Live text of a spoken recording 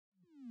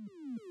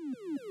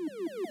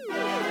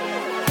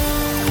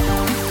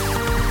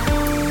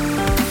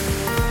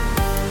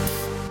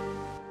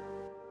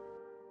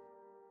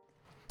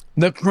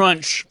the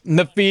crunch,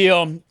 the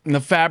feel, and the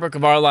fabric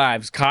of our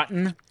lives,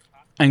 cotton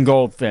and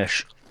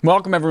goldfish.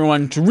 Welcome,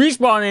 everyone, to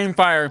Respawn Aim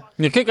Fire,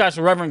 the kick-ass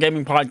irreverent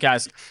gaming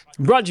podcast,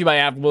 brought to you by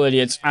Affable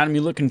Idiots. Adam,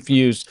 you look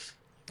confused.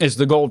 It's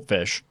the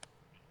goldfish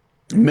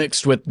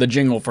mixed with the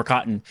jingle for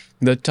cotton.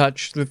 The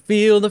touch, the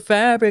feel, the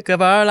fabric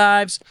of our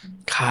lives,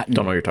 cotton.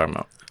 Don't know what you're talking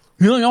about.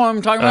 You don't know what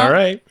I'm talking about? All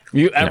right.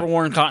 You ever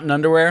worn cotton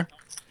underwear?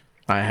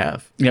 I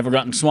have. You ever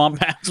gotten swamp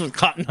packs with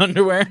cotton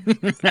underwear?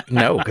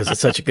 No, because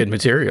it's such a good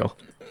material.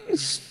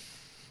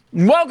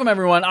 Welcome,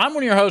 everyone. I'm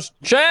one of your hosts,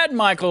 Chad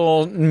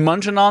Michael,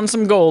 munching on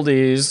some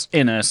goldies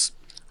in us.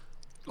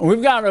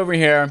 We've got over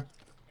here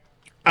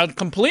a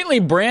completely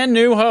brand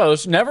new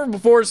host, never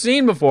before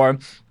seen before,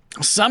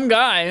 some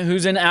guy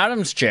who's in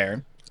Adam's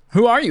chair.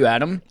 Who are you,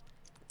 Adam?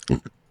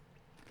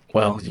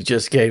 Well, you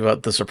just gave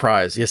up the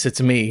surprise. Yes, it's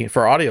me.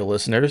 For audio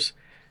listeners,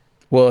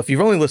 well, if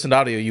you've only listened to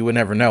audio, you would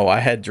never know.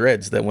 I had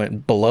dreads that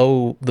went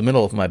below the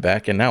middle of my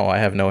back, and now I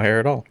have no hair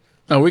at all.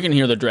 Oh, we can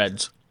hear the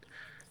dreads.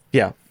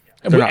 Yeah.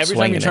 Every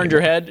time you turned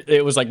your head,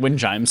 it was like wind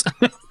chimes.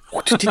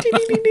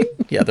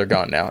 Yeah, they're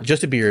gone now.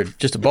 Just a beard.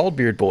 Just a bald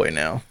beard boy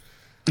now.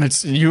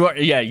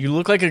 You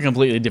look like a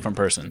completely different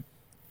person.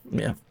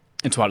 Yeah.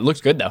 It's what it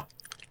looks good, though.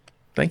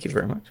 Thank you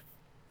very much.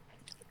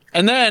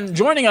 And then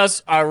joining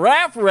us, our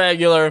RAF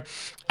regular,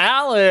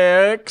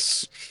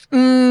 Alex.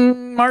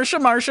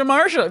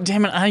 Marsha.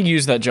 Damn it, I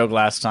used that joke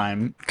last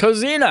time.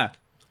 Cozina.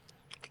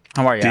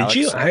 How are you, Alex? Did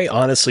you? I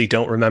honestly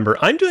don't remember.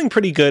 I'm doing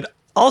pretty good.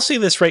 I'll say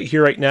this right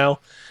here, right now.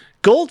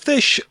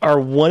 Goldfish are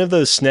one of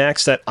those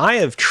snacks that I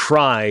have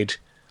tried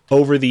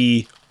over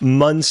the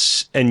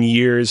months and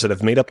years that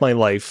have made up my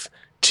life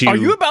to Are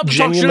you about to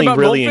genuinely talk shit about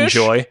really goldfish?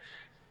 enjoy.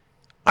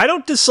 I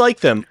don't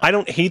dislike them. I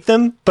don't hate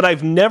them, but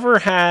I've never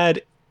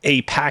had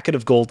a packet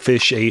of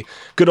goldfish, a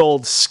good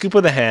old scoop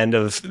of the hand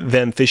of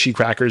them fishy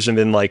crackers and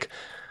been like,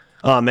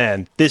 oh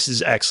man, this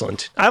is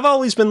excellent. I've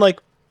always been like,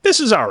 this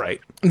is all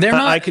right.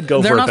 I could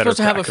go for a better They're not supposed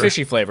to have a cracker.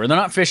 fishy flavor. They're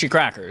not fishy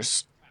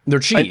crackers. They're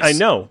cheese. I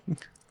know.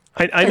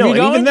 I If know. you And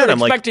go even in then, there I'm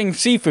like, expecting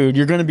seafood,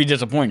 you're going to be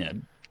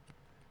disappointed.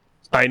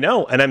 I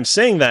know. And I'm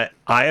saying that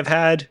I have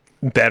had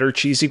better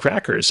cheesy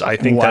crackers. I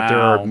think that there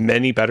Wow. are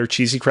many better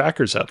cheesy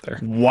crackers out there.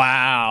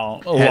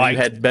 Wow. Have you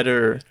had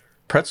better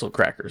pretzel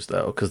crackers,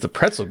 though? Because the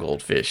pretzel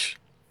goldfish,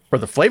 or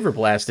the flavor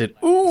blasted,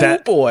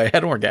 boy,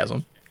 had an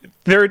orgasm.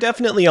 There are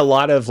definitely a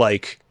lot of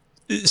like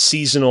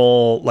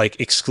seasonal, like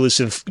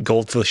exclusive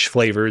goldfish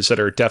flavors that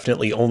are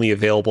definitely only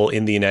available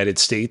in the United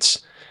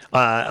States.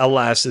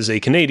 Alas, as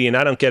a Canadian,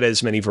 I don't get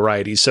as many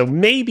varieties. So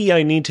maybe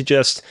I need to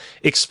just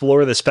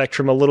explore the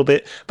spectrum a little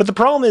bit. But the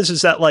problem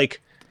is that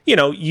like, you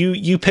know,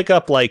 you pick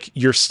up like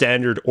your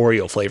standard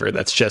Oreo flavor.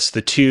 That's just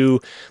the two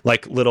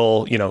like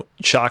little, you know,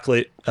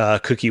 chocolate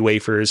cookie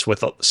wafers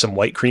with some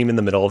white cream in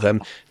the middle of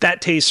them.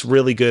 That tastes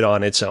really good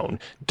on its own.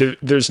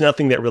 There's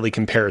nothing that really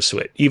compares to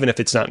it, even if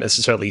it's not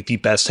necessarily the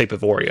best type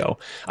of Oreo.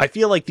 I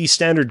feel like the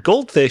standard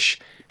goldfish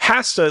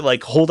has to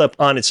like hold up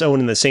on its own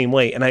in the same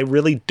way, and I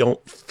really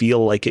don't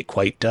feel like it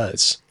quite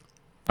does.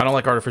 I don't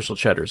like artificial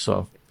cheddar,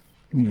 so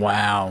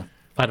Wow.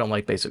 I don't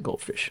like basic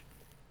goldfish.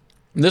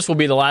 This will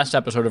be the last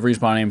episode of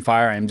Respawn Aim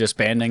Fire. I'm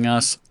disbanding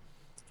us.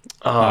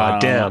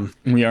 Damn.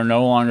 We are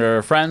no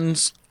longer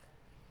friends.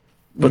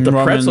 But the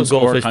Romans pretzel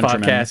or goldfish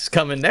countrymen. podcast is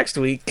coming next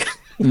week.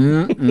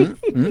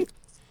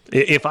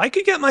 If I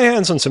could get my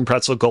hands on some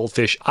pretzel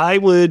goldfish, I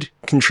would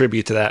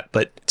contribute to that,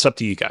 but it's up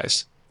to you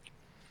guys.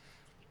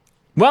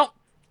 Well,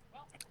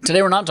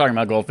 today we're not talking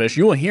about goldfish.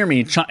 You will hear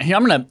me.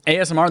 I'm going to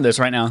ASMR this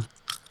right now.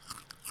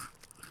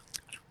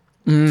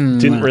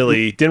 Didn't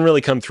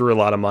really come through a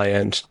lot on my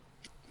end.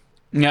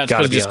 Yeah, it's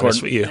Gotta because be Discord.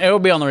 honest with you. It'll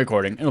be on the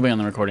recording.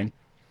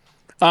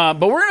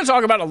 But we're going to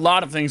talk about a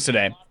lot of things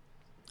today.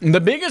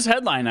 The biggest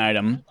headline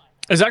item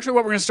is actually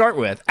what we're going to start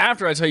with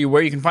after I tell you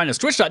where you can find us.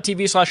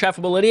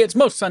 Twitch.tv/AffableIdiots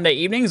most Sunday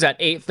evenings at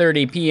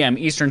 8:30 p.m.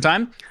 Eastern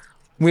Time.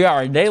 We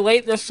are a day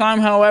late this time,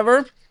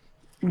 however.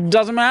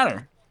 Doesn't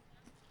matter.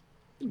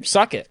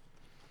 Suck it.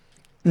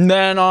 And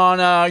then on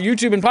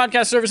YouTube and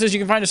podcast services, you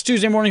can find us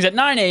Tuesday mornings at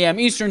 9 a.m.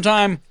 Eastern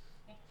Time.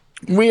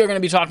 We are going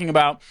to be talking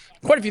about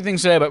quite a few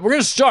things today, but we're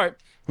going to start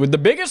with the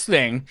biggest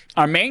thing,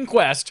 our main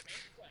quest.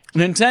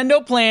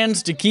 Nintendo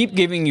plans to keep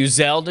giving you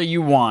Zelda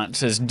you want,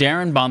 says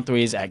Darren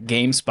Bonthways at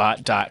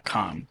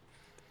GameSpot.com.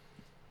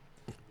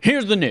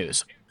 Here's the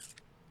news.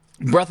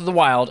 Breath of the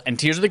Wild and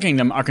Tears of the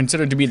Kingdom are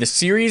considered to be the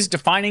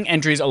series-defining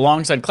entries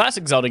alongside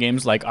classic Zelda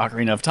games like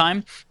Ocarina of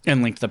Time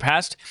and Link to the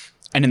Past.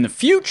 And in the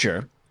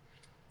future,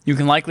 you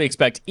can likely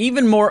expect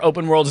even more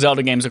open-world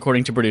Zelda games,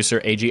 according to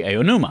producer Eiji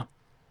Aonuma.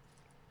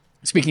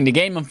 Speaking to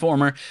Game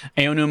Informer,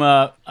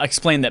 Aonuma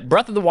explained that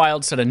Breath of the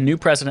Wild set a new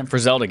precedent for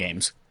Zelda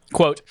games.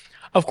 Quote,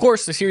 "Of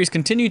course, the series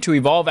continued to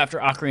evolve after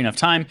Ocarina of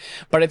Time,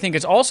 but I think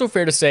it's also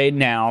fair to say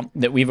now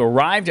that we've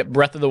arrived at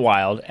Breath of the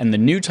Wild and the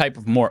new type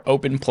of more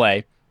open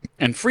play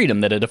and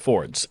freedom that it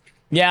affords.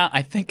 Yeah,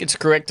 I think it's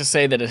correct to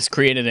say that it's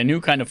created a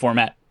new kind of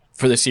format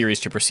for the series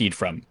to proceed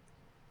from."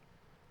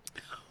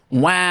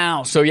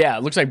 Wow. So yeah,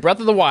 it looks like Breath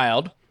of the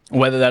Wild,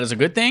 whether that is a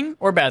good thing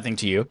or a bad thing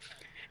to you,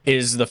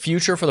 is the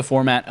future for the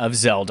format of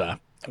Zelda,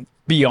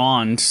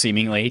 beyond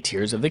seemingly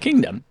Tears of the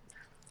Kingdom.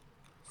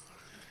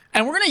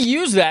 And we're going to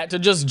use that to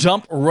just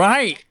jump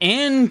right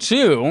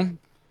into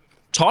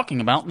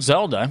talking about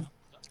Zelda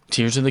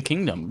Tears of the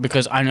Kingdom,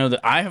 because I know that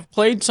I have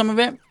played some of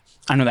it.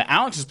 I know that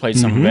Alex has played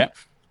some of it.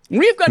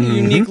 We've got a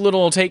unique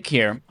little take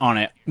here on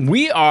it.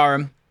 We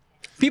are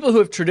people who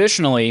have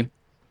traditionally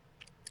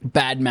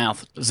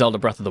badmouthed Zelda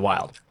Breath of the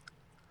Wild.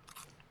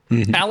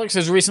 Alex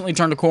has recently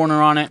turned a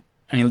corner on it,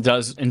 and he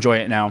does enjoy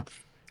it now.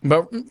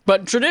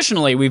 But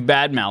traditionally, we've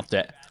badmouthed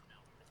it.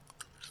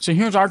 So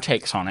here's our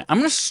takes on it. I'm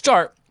going to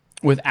start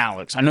with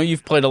Alex. I know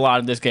you've played a lot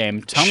of this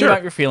game. Tell me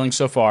about your feelings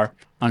so far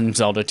on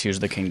Zelda Tears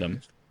of the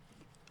Kingdom.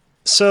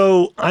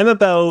 So I'm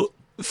about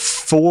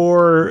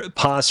 4,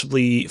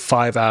 possibly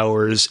 5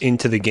 hours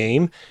into the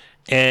game,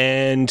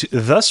 and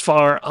thus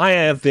far I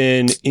have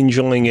been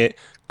enjoying it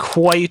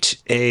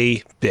quite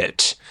a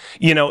bit.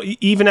 You know,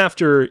 even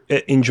after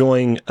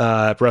enjoying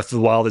Breath of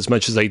the Wild as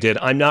much as I did,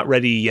 I'm not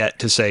ready yet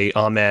to say,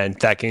 oh man,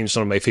 that game's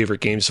one of my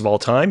favorite games of all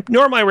time,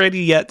 nor am I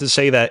ready yet to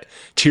say that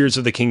Tears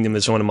of the Kingdom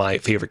is one of my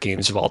favorite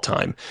games of all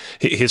time.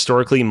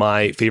 Historically,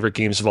 my favorite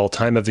games of all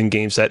time have been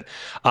games that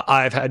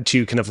I've had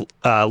to kind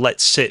of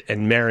let sit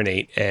and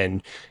marinate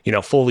and, you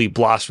know, fully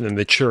blossom and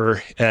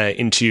mature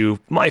into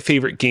my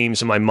favorite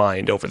games in my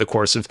mind over the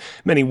course of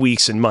many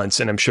weeks and months,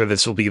 and I'm sure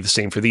this will be the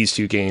same for these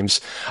two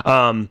games.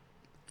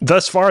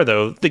 Thus far,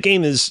 though, the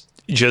game is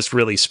just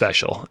really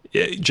special.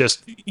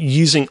 Just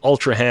using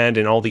Ultra Hand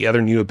and all the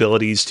other new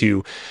abilities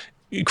to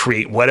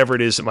create whatever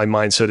it is that my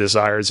mind so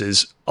desires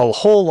is a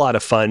whole lot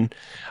of fun.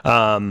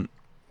 And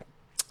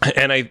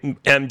I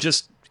am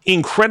just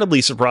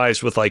incredibly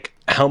surprised with like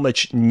how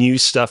much new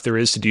stuff there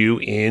is to do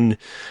in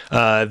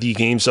the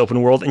game's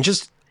open world, and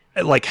just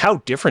like how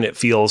different it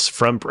feels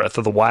from Breath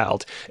of the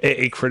Wild.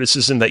 A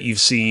criticism that you've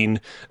seen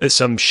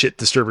some shit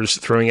disturbers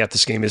throwing at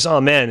this game is,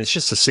 oh man, it's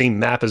just the same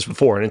map as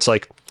before. And it's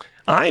like,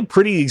 I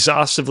pretty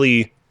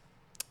exhaustively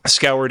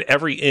scoured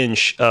every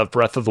inch of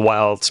Breath of the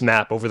Wild's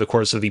map over the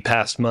course of the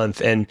past month,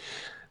 and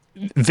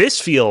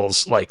this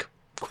feels like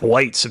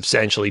quite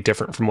substantially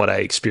different from what I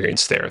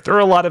experienced there. There are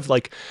a lot of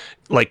like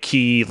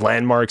key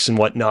landmarks and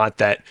whatnot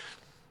that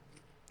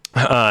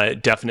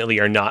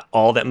definitely are not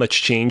all that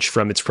much changed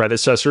from its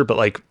predecessor, but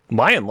like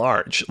by and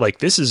large, like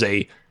this is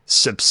a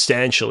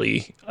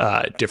substantially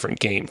different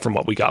game from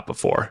what we got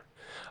before.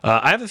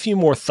 I have a few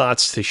more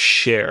thoughts to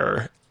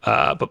share,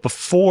 but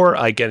before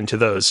I get into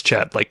those,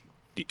 Chad, like,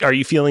 are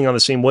you feeling on the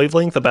same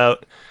wavelength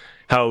about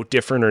how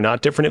different or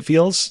not different it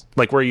feels?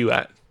 Like, where are you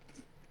at?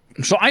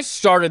 So I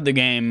started the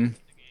game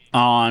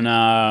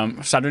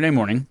on Saturday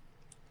morning.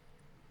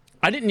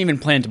 I didn't even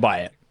plan to buy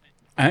it.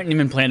 I didn't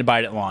even plan to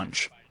buy it at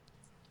launch.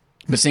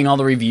 But seeing all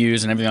the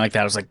reviews and everything like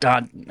that, I was like,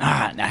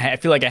 I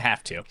feel like I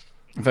have to.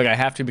 I feel like I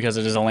have to because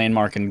it is a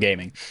landmark in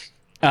gaming.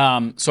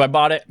 So I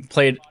bought it,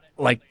 played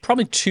like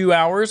probably 2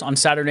 hours on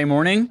Saturday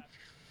morning.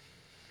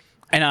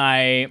 And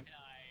I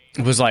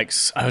was like,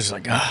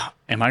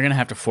 am I going to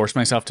have to force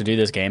myself to do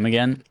this game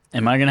again?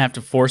 Am I going to have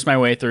to force my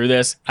way through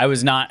this? I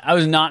was not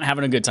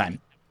having a good time.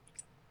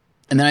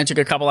 And then I took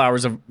a couple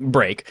hours of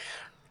break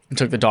and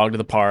took the dog to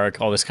the park,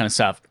 all this kind of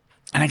stuff.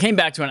 And I came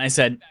back to it and I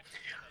said,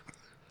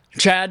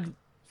 Chad,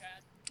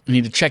 you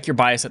need to check your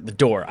bias at the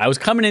door. I was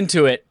coming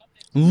into it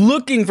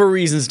looking for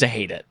reasons to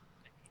hate it.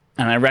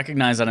 And I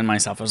recognized that in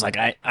myself. I was like,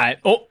 I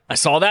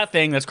saw that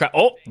thing. That's crap.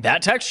 Oh,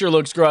 that texture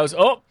looks gross.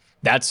 Oh,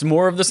 that's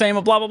more of the same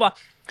of blah, blah, blah.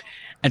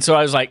 And so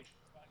I was like,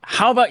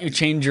 how about you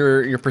change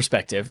your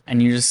perspective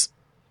and you just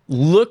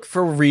look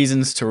for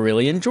reasons to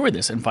really enjoy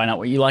this and find out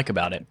what you like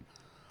about it.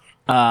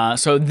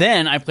 So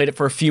then I played it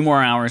for a few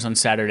more hours on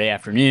Saturday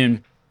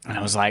afternoon. And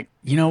I was like,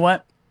 you know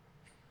what?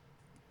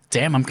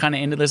 Damn, I'm kind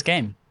of into this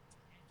game.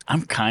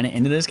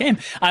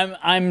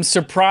 I'm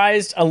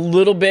surprised a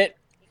little bit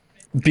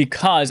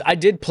because I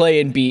did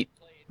play and beat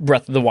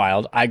Breath of the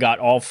Wild. I got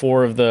all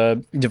 4 of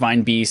the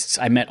divine beasts.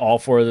 I met all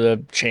 4 of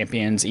the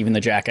champions, even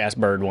the jackass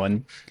bird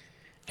one.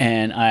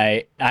 And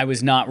I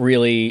was not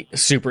really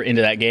super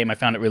into that game. I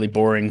found it really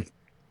boring.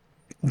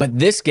 But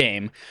this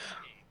game,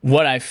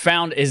 what I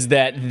found is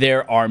that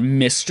there are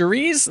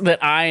mysteries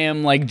that I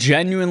am like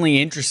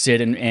genuinely interested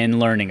in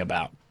learning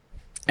about.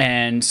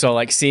 And so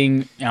like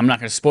seeing, I'm not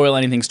going to spoil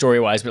anything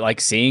story-wise, but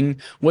like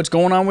seeing what's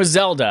going on with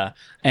Zelda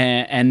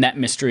and that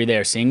mystery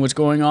there, seeing what's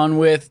going on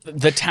with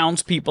the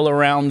townspeople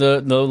around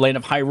the land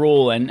of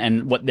Hyrule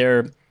and what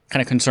they're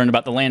kind of concerned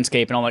about the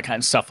landscape and all that kind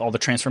of stuff, all the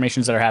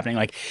transformations that are happening,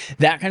 like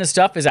that kind of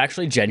stuff is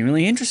actually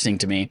genuinely interesting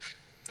to me.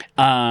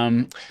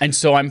 And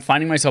so I'm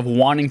finding myself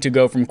wanting to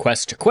go from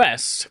quest to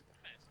quest,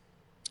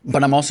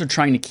 but I'm also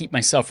trying to keep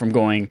myself from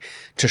going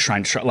to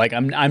shrine to shrine. Like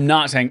I'm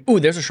not saying, ooh,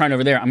 there's a shrine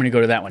over there, I'm going to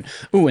go to that one.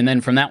 Ooh, and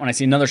then from that one I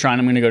see another shrine,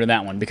 I'm going to go to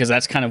that one, because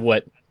that's kind of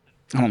what,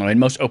 I don't know, in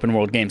most open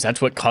world games, that's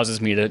what causes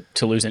me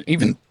to lose it.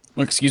 Even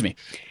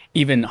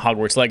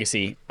Hogwarts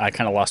Legacy, I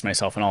kind of lost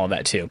myself in all of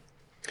that too.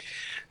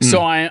 So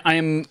I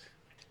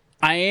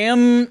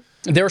am.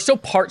 There are still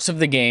parts of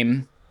the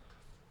game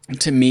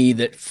to me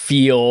that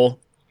feel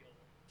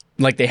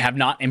like they have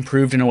not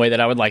improved in a way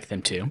that I would like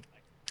them to.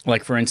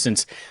 Like, for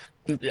instance,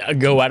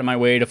 go out of my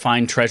way to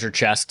find treasure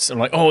chests. I'm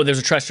like, oh, there's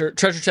a treasure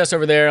chest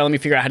over there. Let me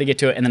figure out how to get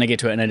to it. And then I get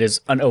to it and it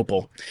is an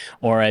opal.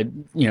 Or I,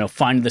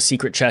 find the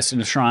secret chest in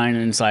a shrine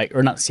and it's like,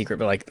 or not secret,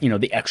 but like,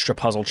 the extra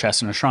puzzle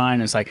chest in a shrine.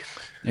 And it's like,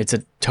 it's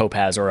a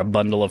topaz or a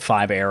bundle of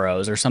 5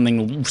 arrows or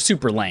something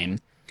super lame.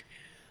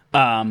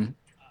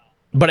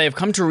 But I have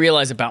come to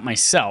realize about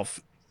myself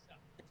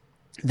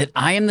that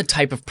I am the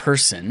type of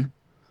person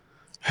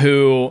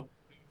who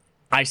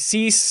I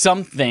see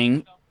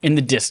something in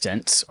the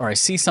distance, or I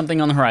see something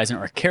on the horizon,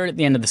 or a carrot at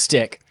the end of the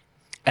stick,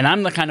 and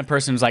I'm the kind of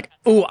person who's like,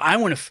 "Oh, I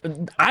want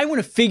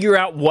to figure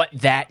out what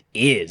that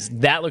is.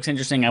 That looks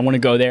interesting. I want to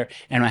go there,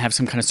 and I have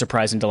some kind of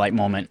surprise and delight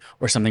moment,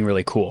 or something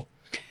really cool."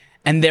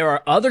 And there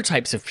are other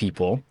types of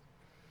people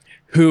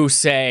who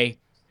say,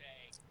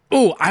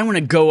 "Oh, I want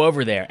to go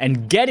over there,"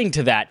 and getting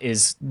to that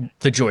is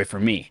the joy for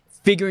me.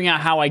 Figuring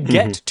out how I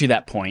get to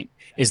that point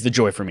is the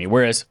joy for me.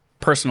 Whereas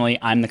personally,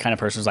 I'm the kind of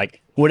person who's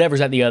like,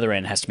 whatever's at the other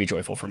end has to be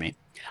joyful for me.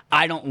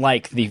 I don't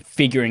like the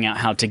figuring out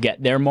how to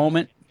get there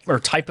moment or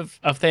type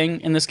of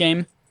thing in this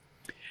game.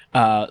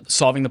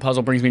 Solving the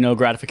puzzle brings me no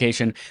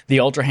gratification. The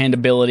Ultra Hand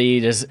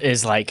ability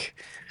is like,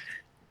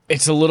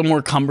 it's a little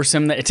more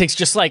cumbersome. That it takes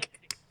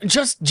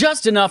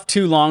just enough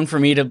too long for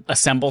me to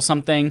assemble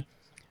something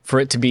for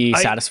it to be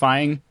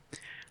satisfying.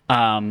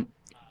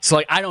 So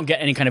like, I don't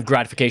get any kind of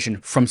gratification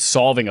from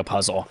solving a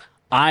puzzle.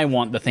 I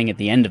want the thing at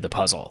the end of the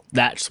puzzle.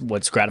 That's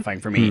what's gratifying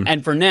for me.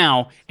 And for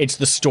now, it's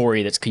the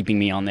story that's keeping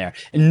me on there.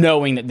 And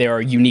knowing that there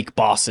are unique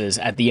bosses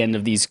at the end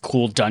of these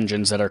cool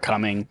dungeons that are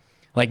coming.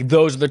 Like,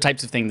 those are the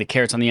types of things, the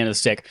carrots on the end of the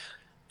stick.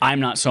 I'm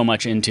not so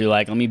much into,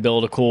 like, let me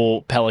build a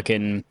cool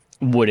pelican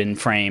wooden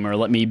frame, or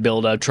let me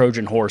build a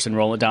Trojan horse and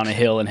roll it down a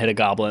hill and hit a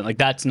goblin. Like,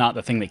 that's not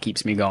the thing that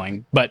keeps me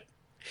going. But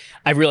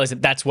I realized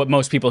that that's what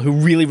most people who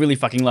really, really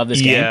fucking love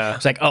this game,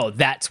 it's like, oh,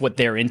 that's what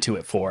they're into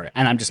it for.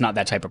 And I'm just not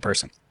that type of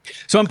person.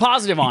 So I'm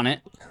positive on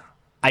it.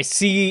 I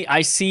see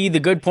the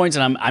good points,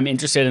 and I'm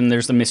interested, and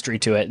there's the mystery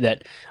to it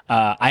that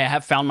I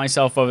have found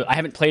myself, I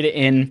haven't played it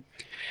in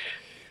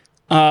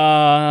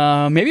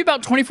maybe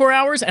about 24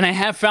 hours, and I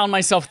have found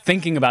myself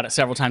thinking about it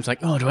several times, like,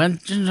 oh, do I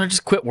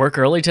just quit work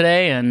early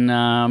today and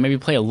maybe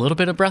play a little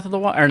bit of Breath of the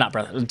Wild, or not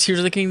Tears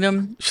of the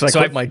Kingdom? Should I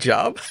quit my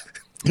job?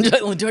 Do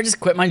I just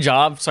quit my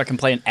job so I can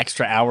play an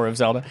extra hour of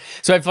Zelda?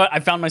 So I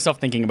found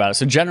myself thinking about it.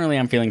 So generally,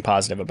 I'm feeling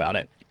positive about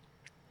it.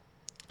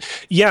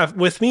 Yeah,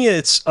 with me,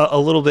 it's a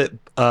little bit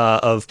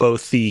of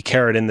both the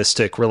carrot and the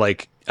stick, where,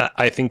 like,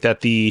 I think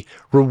that the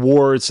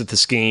rewards that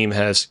this game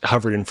has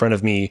hovered in front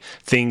of me,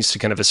 things to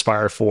kind of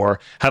aspire for,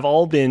 have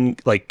all been,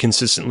 like,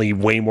 consistently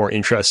way more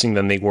interesting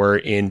than they were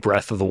in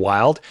Breath of the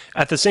Wild.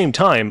 At the same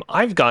time,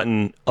 I've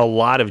gotten a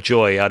lot of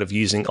joy out of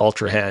using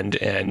Ultra Hand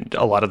and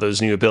a lot of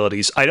those new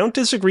abilities. I don't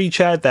disagree,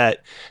 Chad,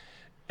 that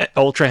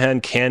Ultra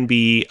Hand can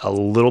be a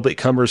little bit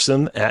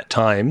cumbersome at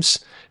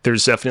times.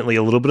 There's definitely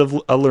a little bit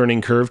of a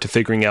learning curve to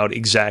figuring out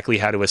exactly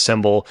how to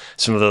assemble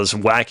some of those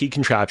wacky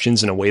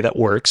contraptions in a way that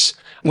works.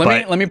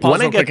 Let me pause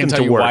real quick and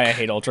tell you why I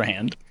hate Ultra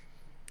Hand.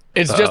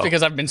 It's just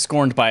because I've been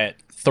scorned by it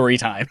 3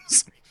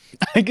 times.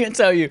 I can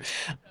tell you.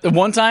 The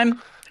one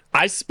time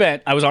I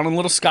was on a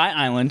little sky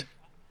island.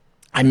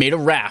 I made a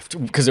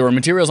raft because there were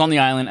materials on the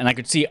island, and I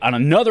could see on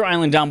another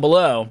island down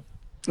below.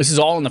 This is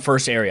all in the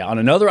first area. On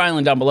another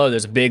island down below,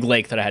 there's a big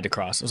lake that I had to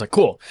cross. I was like,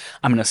 cool.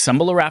 I'm going to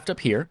assemble a raft up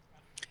here.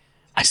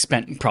 I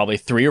spent probably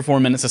 3 or 4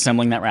 minutes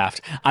assembling that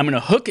raft. I'm going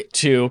to hook it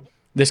to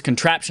this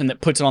contraption that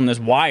puts it on this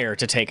wire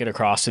to take it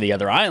across to the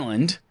other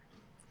island.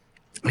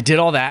 I did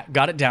all that,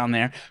 got it down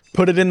there,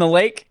 put it in the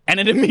lake, and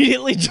it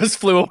immediately just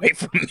flew away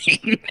from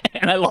me.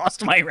 And I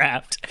lost my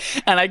raft,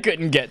 and I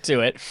couldn't get to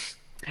it.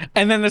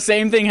 And then the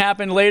same thing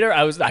happened later.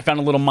 I found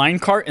a little mine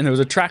cart, and there was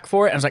a track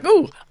for it. I was like,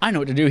 ooh, I know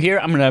what to do here.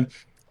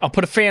 I'll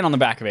put a fan on the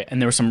back of it.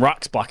 And there were some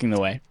rocks blocking the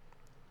way.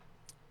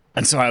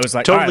 And so I was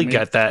like, totally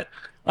get that.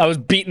 I was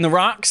beating the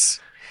rocks,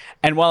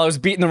 and while I was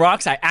beating the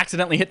rocks, I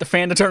accidentally hit the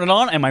fan to turn it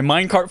on, and my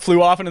minecart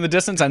flew off into the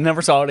distance. I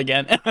never saw it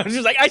again. And I was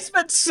just like, I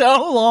spent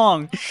so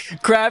long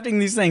crafting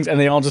these things, and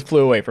they all just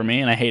flew away from me,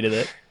 and I hated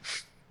it.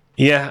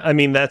 Yeah, I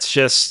mean, that's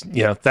just,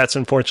 that's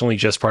unfortunately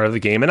just part of the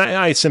game. And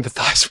I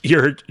sympathize with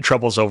your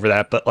troubles over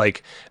that. But,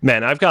 like,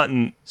 man, I've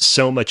gotten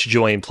so much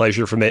joy and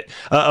pleasure from it.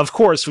 Of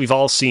course, we've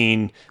all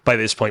seen, by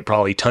this point,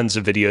 probably tons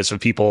of videos of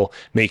people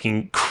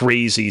making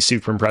crazy,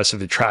 super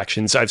impressive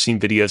attractions. I've seen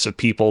videos of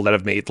people that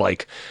have made,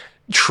 like,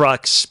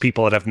 trucks,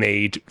 people that have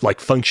made, like,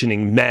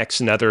 functioning mechs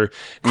and other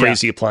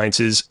crazy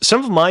appliances.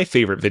 Some of my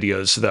favorite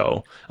videos,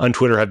 though, on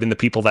Twitter have been the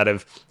people that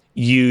have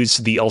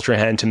used the Ultra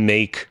Hand to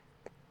make,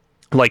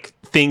 like,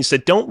 things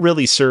that don't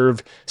really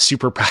serve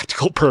super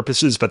practical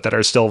purposes, but that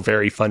are still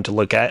very fun to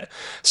look at,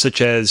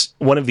 such as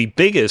one of the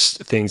biggest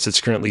things that's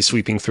currently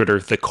sweeping Twitter,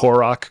 the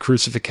Korok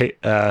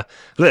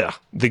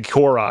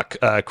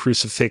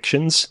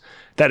crucifixions.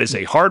 That is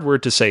a hard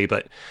word to say,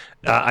 but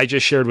I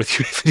just shared with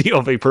you a video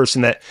of a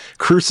person that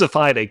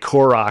crucified a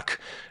Korok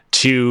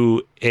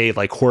to a,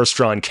 like,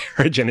 horse-drawn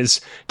carriage and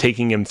is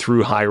taking him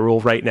through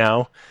Hyrule right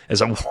now, as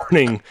a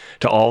warning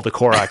to all the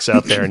Koroks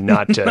out there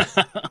not to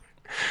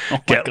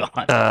get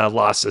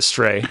lost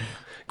astray.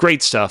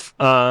 Great stuff.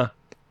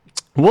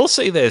 We'll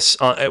say this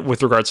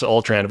with regards to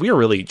Ultran. We are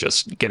really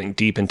just getting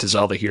deep into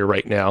Zelda here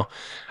right now.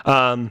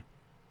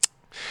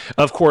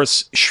 Of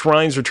course,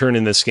 shrines return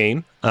in this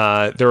game.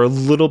 They're a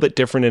little bit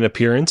different in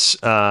appearance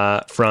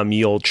from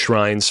the old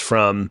shrines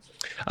from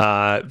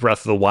Breath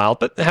of the Wild,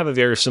 but have a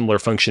very similar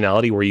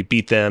functionality where you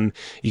beat them,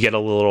 you get a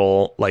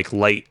little like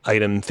light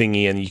item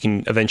thingy, and you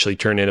can eventually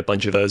turn in a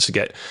bunch of those to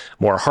get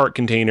more heart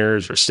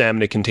containers or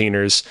stamina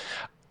containers.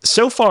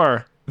 So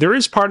far, there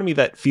is part of me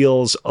that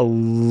feels a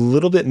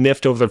little bit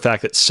miffed over the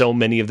fact that so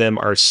many of them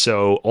are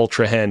so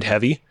ultra hand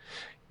heavy.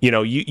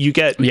 You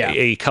get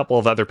a couple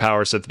of other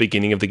powers at the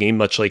beginning of the game,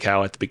 much like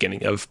how at the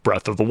beginning of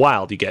Breath of the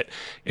Wild, you get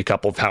a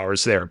couple of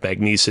powers there,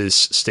 magnesis,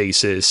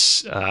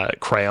 stasis,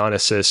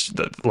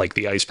 cryonesis, like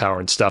the ice power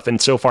and stuff.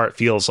 And so far it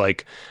feels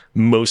like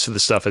most of the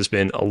stuff has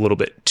been a little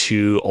bit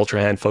too ultra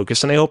hand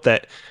focused. And I hope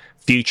that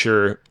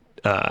future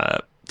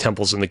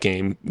temples in the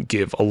game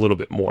give a little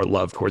bit more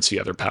love towards the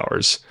other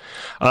powers.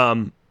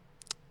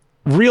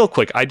 Real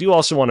quick, I do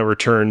also want to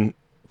return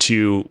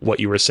to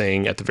what you were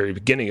saying at the very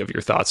beginning of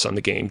your thoughts on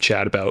the game,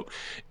 Chad, about,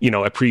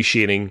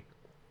 appreciating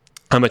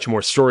how much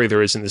more story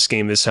there is in this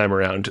game this time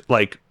around.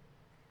 Like,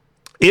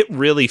 it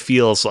really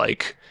feels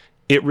like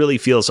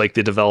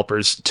the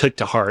developers took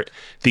to heart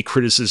the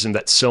criticism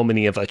that so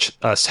many of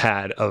us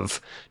had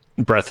of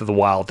Breath of the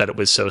Wild, that it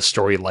was so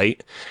story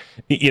light.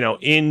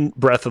 In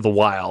Breath of the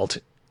Wild,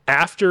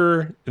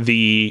 after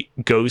the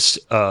ghost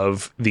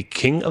of the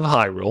King of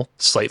Hyrule,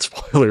 slight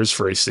spoilers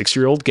for a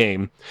 6-year-old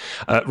game,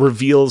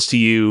 reveals to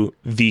you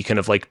the kind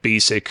of like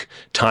basic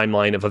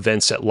timeline of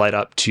events that led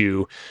up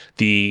to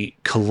the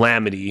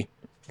calamity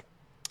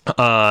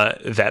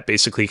that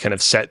basically kind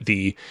of set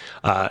the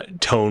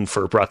tone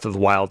for Breath of the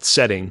Wild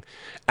setting.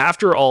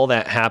 After all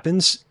that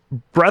happens,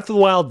 Breath of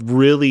the Wild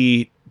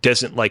really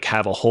doesn't like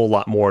have a whole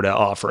lot more to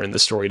offer in the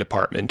story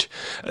department.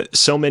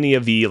 So many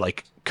of the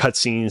like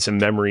cutscenes and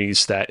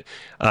memories that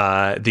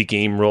the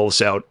game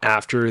rolls out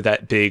after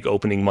that big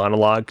opening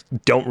monologue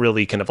don't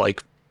really kind of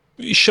like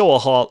show a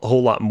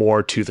whole lot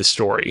more to the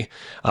story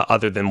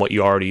other than what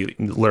you already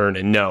learn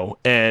and know.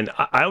 And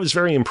I was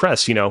very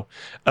impressed.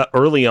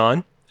 Early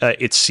on,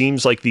 it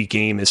seems like the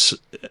game is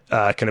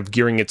kind of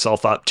gearing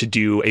itself up to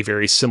do a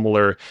very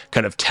similar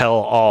kind of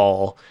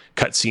tell-all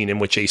cutscene in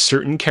which a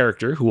certain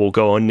character, who will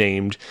go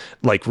unnamed,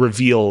 like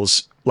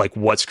reveals like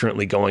what's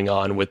currently going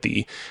on with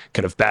the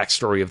kind of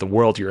backstory of the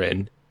world you're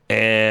in.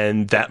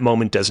 And that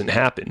moment doesn't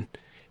happen.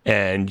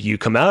 And you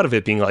come out of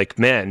it being like,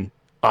 man,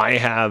 I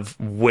have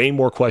way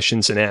more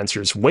questions than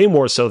answers, way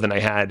more so than I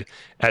had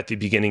at the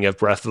beginning of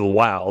Breath of the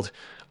Wild.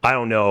 I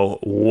don't know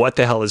what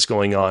the hell is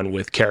going on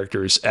with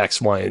characters X,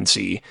 Y, and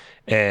Z.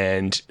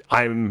 And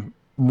I'm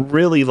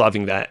really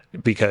loving that,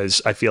 because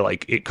I feel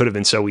like it could have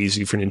been so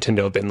easy for Nintendo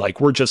to have been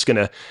like, we're just going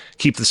to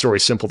keep the story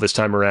simple this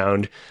time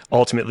around.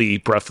 Ultimately,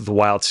 Breath of the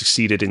Wild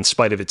succeeded in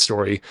spite of its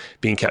story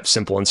being kept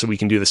simple, and so we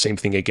can do the same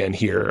thing again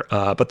here.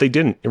 But they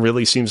didn't. It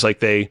really seems like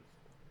they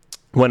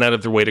went out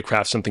of their way to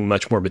craft something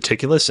much more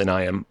meticulous, and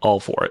I am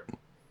all for it.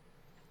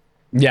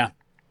 Yeah.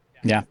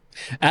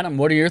 Adam,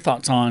 what are your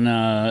thoughts on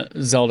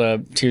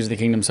Zelda Tears of the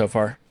Kingdom so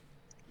far?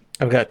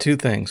 I've got 2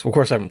 things. Well, of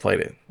course, I haven't played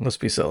it. Let's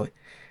be silly.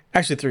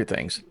 Actually, 3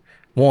 things.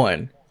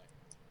 1,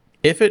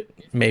 if it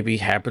maybe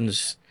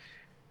happens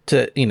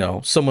to,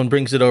 someone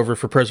brings it over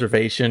for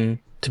preservation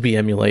to be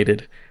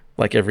emulated,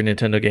 like every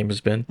Nintendo game has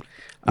been,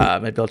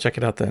 maybe I'll check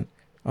it out then.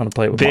 I want to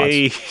play it with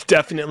They mods.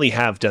 definitely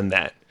have done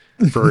that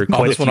for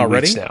quite a few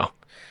weeks now.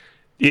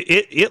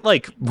 It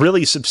like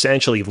really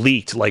substantially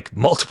leaked like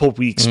multiple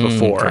weeks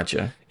before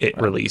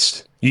it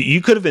released.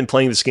 You could have been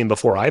playing this game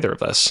before either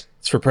of us.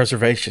 It's for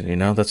preservation,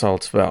 that's all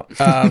it's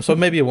about. So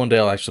maybe one day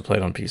I'll actually play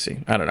it on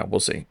PC. I don't know. We'll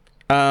see.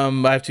 I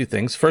have 2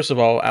 things. First of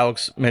all,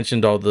 Alex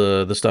mentioned all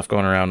the stuff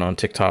going around on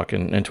TikTok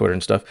and Twitter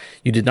and stuff.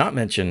 You did not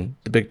mention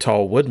the big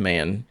tall wood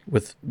man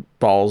with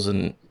balls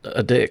and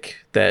a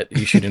dick that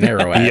you shoot an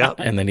arrow at, Yep.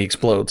 and then he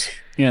explodes.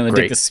 The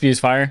dick that spews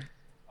fire.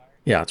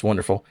 Yeah, it's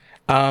wonderful.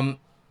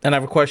 And I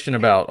have a question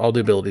about all the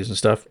abilities and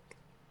stuff.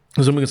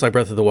 Assuming it's like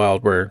Breath of the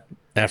Wild, where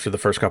after the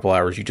first couple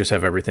hours, you just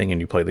have everything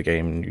and you play the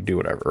game and you do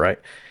whatever, right?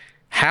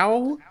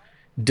 How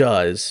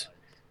does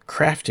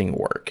crafting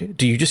work?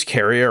 Do you just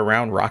carry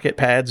around rocket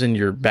pads in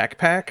your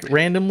backpack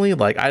randomly?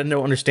 Like, I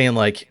don't understand,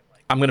 like,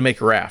 I'm going to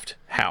make a raft.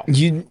 How?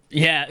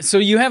 So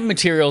you have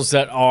materials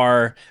that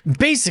are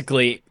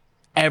basically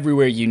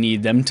everywhere you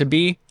need them to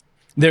be.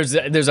 There's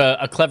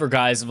a clever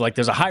guise of like,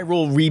 there's a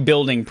Hyrule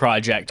rebuilding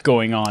project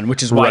going on,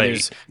 which is why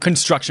there's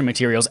construction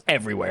materials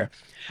everywhere.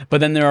 But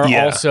then there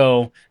are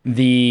also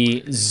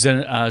the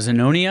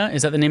Zenonia.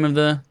 Is that the name of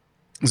the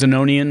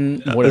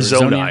Zenonian?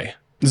 Zonai.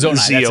 Zonai.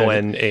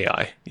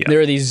 Z-O-N-A-I. Yeah.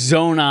 There are these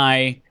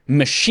Zonai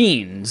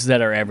machines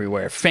that are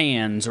everywhere.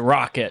 Fans,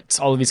 rockets,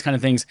 all of these kind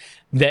of things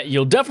that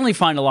you'll definitely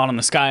find a lot on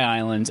the Sky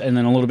Islands and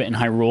then a little bit in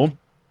Hyrule.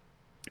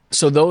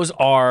 So those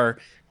are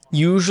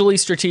usually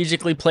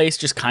strategically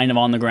placed just kind of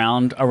on the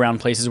ground around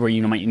places where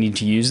you might need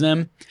to use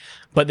them.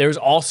 But there's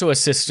also a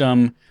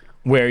system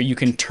where you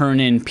can turn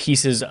in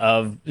pieces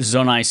of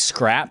Zonai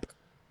scrap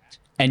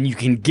and you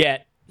can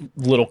get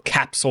little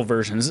capsule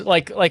versions,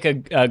 like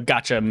a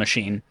gotcha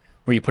machine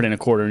where you put in a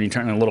quarter and you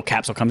turn and a little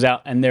capsule comes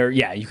out, and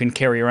you can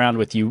carry around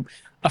with you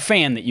a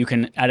fan that you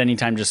can at any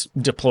time just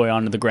deploy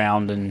onto the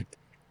ground, and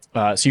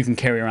so you can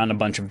carry around a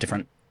bunch of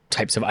different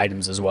types of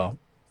items as well.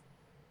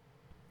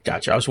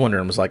 Gotcha. I was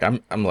wondering. I was like,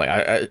 I'm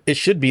like, it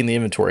should be in the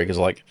inventory because,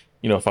 like,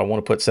 if I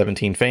want to put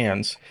 17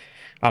 fans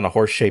on a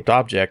horse-shaped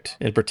object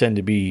and pretend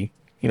to be,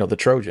 the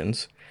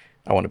Trojans,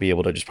 I want to be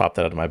able to just pop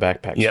that out of my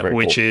backpack. Yeah,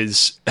 which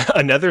is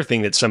another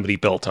thing that somebody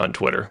built on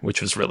Twitter,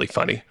 which was really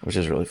funny. Which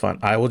is really fun.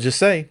 I will just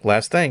say,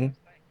 last thing,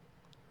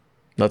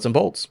 nuts and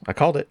bolts. I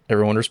called it.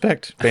 Everyone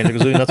respect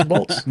Banjo-Kazooie nuts and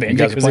bolts. You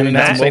guys are playing it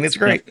now, saying it's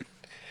great.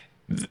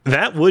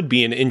 That would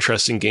be an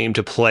interesting game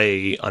to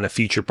play on a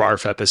feature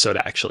barf episode,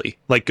 actually.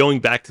 Like, going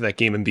back to that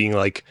game and being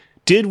like,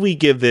 did we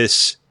give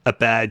this a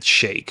bad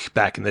shake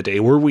back in the day?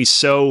 Were we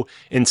so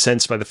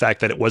incensed by the fact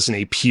that it wasn't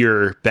a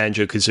pure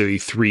Banjo-Kazooie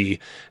 3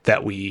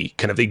 that we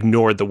kind of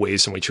ignored the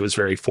ways in which it was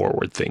very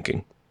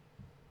forward-thinking?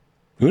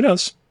 Who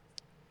knows?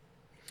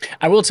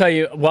 I will tell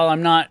you, while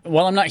I'm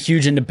not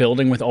huge into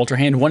building with Ultra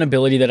Hand, one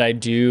ability that I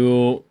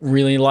do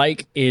really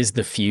like is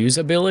the fuse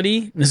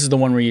ability. This is the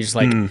one where you just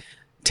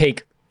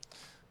take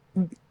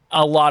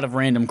a lot of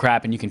random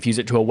crap and you can fuse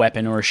it to a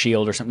weapon or a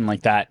shield or something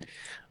like that.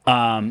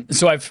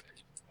 So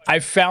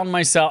I've found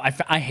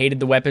myself, I hated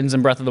the weapons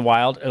in Breath of the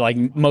Wild.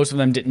 Like, most of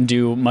them didn't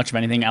do much of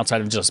anything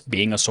outside of just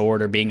being a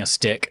sword or being a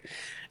stick,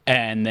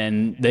 and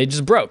then they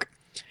just broke.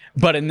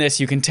 But in this,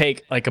 you can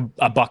take like a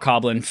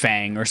Bokoblin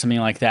Fang or something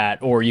like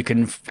that, or you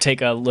can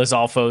take a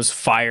Lizalfo's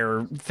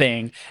fire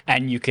thing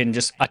and you can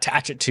just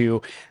attach it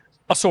to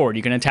a sword.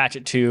 You can attach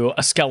it to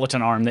a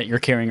skeleton arm that you're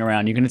carrying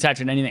around. You can attach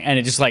it to anything, and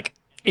it just like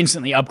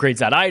instantly upgrades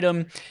that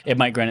item. It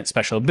might grant it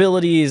special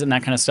abilities and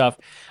that kind of stuff.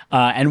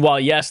 And while,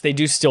 yes, they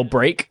do still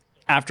break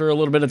after a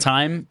little bit of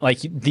time, like,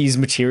 these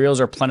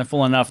materials are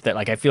plentiful enough that,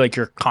 like, I feel like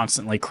you're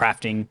constantly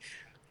crafting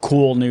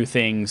cool new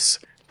things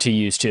to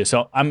use too.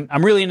 So I'm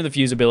really into the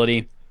fuse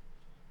ability.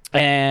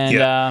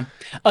 And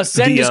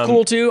Ascend is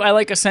cool too. I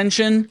like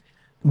Ascension,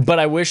 but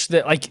I wish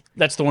that, like,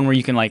 that's the one where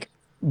you can, like,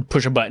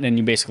 push a button and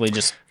you basically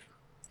just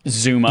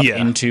zoom up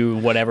into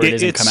whatever it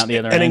is and come out the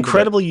other end. An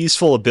incredibly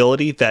useful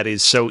ability that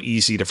is so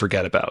easy to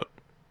forget about.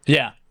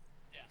 Yeah.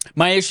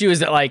 My issue is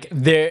that, like,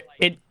 the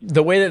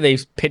way that they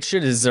pitched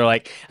it is they're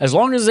like, as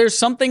long as there's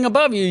something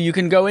above you, you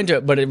can go into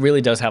it, but it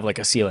really does have like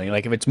a ceiling.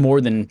 Like, if it's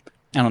more than,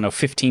 I don't know,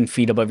 15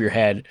 feet above your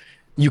head,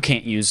 you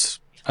can't use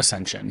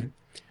Ascension.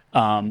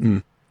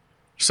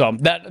 So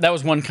that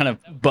was one kind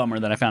of bummer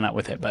that I found out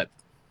with it. But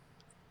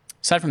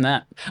aside from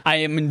that, I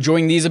am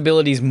enjoying these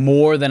abilities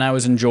more than I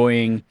was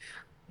enjoying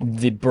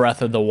the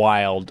Breath of the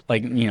Wild,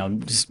 like,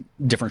 just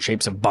different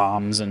shapes of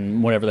bombs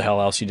and whatever the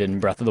hell else you did in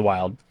Breath of the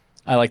Wild.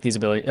 I like these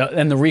abilities.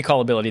 And the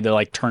recall ability, the,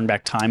 like, turn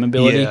back time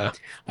ability. Yeah.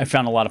 I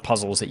found a lot of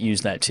puzzles that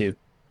use that too.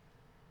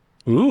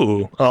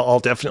 Ooh, I'll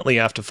definitely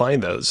have to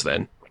find those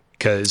then.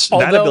 Because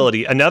that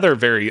ability, another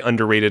very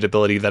underrated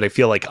ability that I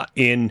feel like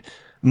in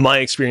my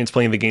experience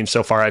playing the game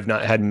so far, I've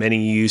not had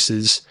many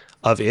uses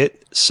of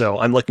it. So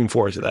I'm looking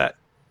forward to that.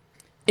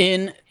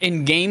 In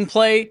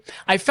gameplay,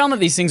 I found that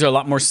these things are a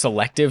lot more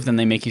selective than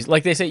they make you.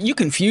 Like, they say, you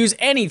can fuse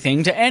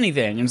anything to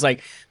anything. And it's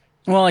like,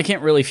 well, I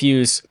can't really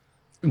fuse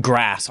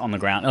grass on the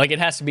ground. Like, it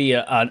has to be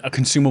a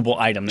consumable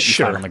item that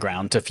you find on the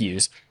ground to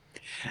fuse.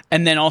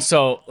 And then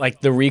also,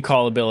 like, the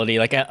recall ability,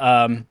 like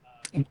a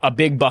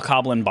big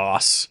Bokoblin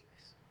boss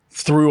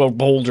threw a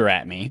boulder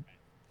at me,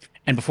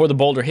 and before the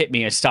boulder hit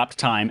me, I stopped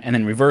time and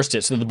then reversed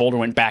it so the boulder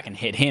went back and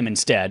hit him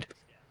instead.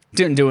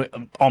 Didn't do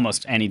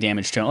almost any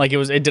damage to him. Like,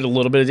 it did a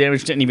little bit of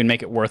damage, didn't even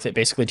make it worth it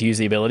basically to use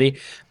the ability.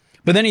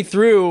 But then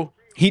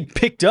he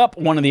picked up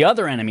one of the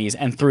other enemies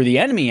and threw the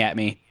enemy at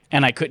me,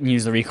 and I couldn't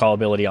use the recall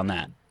ability on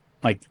that.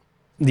 Like,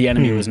 the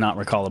enemy was not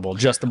recallable,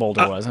 just the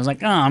boulder was. I was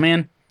like, oh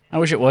man, I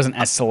wish it wasn't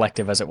as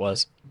selective as it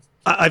was.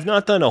 I've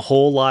not done a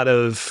whole lot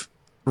of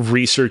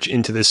research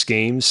into this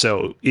game,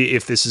 so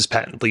if this is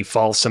patently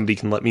false, somebody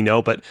can let me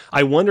know. But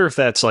I wonder if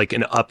that's like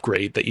an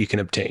upgrade that you can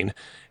obtain.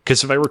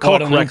 Because if I recall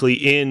correctly,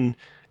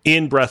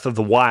 in Breath of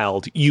the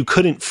Wild, you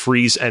couldn't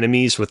freeze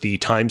enemies with the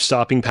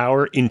time-stopping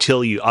power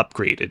until you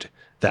upgraded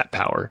that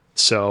power.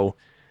 So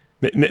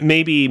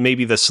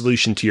maybe the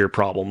solution to your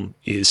problem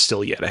is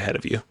still yet ahead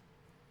of you.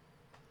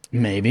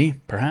 Maybe,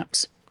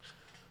 perhaps.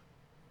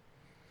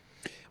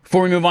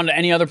 Before we move on to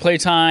any other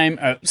playtime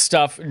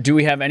stuff, do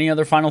we have any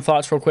other final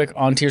thoughts real quick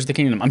on Tears of the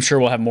Kingdom? I'm sure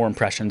we'll have more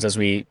impressions as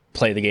we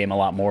play the game a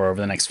lot more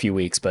over the next few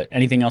weeks, but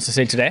anything else to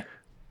say today?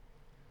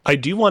 I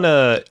do want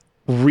to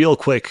real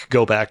quick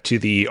go back to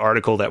the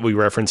article that we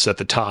referenced at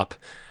the top.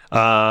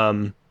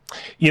 I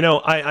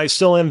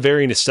still am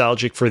very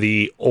nostalgic for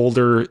the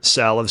older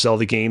style of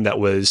Zelda game that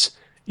was,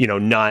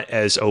 not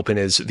as open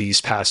as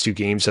these past two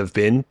games have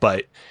been,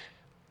 but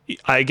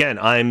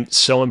I'm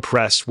so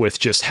impressed with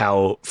just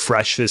how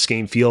fresh this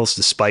game feels,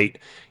 despite,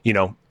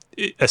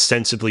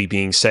 ostensibly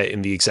being set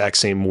in the exact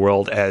same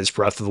world as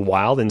Breath of the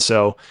Wild. And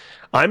so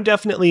I'm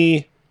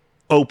definitely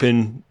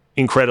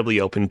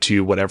incredibly open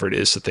to whatever it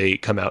is that they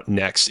come out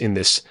next in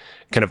this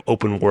kind of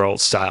open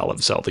world style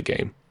of Zelda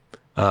game.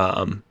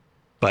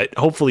 but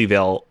hopefully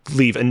they'll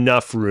leave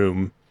enough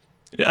room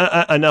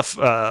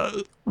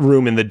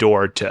room in the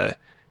door to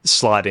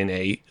slot in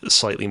a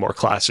slightly more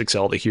classic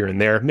Zelda here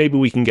and there. Maybe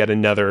we can get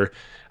another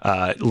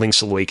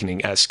Link's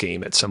Awakening-esque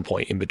game at some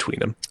point in between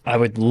them. I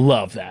would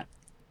love that.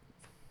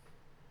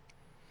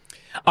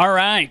 All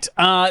right.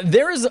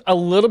 There is a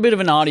little bit of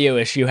an audio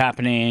issue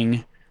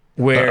happening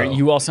where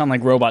you all sound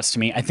like robots to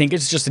me. I think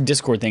it's just a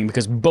Discord thing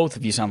because both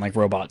of you sound like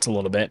robots a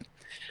little bit.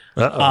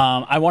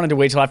 I wanted to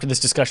wait till after this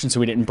discussion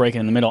so we didn't break it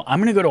in the middle. I'm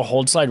going to go to a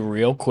hold slide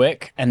real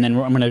quick, and then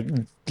I'm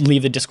going to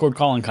leave the Discord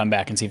call and come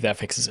back and see if that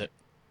fixes it.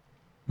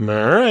 All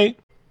right.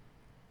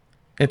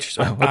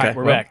 Interesting. All right,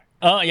 we're back.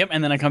 Oh, yep,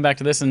 and then I come back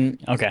to this,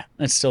 and okay,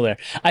 it's still there.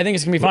 I think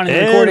it's going to be fine in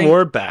the recording. And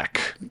we're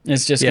back.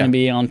 It's just going to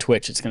be on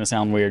Twitch. It's going to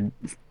sound weird,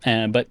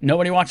 but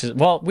nobody watches it.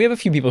 Well, we have a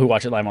few people who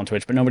watch it live on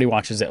Twitch, but nobody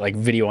watches it like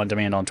video on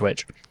demand on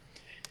Twitch.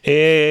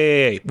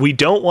 Hey, we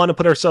don't want to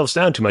put ourselves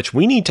down too much.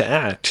 We need to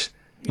act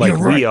like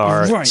we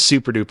are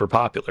super duper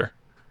popular.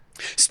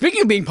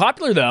 Speaking of being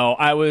popular, though,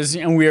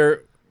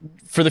 we're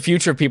for the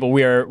future of people,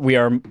 we are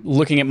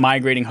looking at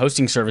migrating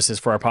hosting services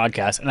for our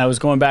podcast. And I was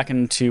going back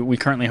we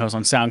currently host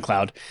on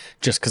SoundCloud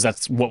just because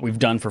that's what we've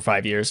done for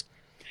 5 years.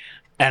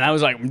 And I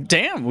was like,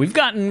 damn,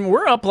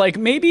 we're up like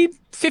maybe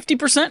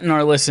 50% in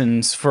our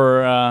listens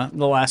for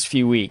the last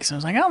few weeks. I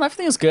was like, oh, that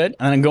feels good.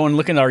 And then I go and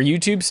look at our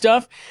YouTube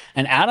stuff.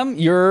 And Adam,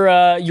 your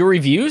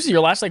reviews, your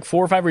last like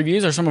 4 or 5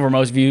 reviews are some of our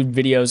most viewed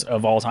videos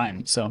of all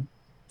time. So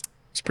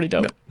it's pretty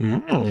dope.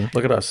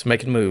 Look at us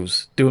making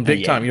moves, doing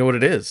big time. You know what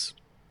it is?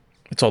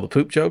 It's all the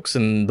poop jokes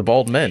and the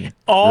bald men. Really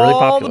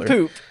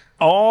popular.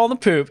 All the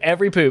poop,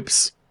 every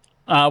poops.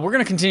 We're going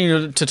to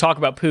continue to talk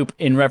about poop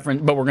in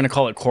reference, but we're going to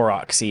call it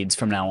Korok seeds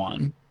from now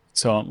on.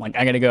 So, like,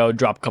 I got to go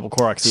drop a couple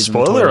Korok seeds.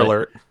 Spoiler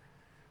alert.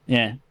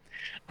 Yeah.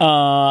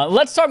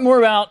 Let's talk more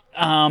about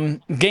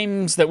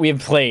games that we have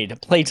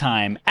played.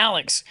 Playtime.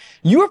 Alex,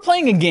 you were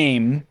playing a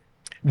game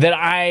that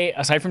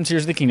aside from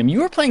Tears of the Kingdom, you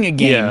were playing a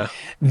game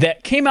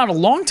that came out a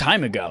long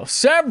time ago,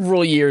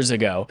 several years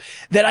ago,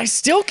 that I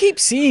still keep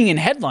seeing in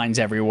headlines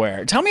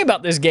everywhere. Tell me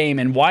about this game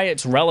and why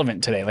it's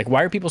relevant today. Like,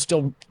 why are people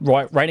still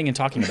writing and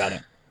talking about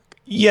it?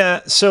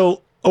 Yeah,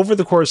 so over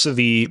the course of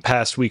the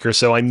past week or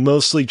so, I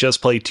mostly just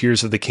played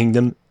Tears of the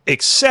Kingdom,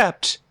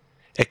 except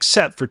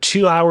for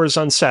 2 hours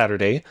on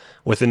Saturday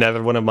with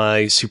another one of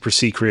my super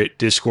secret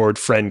Discord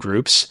friend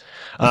groups.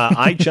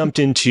 I jumped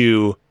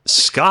into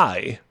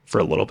Sky for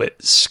a little bit.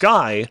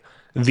 Sky,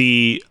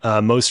 the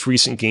most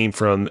recent game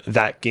from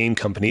that game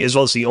company, as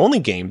well as the only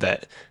game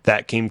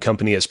that game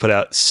company has put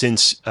out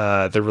since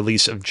the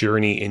release of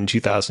Journey in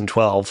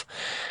 2012.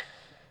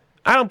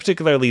 I don't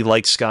particularly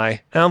like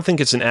Sky. I don't think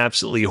it's an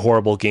absolutely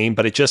horrible game,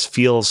 but it just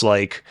feels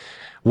like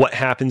what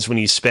happens when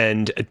you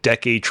spend a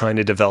decade trying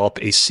to develop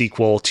a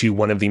sequel to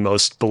one of the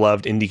most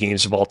beloved indie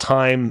games of all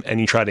time,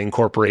 and you try to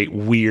incorporate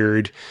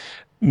weird,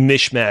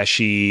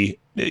 mishmashy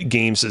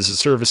games as a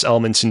service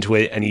elements into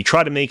it, and you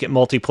try to make it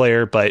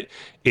multiplayer, but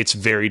it's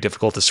very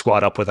difficult to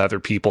squad up with other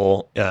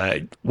people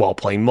while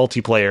playing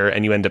multiplayer,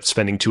 and you end up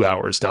spending 2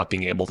 hours not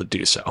being able to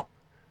do so.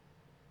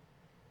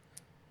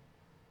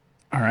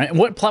 All right.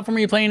 What platform are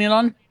you playing it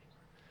on?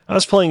 I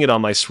was playing it on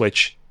my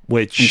Switch,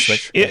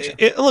 which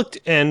it looked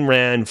and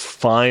ran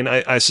fine.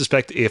 I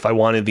suspect if I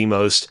wanted the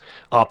most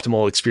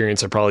optimal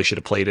experience, I probably should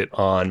have played it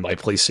on my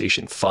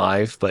PlayStation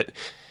 5. But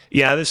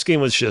yeah, this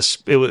game was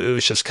just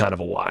kind of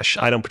a wash.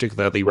 I don't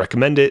particularly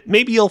recommend it.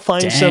 Maybe you'll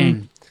find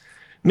some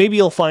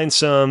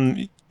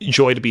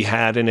joy to be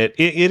had in it.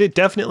 It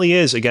definitely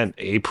is, again,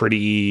 a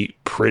pretty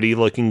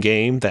looking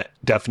game that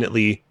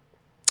definitely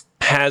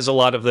has a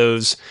lot of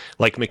those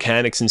like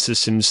mechanics and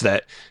systems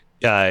that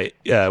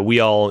we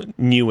all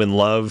knew and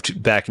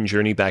loved back in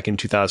Journey back in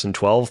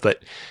 2012,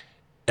 but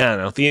I don't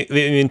know,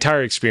 the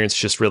entire experience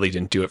just really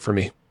didn't do it for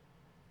me.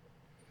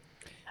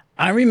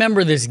 I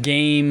remember this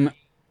game.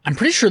 I'm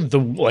pretty sure the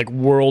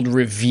world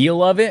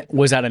reveal of it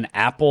was at an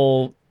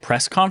Apple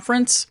press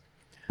conference,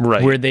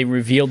 right? Where they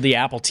revealed the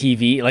Apple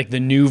TV, like the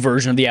new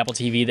version of the Apple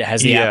TV that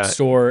has the App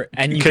Store,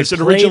 and you could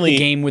play the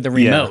game with a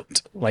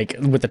remote, like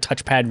with a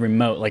touchpad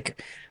remote,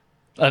 like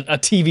a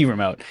TV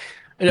remote.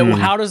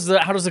 How does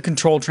the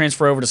control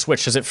transfer over to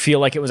Switch? Does it feel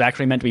like it was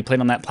actually meant to be played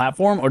on that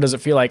platform, or does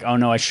it feel like, oh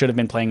no, I should have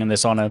been playing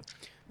this on a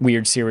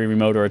weird Siri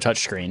remote or a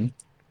touchscreen?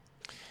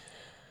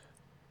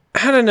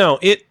 I don't know.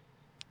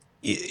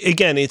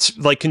 Again, it's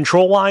like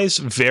control-wise,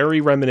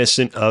 very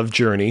reminiscent of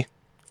Journey.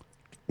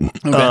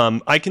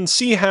 Okay. I can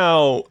see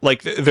how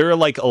like there are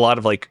like a lot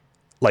of like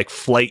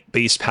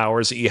flight-based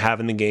powers that you have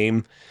in the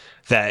game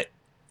that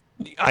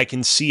I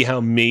can see how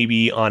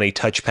maybe on a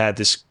touchpad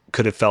this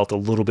could have felt a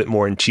little bit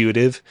more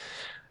intuitive.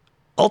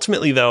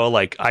 Ultimately, though,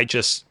 like I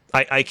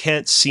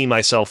can't see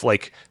myself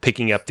like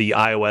picking up the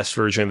iOS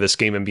version of this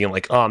game and being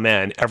like, oh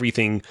man,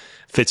 everything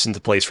fits into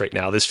place right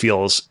now. This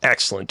feels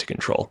excellent to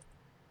control.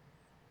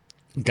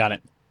 Got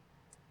it.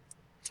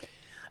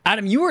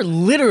 Adam, you are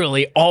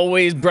literally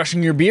always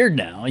brushing your beard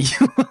now. Like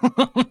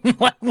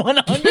 100%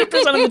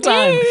 of the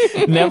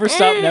time.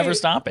 Never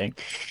stopping.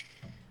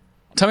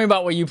 Tell me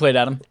about what you played,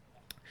 Adam.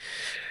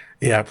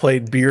 Yeah, I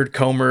played Beard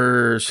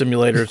Comber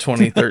Simulator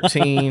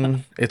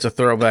 2013. It's a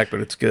throwback, but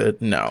it's good.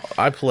 No,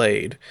 I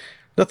played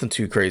nothing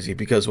too crazy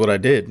because what I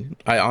did,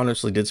 I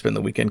honestly did spend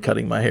the weekend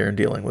cutting my hair and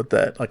dealing with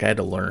that. Like I had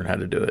to learn how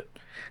to do it.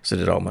 So I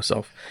did it all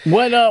myself.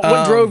 What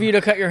drove you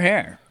to cut your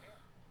hair?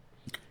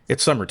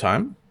 It's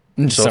summertime,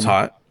 so it's Summer.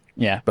 hot,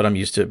 Yeah. but I'm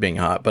used to it being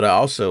hot. But I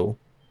also,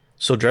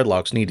 so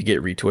dreadlocks need to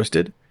get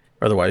retwisted.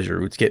 Otherwise, your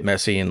roots get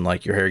messy and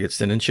like your hair gets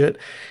thin and shit.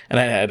 And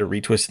I had to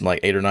retwist in like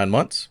 8 or 9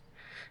 months.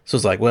 So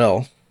it's like,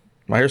 well,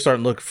 my hair's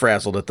starting to look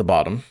frazzled at the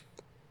bottom.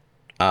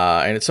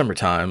 And it's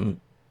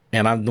summertime.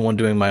 And I'm the one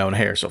doing my own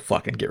hair. So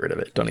fucking get rid of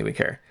it. Don't even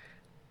care.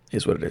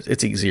 Is what it is.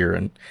 It's easier.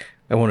 And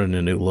I wanted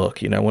a new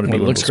look. You know, I want to be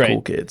one of those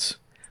cool kids.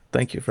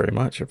 Thank you very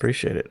much. I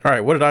appreciate it. All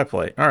right. What did I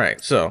play? All right.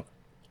 So I'm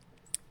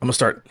going to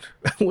start.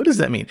 What does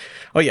that mean?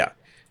 Oh, yeah.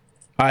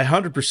 I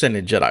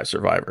 100%ed Jedi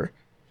Survivor.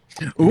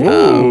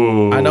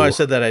 Ooh. I know I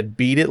said that I'd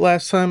beat it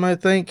last time, I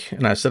think,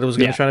 and I said I was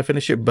going to try to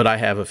finish it, but I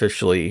have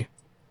officially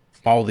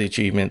all the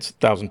achievements,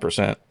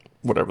 1,000%,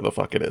 whatever the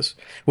fuck it is.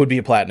 Would be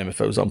a platinum if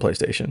it was on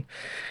PlayStation.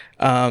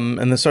 And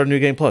then started New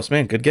Game Plus.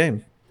 Man, good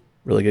game.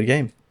 Really good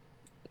game.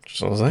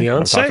 Just what I was saying.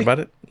 I talked about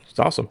it. It's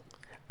awesome.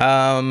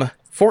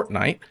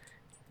 Fortnite.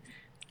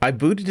 I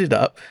booted it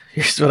up.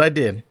 Here's what I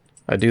did.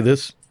 I do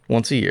this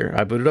once a year.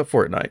 I booted up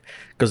Fortnite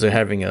because they're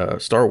having a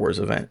Star Wars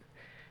event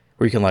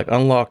where you can like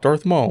unlock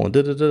Darth Maul and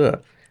da-da-da-da.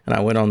 And I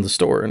went on the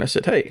store and I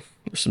said, hey,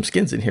 there's some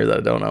skins in here that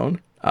I don't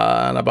own.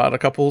 And I bought a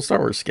couple of Star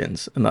Wars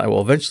skins. And I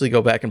will eventually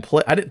go back and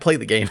play. I didn't play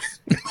the game.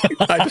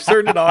 I just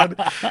turned it on,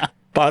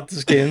 bought the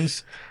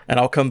skins, and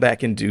I'll come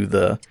back and do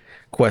the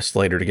quest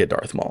later to get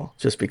Darth Maul.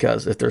 Just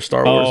because if there's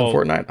Star Wars in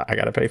Fortnite, I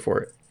got to pay for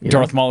it.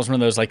 Darth Maul is one of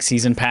those like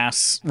season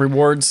pass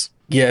rewards.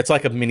 Yeah, it's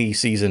like a mini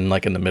season,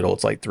 like in the middle.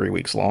 It's like 3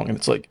 weeks long. And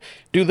it's like,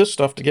 do this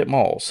stuff to get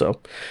Maul. So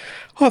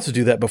I'll have to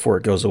do that before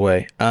it goes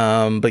away.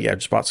 But yeah, I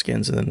just bought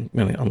skins and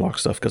then unlock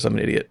stuff because I'm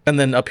an idiot. And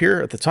then up here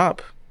at the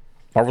top,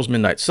 Marvel's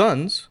Midnight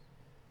Suns,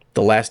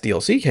 the last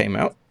DLC came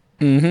out.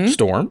 Mm-hmm.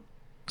 Storm,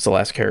 it's the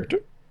last character.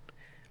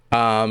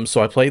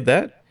 So I played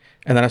that,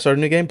 and then I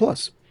started New Game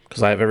Plus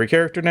because I have every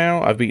character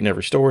now. I've beaten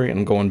every story,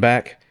 and I'm going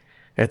back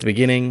at the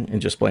beginning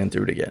and just playing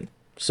through it again.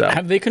 So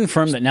have they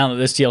confirmed that now that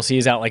this DLC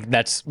is out, like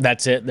that's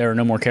it? There are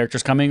no more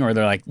characters coming, or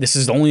they're like, this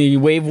is only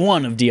wave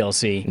 1 of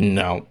DLC?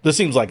 No, this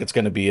seems like it's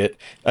going to be it.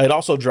 It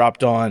also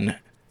dropped on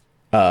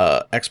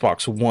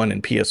Xbox One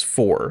and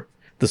PS4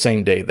 the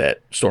same day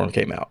that Storm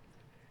came out.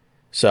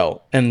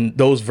 So, and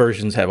those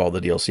versions have all the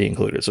DLC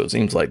included. So it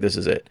seems like this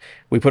is it.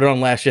 We put it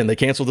on last gen. They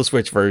canceled the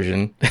Switch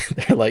version.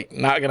 They're like,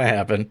 not going to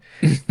happen.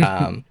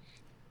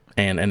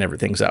 And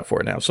everything's out for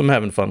it now. So I'm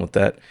having fun with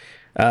that.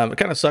 It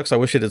kind of sucks. I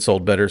wish it had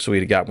sold better so we'd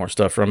have got more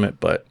stuff from it,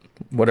 but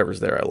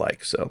whatever's there I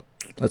like, so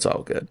that's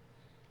all good.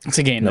 It's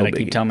a game that I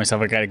keep telling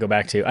myself I got to go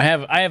back to. I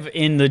have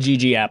in the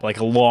GG app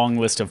like a long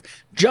list of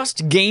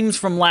just games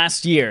from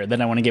last year that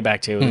I want to get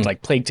back to. It's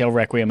like Plague Tale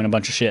Requiem and a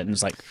bunch of shit, and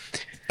it's like,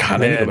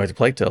 God, I need to go back to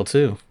Plague Tale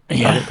too.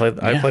 Yeah. I played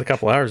a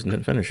couple hours and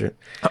didn't finish it.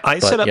 I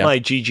set up my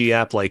GG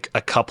app like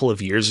a couple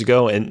of years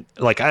ago, and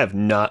like I have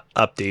not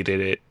updated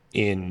it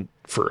in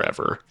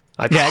forever.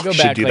 I go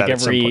back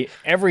like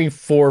every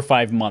 4 or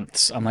 5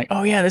 months. I'm like,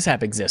 oh yeah, this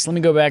app exists. Let me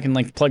go back and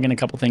like plug in a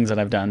couple things that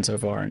I've done so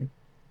far.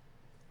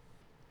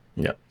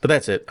 Yeah, but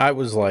that's it. I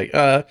was like,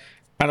 I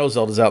know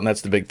Zelda's out, and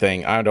that's the big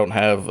thing. I don't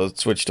have a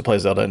Switch to play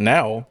Zelda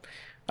now.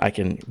 I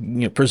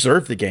can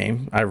preserve the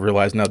game. I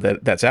realize now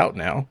that that's out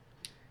now.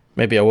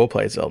 Maybe I will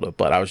play Zelda,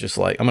 but I was just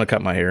like, I'm gonna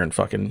cut my hair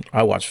and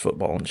I watch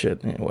football and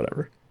shit,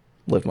 whatever,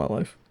 live my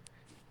life.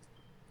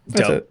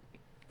 That's Dope.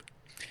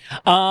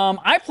 It.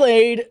 I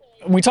played.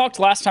 We talked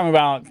last time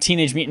about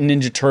Teenage Mutant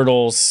Ninja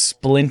Turtles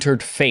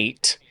Splintered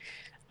Fate,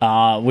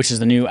 which is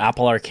the new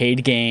Apple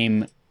Arcade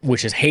game,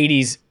 which is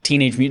Hades'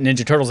 Teenage Mutant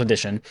Ninja Turtles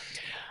edition.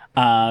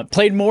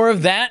 Played more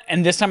of that,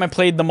 and this time I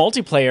played the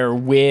multiplayer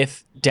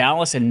with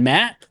Dallas and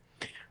Matt.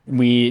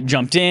 We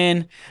jumped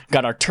in,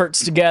 got our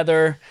turts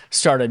together,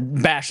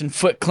 started bashing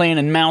Foot Clan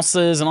and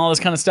mouses and all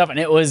this kind of stuff, and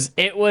it was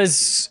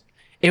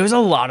a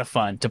lot of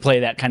fun to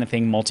play that kind of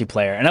thing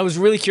multiplayer. And I was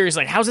really curious,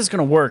 like, how's this going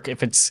to work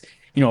if it's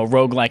a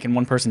roguelike and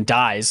one person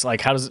dies?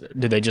 Like,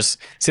 do they just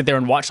sit there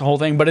and watch the whole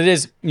thing? But it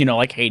is,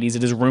 like Hades,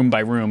 it is room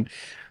by room.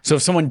 So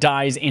if someone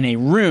dies in a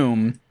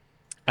room,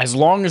 as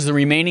long as the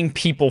remaining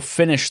people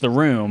finish the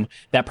room,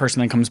 that person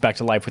then comes back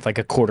to life with like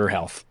a quarter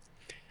health.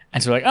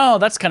 And so like, oh,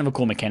 that's kind of a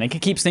cool mechanic.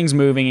 It keeps things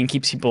moving and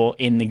keeps people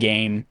in the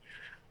game.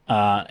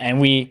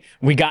 And we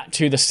got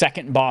to the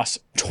second boss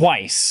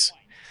twice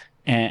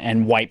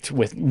and wiped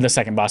with the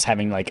second boss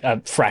having like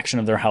a fraction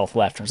of their health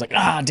left. I was like,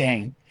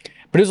 dang.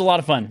 But it was a lot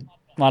of fun.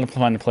 A lot of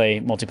fun to play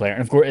multiplayer.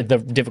 And of course, the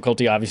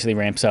difficulty obviously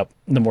ramps up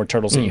the more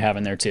turtles that you have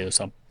in there too.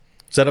 So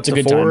is that up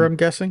to 4, I'm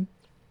guessing?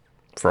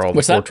 For all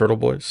the 4 turtle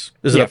boys?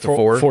 Is it up to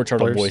 4? 4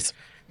 turtle players? Boys.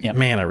 Yeah.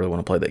 Man, I really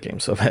want to play that game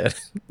so bad.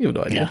 You have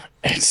no idea.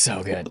 Yeah, it's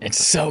so good.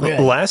 It's so good.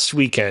 Last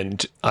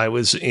weekend, I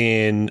was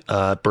in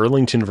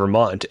Burlington,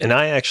 Vermont, and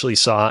I actually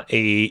saw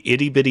a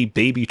itty bitty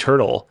baby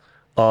turtle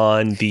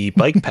on the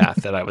bike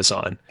path that I was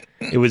on.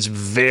 It was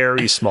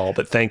very small,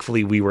 but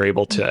thankfully we were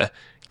able to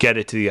get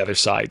it to the other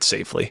side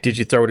safely. Did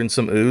you throw it in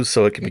some ooze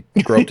so it can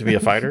grow up to be a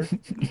fighter?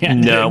 Yeah,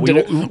 No,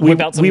 whip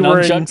out some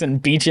nunchucks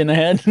and beat you in the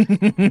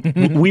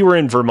head. We were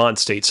in Vermont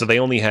State, so they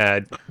only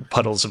had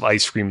puddles of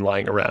ice cream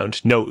lying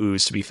around. No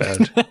ooze to be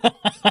found.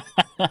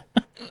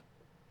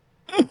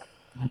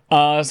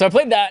 So I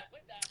played that.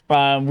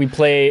 We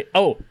play.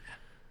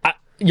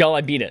 Y'all,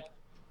 I beat it.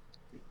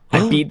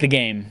 I beat the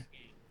game.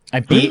 I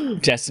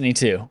beat Destiny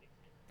 2.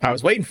 I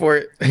was waiting for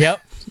it.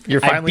 Yep.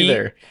 You're finally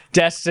there.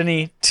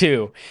 Destiny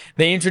 2.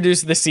 They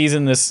introduced this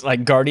season this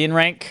like Guardian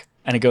rank,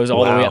 and it goes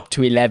all the way up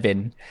to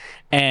 11.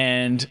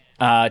 And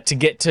to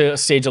get to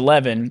stage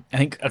 11, I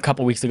think a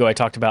couple weeks ago I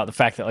talked about the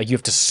fact that like you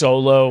have to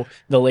solo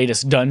the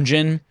latest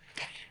dungeon,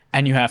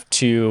 and you have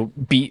to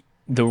beat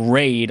the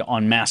raid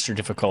on master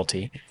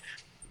difficulty.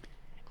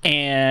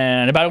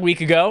 And about a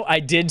week ago, I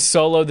did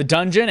solo the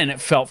dungeon, and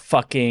it felt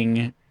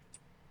fucking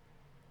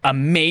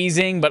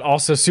amazing, but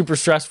also super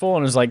stressful.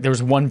 And it was like there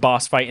was one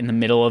boss fight in the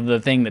middle of the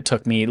thing that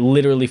took me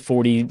literally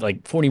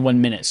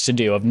 41 minutes to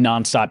do of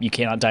nonstop. You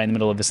cannot die in the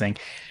middle of this thing,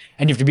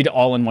 and you have to beat it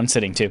all in one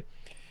sitting too.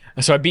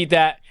 So I beat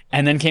that,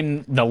 and then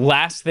came the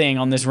last thing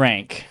on this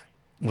rank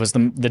was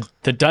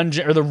the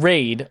dungeon or the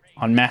raid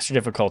on master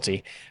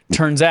difficulty.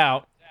 Turns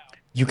out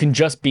you can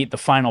just beat the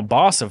final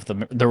boss of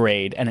the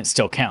raid, and it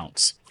still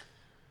counts.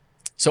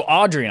 So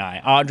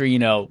Audrey, you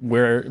know,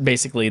 we're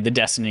basically the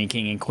Destiny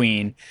King and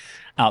Queen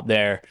out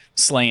there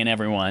slaying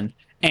everyone.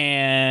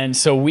 And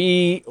so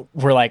we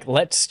were like,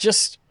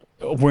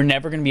 we're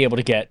never going to be able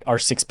to get our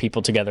 6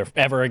 people together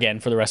ever again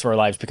for the rest of our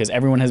lives because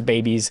everyone has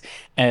babies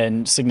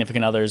and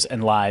significant others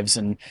and lives,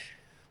 and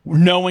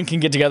no one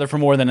can get together for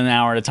more than an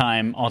hour at a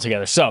time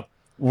altogether. So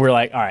we're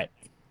like, all right,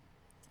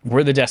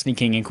 we're the Destiny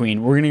King and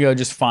Queen. We're going to go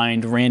just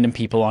find random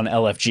people on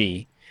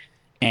LFG,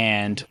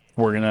 and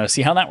we're going to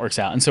see how that works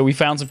out. And so we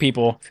found some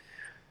people,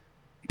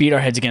 beat our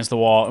heads against the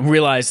wall, and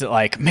realized that,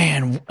 like,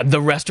 man,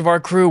 the rest of our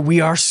crew,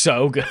 we are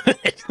so good.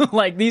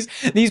 Like, these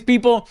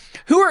people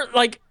who are,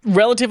 like,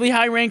 relatively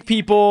high-ranked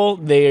people,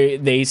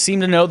 they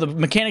seem to know the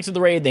mechanics of the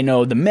raid, they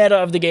know the meta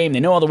of the game, they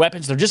know all the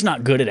weapons, they're just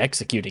not good at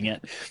executing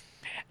it.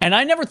 And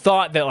I never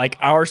thought that, like,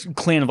 our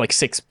clan of, like,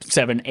 6,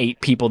 7,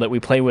 8 people that we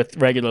play with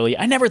regularly,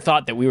 I never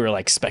thought that we were,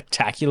 like,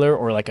 spectacular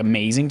or, like,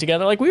 amazing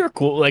together. Like, we were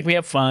cool, like, we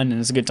have fun, and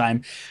it's a good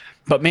time.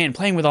 But man,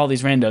 playing with all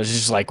these randos is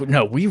just like,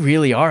 no, we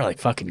really are like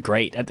fucking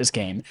great at this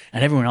game,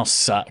 and everyone else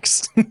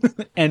sucks.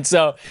 And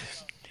so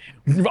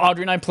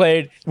Audrey and I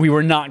played. We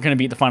were not going to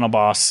beat the final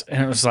boss,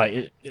 and it was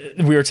like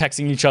we were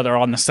texting each other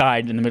on the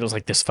side in the middle. It was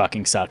like, this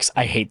fucking sucks.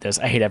 I hate this.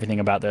 I hate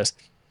everything about this.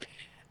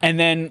 And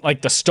then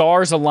like the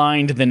stars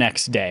aligned the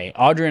next day.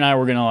 Audrey and I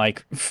were going to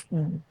like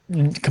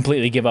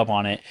completely give up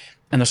on it,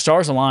 and the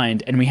stars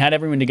aligned, and we had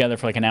everyone together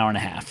for like an hour and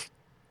a half.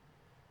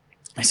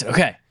 I said,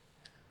 okay,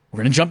 we're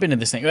going to jump into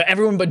this thing.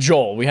 Everyone but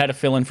Joel. We had to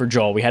fill in for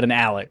Joel. We had an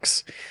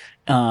Alex.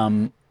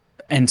 And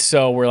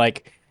so we're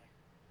like,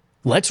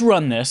 let's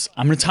run this.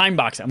 I'm going to time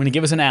box it. I'm going to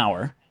give us an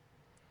hour.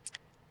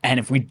 And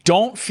if we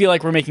don't feel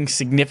like we're making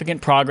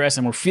significant progress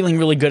and we're feeling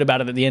really good about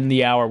it at the end of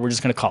the hour, we're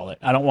just going to call it.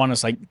 I don't want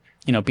us like,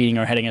 you know, beating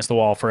our head against the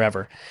wall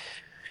forever.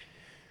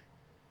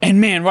 And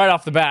man, right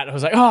off the bat, I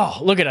was like, oh,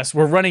 look at us.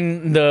 We're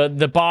running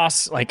the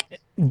boss, like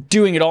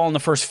doing it all in the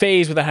first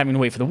phase without having to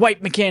wait for the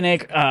wipe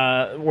mechanic.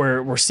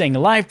 We're staying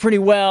alive pretty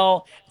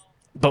well,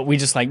 but we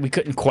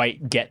couldn't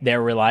quite get there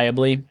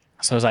reliably.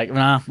 So I was like,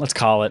 nah, let's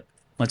call it.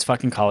 Let's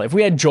fucking call it. If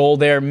we had Joel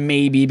there,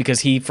 maybe, because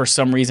he, for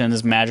some reason,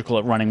 is magical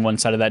at running one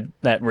side of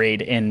that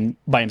raid in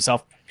by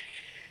himself.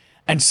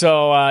 And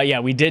so, yeah,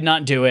 we did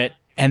not do it.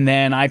 And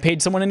then I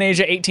paid someone in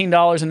Asia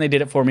 $18, and they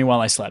did it for me while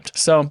I slept.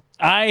 So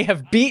I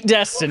have beat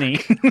Destiny.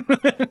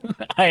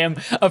 I am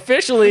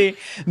officially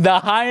the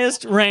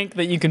highest rank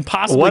that you can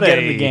possibly get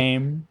in the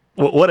game.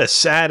 What a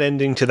sad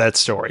ending to that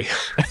story.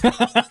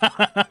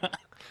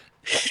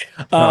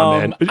 Oh,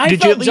 man. I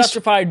felt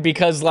justified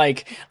because,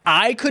 like,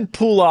 I could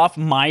pull off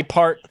my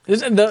part.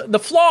 The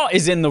flaw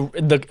is in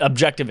the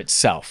objective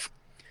itself.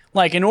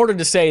 Like, in order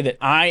to say that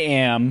I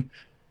am,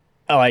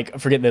 like,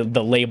 forget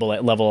the label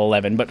at level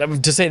 11,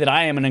 but to say that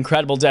I am an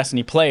incredible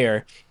Destiny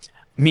player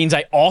means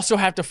I also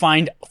have to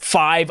find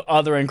 5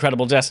 other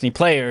incredible Destiny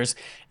players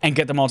and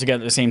get them all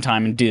together at the same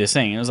time and do this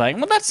thing. And it was like,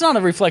 well, that's not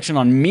a reflection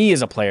on me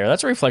as a player.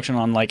 That's a reflection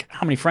on, like,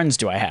 how many friends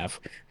do I have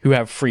who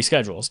have free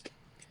schedules.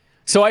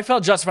 So I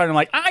felt justified. I'm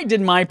like, I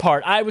did my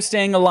part. I was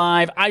staying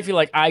alive. I feel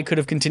like I could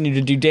have continued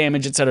to do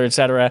damage, et cetera, et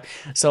cetera.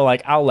 So,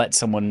 like, I'll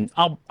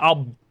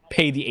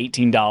pay the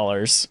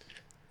 $18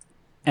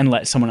 and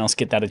let someone else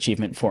get that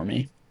achievement for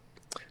me.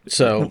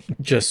 So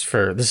this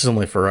is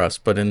only for us,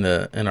 but in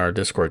our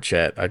Discord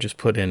chat, I just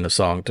put in a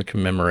song to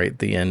commemorate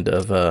the end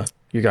of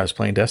you guys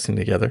playing Destiny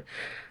together.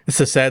 It's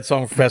a sad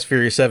song for Fast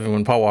Furious 7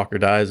 when Paul Walker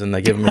dies and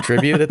they give him a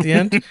tribute at the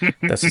end.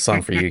 That's a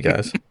song for you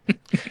guys.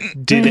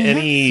 Did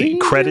any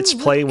credits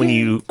play when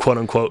you quote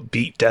unquote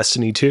beat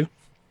Destiny 2?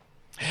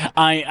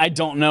 I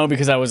don't know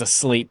because I was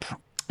asleep.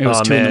 It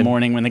was 2 in the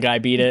morning when the guy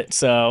beat it.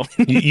 So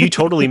you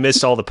totally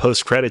missed all the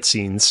post-credit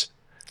scenes.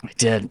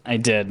 I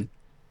did.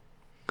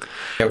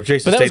 Yeah,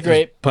 Jason but that was Statham's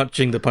great.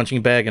 punching the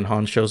punching bag and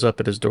Han shows up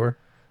at his door.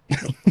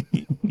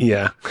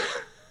 Yeah.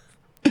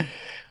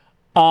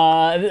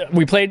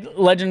 We played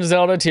Legend of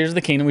Zelda: Tears of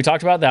the Kingdom. We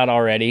talked about that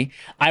already.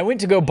 I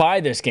went to go buy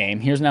this game.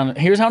 Here's how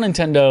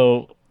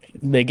Nintendo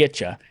they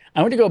get you.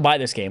 I went to go buy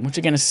this game, which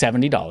again is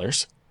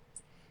 $70.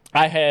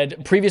 I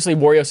had previously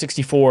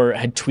Wario64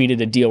 had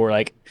tweeted a deal where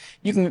like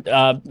you can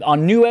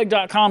on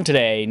Newegg.com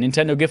today,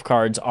 Nintendo gift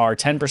cards are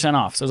 10%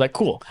 off. So I was like,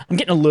 cool. I'm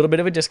getting a little bit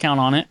of a discount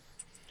on it.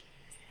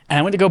 And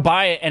I went to go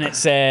buy it, and it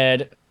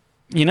said,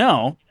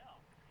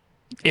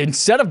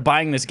 instead of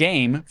buying this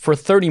game for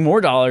 $30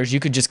 more, you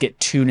could just get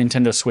 2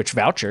 Nintendo Switch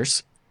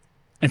vouchers.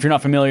 And if you're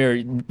not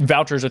familiar,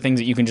 vouchers are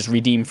things that you can just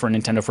redeem for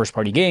Nintendo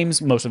first-party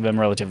games, most of them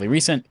relatively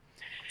recent.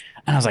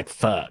 And I was like,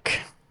 fuck.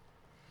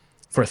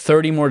 For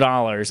 $30 more,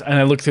 and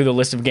I looked through the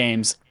list of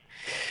games,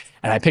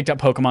 and I picked up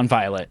Pokemon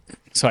Violet.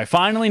 So I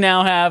finally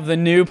now have the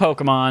new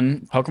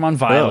Pokemon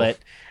Violet.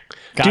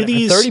 Got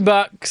it for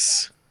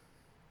 $30.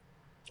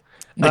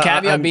 The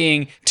caveat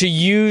being, to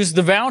use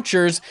the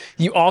vouchers,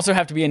 you also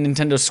have to be a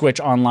Nintendo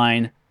Switch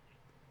Online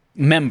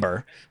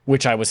member,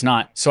 which I was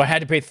not. So I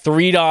had to pay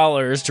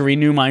 $3 to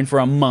renew mine for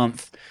a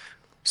month.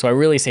 So I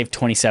really saved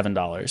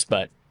 $27.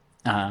 But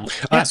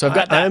so I've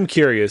got that. I'm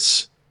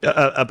curious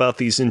about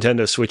these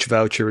Nintendo Switch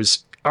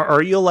vouchers.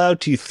 Are you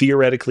allowed to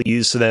theoretically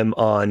use them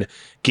on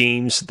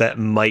games that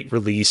might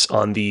release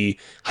on the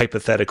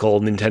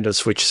hypothetical Nintendo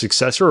Switch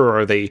successor, or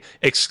are they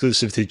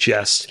exclusive to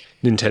just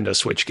Nintendo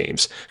Switch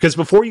games? Because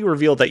before you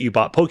revealed that you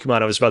bought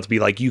Pokemon, I was about to be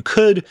like, you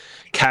could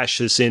cash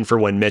this in for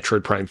when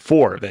Metroid Prime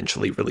 4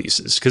 eventually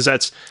releases, because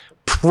that's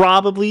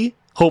probably,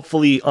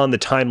 hopefully, on the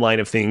timeline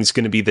of things,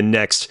 going to be the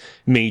next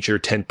major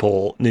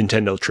tentpole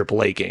Nintendo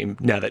AAA game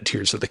now that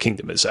Tears of the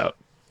Kingdom is out.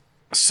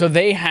 So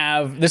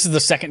this is the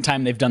second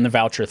time they've done the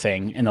voucher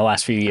thing in the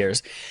last few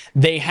years.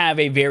 They have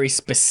a very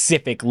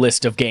specific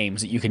list of games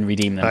that you can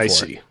redeem them for. I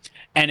see.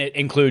 And it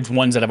includes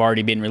ones that have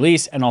already been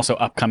released and also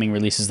upcoming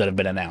releases that have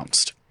been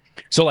announced.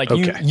 So like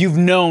you've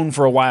known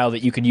for a while that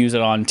you could use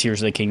it on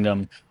Tears of the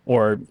Kingdom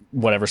or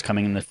whatever's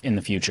coming in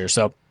the future.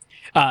 So,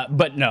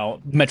 but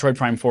no, Metroid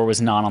Prime 4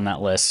 was not on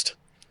that list.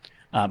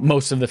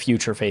 Most of the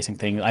future-facing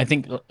things.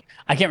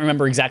 I can't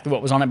remember exactly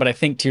what was on it, but I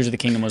think Tears of the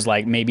Kingdom was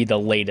like maybe the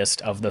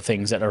latest of the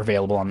things that are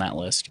available on that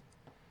list.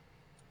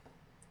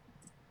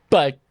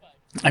 But,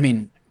 I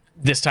mean,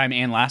 this time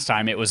and last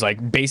time, it was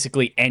like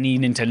basically any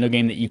Nintendo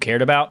game that you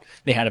cared about,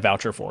 they had a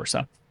voucher for.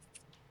 So,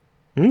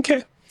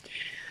 okay.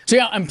 So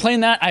yeah, I'm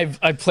playing that.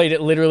 I've played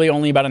it literally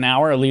only about an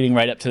hour leading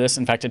right up to this.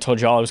 In fact, I told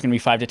y'all I was going to be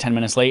 5 to 10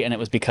 minutes late, and it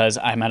was because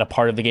I'm at a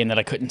part of the game that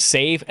I couldn't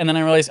save. And then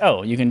I realized,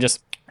 you can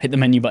just hit the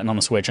menu button on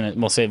the Switch, and it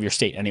will save your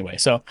state anyway.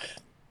 So,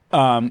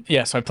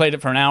 so I played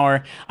it for an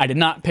hour. I did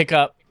not pick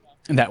up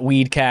that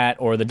Weed Cat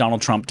or the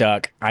Donald Trump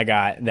duck. I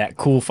got that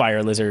cool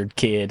fire lizard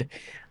kid.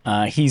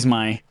 He's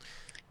my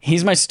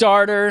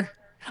starter.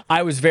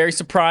 I was very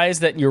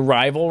surprised that your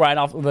rival right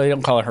off. They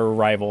don't call her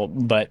rival,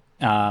 but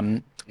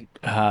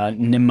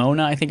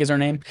Nimona, I think is her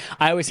name.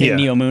 I always say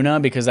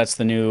Neomuna because that's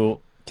the new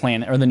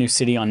planet or the new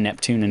city on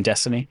Neptune and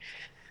Destiny.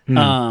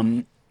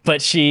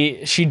 But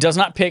she does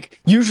not pick.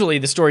 Usually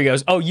the story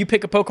goes, you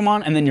pick a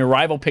Pokemon and then your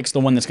rival picks the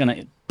one that's going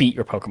to beat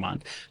your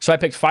Pokemon. So I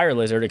picked Fire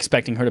Lizard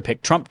expecting her to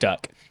pick Trump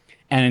Duck.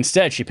 And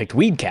instead she picked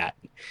Weed Cat.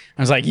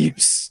 I was like, you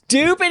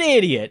stupid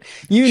idiot.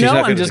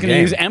 I'm just going to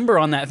use Ember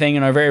on that thing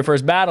in our very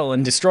first battle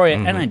and destroy it.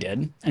 And I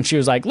did. And she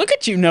was like, look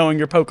at you knowing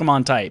your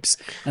Pokemon types.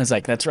 And I was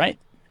like, that's right.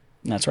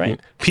 That's right.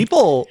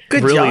 People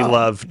really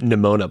love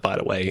Nimona, by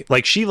the way.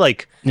 Like, she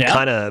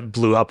kind of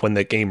blew up when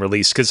the game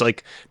released, because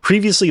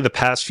previously the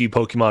past few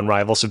Pokemon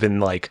rivals have been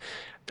like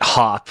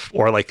Hop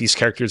or like these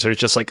characters are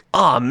just like,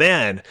 oh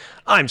man,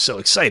 I'm so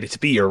excited to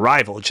be your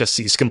rival. Just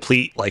these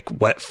complete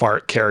wet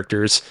fart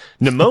characters.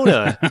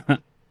 Nimona,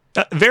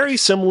 very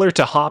similar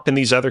to Hop and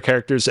these other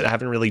characters that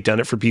haven't really done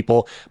it for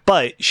people,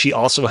 but she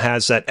also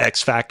has that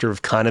X factor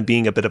of kind of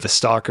being a bit of a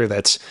stalker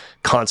that's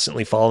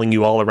constantly following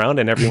you all around,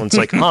 and everyone's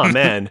like, oh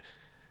man,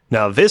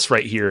 now this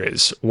right here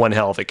is one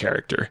hell of a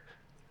character.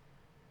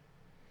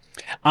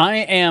 I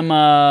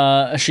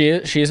am she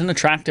is an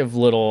attractive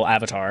little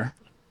avatar,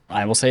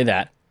 I will say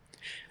that.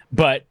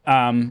 But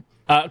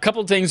a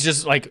couple of things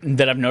just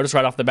that I've noticed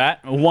right off the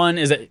bat. One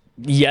is that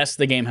yes,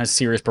 the game has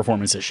serious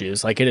performance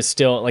issues. It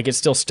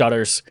still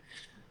stutters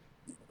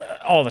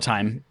all the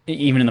time,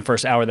 even in the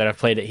first hour that I've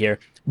played it here.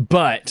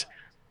 But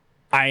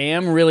I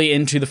am really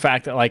into the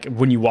fact that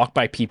when you walk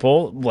by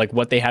people,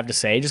 what they have to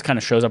say just kind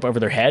of shows up over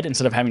their head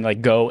instead of having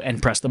go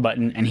and press the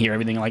button and hear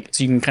everything,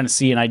 so you can kind of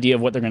see an idea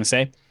of what they're going to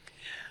say.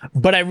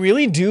 But I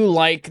really do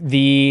like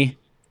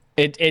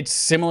it's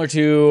similar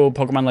to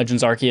Pokemon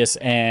Legends Arceus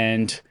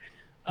and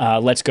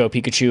Let's Go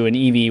Pikachu and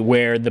Eevee,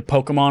 where the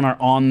Pokemon are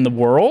on the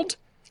world,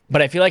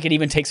 but I feel like it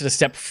even takes it a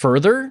step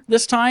further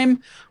this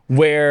time,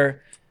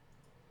 where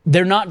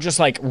they're not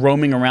just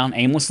roaming around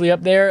aimlessly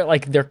up there.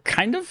 They're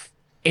kind of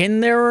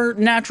in their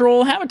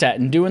natural habitat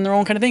and doing their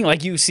own kind of thing.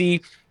 You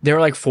see, there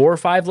are 4 or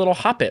 5 little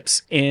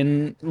Hoppips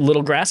in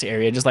little grassy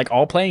area, just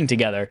all playing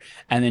together.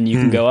 And then you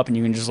can go up and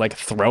you can just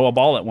throw a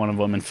ball at one of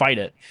them and fight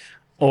it.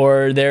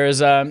 Or there's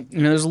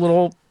there's a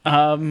little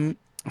I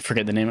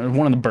forget the name of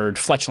one of the bird,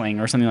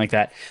 Fletchling or something like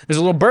that. There's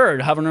a little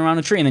bird hovering around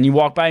a tree, and then you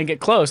walk by and get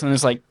close, and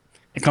it's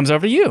it comes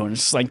over to you and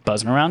it's just like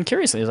buzzing around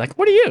curiously. It's like,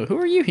 what are you? Who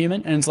are you,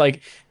 human? And it's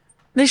like,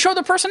 they show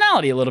their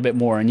personality a little bit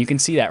more, and you can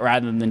see that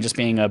rather than just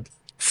being a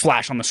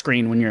flash on the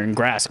screen when you're in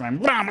grass going,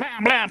 blah, blah,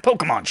 blah,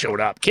 Pokemon showed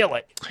up, kill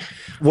it.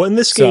 When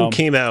this game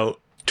came out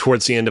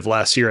towards the end of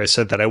last year, I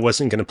said that I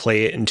wasn't going to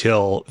play it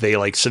until they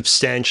like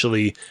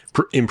substantially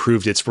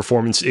improved its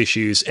performance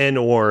issues and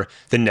or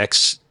the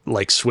next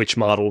like Switch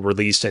model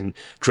released and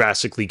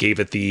drastically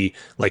gave it the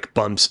like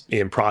bumps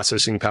in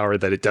processing power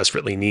that it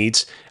desperately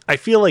needs. I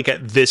feel like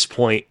at this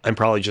point, I'm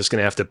probably just going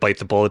to have to bite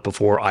the bullet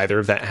before either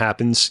of that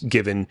happens,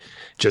 given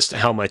just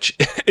how much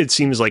it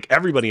seems like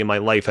everybody in my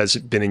life has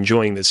been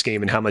enjoying this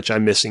game and how much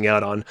I'm missing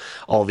out on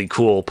all the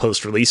cool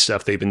post-release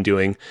stuff they've been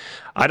doing.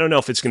 I don't know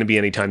if it's going to be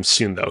anytime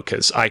soon, though,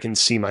 because I can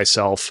see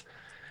myself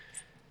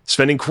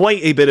spending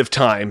quite a bit of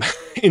time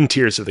in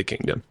Tears of the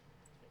Kingdom.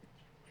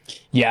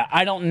 Yeah,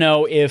 I don't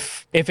know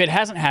if it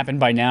hasn't happened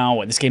by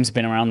now. This game's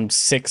been around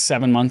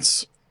 6-7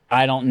 months.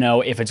 I don't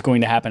know if it's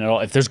going to happen at all.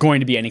 If there's going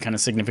to be any kind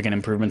of significant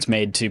improvements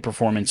made to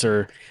performance,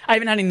 or I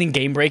haven't had anything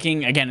game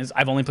breaking. Again,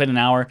 I've only played an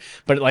hour,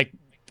 but like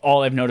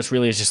all I've noticed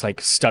really is just like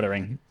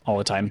stuttering all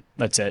the time.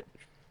 That's it.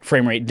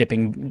 Frame rate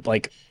dipping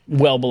like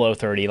well below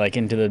 30, like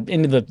into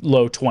the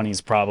low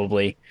 20s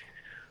probably.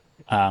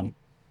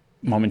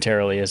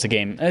 Momentarily as a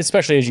game,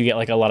 especially as you get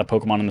like a lot of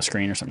Pokemon on the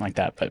screen or something like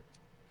that. But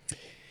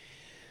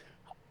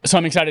so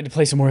I'm excited to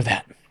play some more of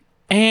that.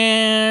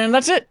 And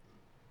that's it.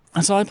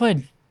 That's all I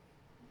played.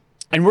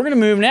 And we're going to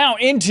move now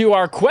into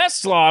our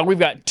quest log. We've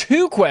got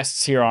 2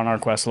 quests here on our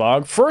quest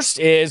log. First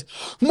is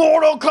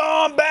Mortal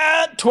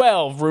Kombat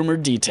 12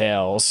 rumored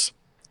details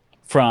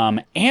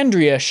from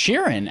Andrea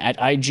Sheeran at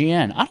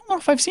IGN. I don't know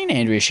if I've seen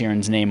Andrea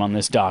Sheeran's name on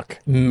this doc.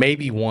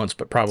 Maybe once,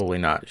 but probably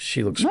not.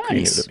 She looks pretty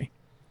new to me.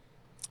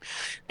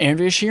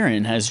 Andrea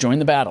Sheeran has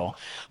joined the battle.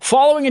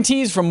 Following a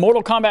tease from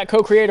Mortal Kombat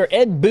co-creator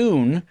Ed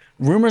Boon,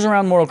 rumors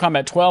around Mortal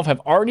Kombat 12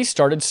 have already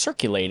started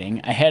circulating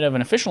ahead of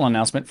an official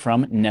announcement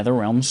from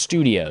NetherRealm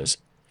Studios.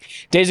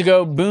 Days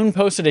ago, Boon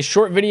posted a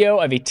short video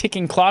of a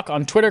ticking clock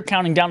on Twitter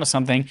counting down to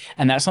something,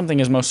 and that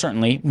something is most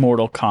certainly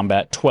Mortal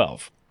Kombat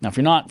 12. Now, if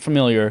you're not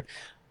familiar,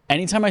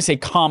 anytime I say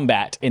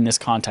combat in this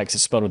context,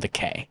 it's spelled with a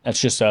K. That's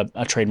just a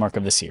trademark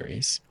of the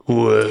series.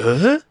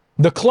 What?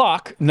 The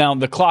clock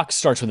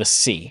starts with a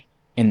C.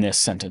 In this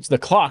sentence, the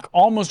clock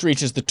almost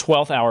reaches the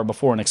 12th hour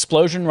before an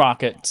explosion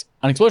rockets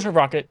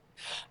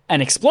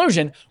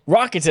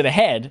it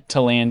ahead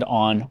to land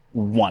on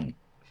 1.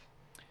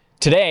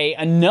 Today,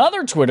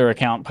 another Twitter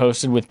account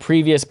posted with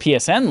previous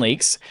PSN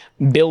leaks,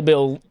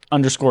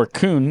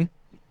 Bill_Coon,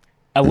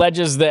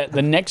 alleges that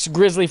the next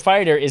Grizzly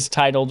Fighter is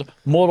titled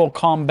Mortal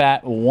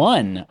Kombat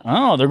 1.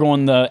 Oh, they're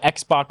going the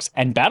Xbox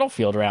and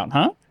Battlefield route,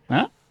 huh?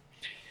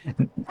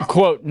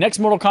 Quote, next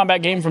Mortal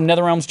Kombat game from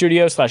NetherRealm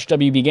Studios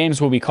 /WB Games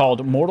will be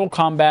called Mortal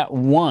Kombat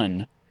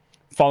 1,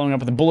 following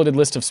up with a bulleted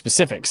list of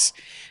specifics.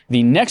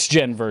 The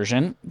next-gen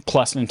version,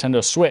 plus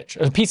Nintendo Switch,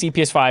 PC,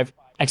 PS5,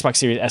 Xbox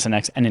Series S and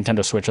X, and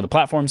Nintendo Switch are the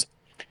platforms.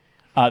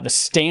 The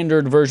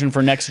standard version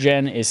for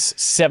next-gen is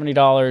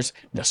 $70,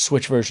 the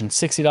Switch version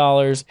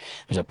 $60,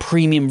 there's a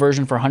premium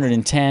version for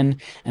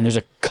 $110, and there's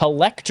a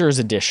collector's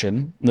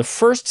edition. The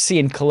first C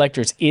in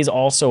collector's is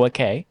also a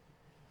K,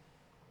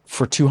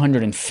 for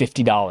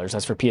 $250.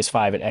 That's for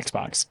PS5 at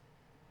Xbox.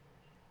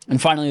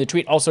 And finally, the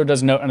tweet also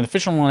does note an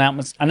official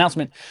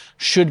announcement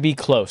should be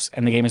close,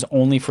 and the game is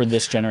only for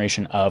this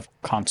generation of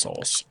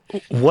consoles.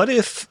 What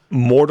if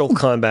Mortal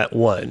Kombat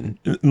 1,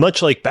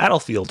 much like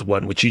Battlefield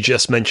 1, which you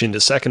just mentioned a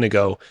second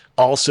ago,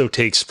 also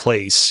takes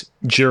place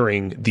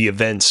during the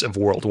events of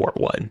World War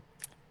 1?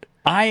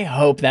 I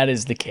hope that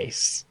is the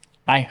case.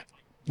 I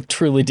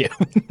truly do.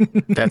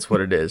 That's what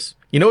it is.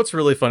 You know what's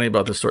really funny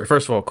about this story?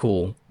 First of all,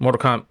 cool.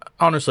 Mortal Kombat,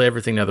 honestly,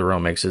 everything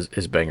NetherRealm makes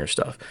is banger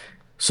stuff.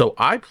 So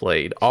I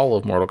played all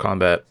of Mortal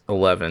Kombat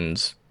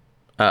 11's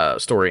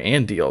story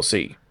and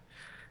DLC.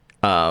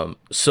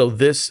 So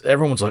this,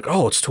 everyone's like,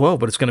 oh, it's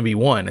 12, but it's going to be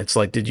 1. It's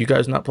like, did you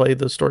guys not play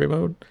the story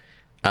mode?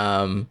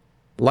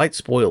 Light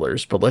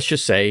spoilers, but let's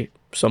just say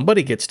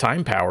somebody gets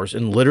time powers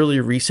and literally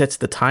resets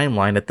the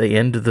timeline at the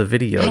end of the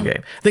video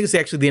game. I think it's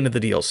actually the end of the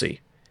DLC.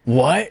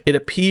 What? It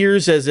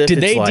appears as if Did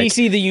it's they like,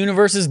 DC the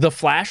universe's The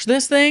Flash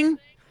this thing?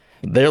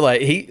 they're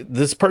like,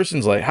 this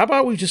person's like, how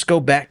about we just go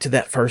back to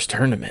that first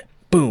tournament?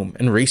 Boom,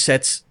 and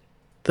resets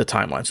the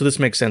timeline. So this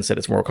makes sense that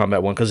it's Mortal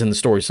Kombat 1, because in the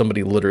story,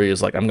 somebody literally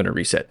is like, I'm going to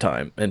reset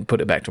time and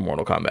put it back to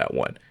Mortal Kombat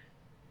 1.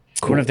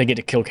 Cool. I wonder if they get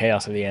to kill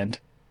Chaos at the end.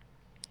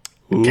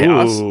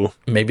 Chaos?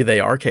 Maybe they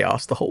are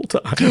Chaos the whole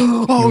time.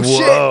 Oh,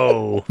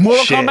 Whoa. shit!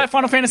 Mortal Kombat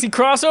Final Fantasy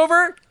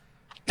crossover?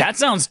 That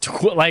sounds,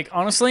 like,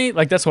 honestly,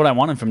 like, that's what I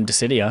wanted from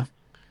Dissidia.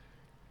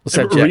 Let's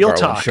have Jack Real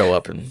Garland talk. show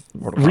up in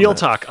Mortal Kombat. Real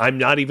talk, I'm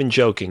not even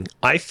joking.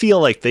 I feel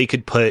like they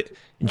could put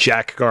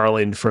Jack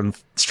Garland from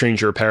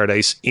Stranger of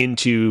Paradise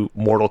into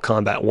Mortal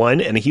Kombat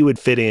 1, and he would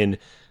fit in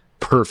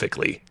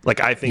perfectly. Like,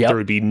 I think there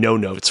would be no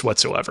notes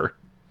whatsoever.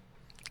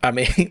 I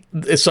mean,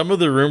 some of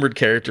the rumored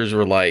characters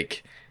were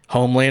like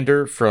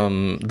Homelander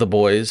from The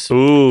Boys.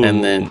 Ooh,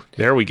 and then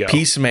there we go.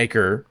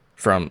 Peacemaker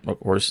from, of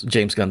course,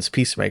 James Gunn's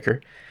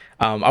Peacemaker.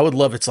 I would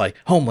love it's like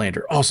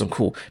Homelander, awesome,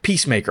 cool.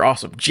 Peacemaker,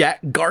 awesome. Jack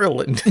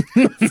Garland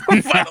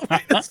from Final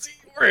Fantasy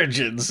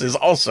Origins is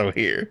also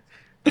here.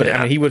 But I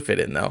mean, he would fit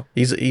in though.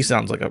 He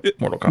sounds like a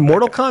Mortal Kombat.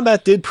 Mortal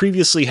Kombat did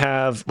previously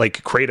have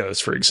like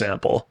Kratos, for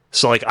example.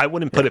 So like I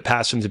wouldn't put it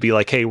past him to be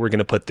like, hey, we're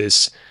gonna put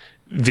this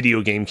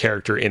video game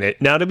character in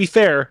it. Now to be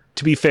fair,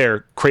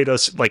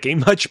 Kratos like a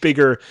much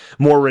bigger,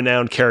 more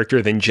renowned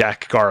character than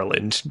Jack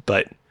Garland,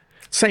 but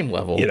same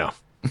level. You know.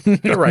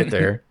 They're right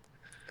there.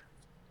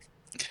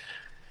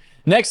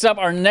 Next up,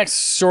 our last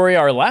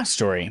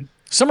story.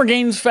 Summer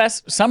Games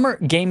Fest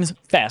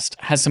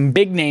has some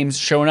big names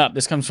showing up.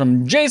 This comes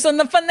from Jason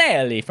the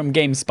Finale from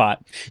GameSpot.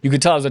 You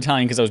could tell I was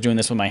Italian because I was doing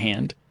this with my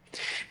hand.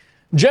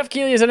 Jeff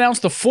Keighley has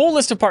announced the full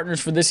list of partners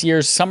for this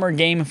year's Summer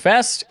Game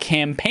Fest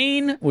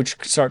campaign, which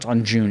starts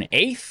on June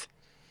 8th.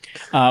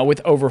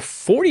 With over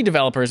 40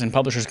 developers and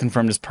publishers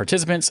confirmed as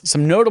participants.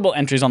 Some notable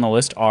entries on the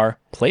list are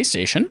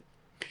PlayStation,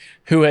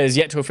 who has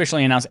yet to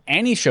officially announce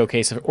any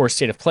showcase or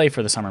state of play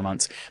for the summer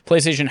months.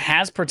 PlayStation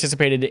has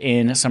participated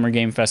in Summer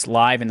Game Fest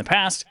Live in the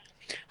past.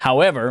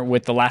 However,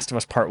 with The Last of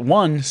Us Part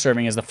 1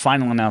 serving as the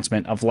final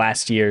announcement of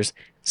last year's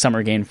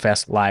Summer Game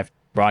Fest Live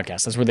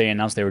broadcast. That's where they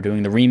announced they were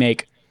doing the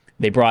remake.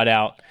 They brought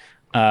out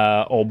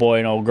old boy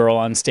and old girl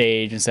on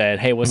stage and said,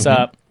 hey, what's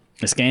up?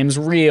 This game's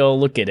real.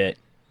 Look at it.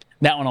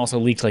 That one also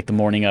leaked like the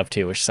morning of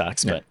too, which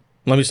sucks. Yeah. But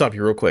let me stop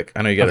you real quick.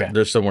 I know you got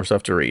There's some more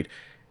stuff to read.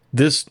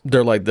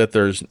 They're like that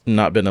there's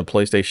not been a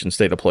PlayStation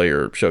State of Play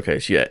or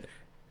showcase yet.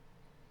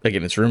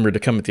 Again, it's rumored to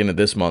come at the end of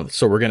this month.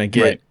 So we're going to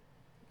get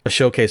a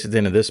showcase at the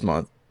end of this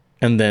month.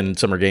 And then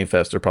Summer Game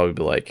Fest will probably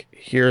be like,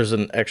 here's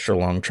an extra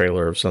long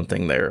trailer of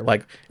something there.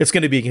 Like, it's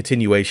going to be a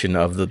continuation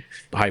of the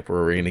hype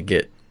where we're going to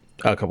get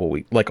a couple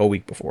weeks, like a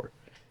week before.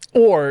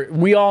 Or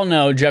we all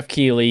know Jeff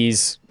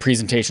Keighley's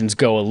presentations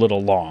go a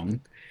little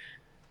long.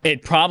 We're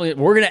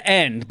going to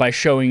end by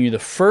showing you the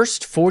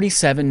first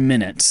 47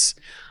 minutes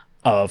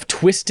of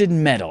Twisted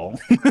Metal.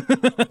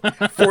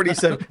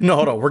 47. No,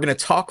 hold on. We're going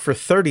to talk for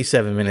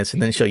 37 minutes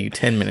and then show you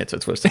 10 minutes of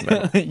Twisted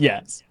Metal.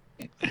 Yes.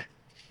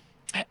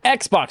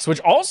 Xbox,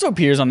 which also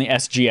appears on the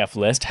SGF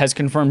list, has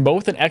confirmed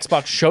both an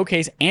Xbox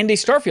showcase and a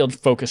Starfield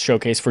focus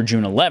showcase for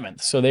June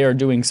 11th. So they are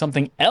doing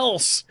something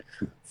else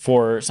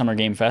for Summer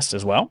Game Fest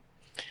as well.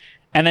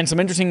 And then some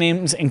interesting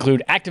names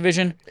include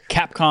Activision,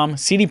 Capcom,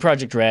 CD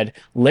Projekt Red,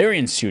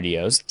 Larian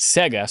Studios,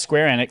 Sega,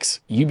 Square Enix,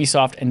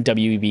 Ubisoft, and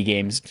WB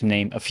Games, to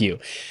name a few.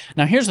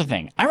 Now, here's the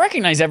thing. I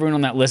recognize everyone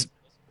on that list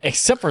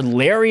except for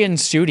Larian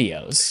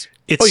Studios.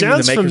 It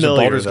sounds the makers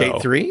familiar, of Baldur's though.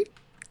 Gate 3?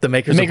 The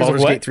makers of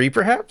Baldur's Gate 3,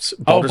 perhaps?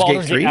 Baldur's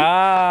Gate 3?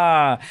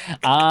 Nice.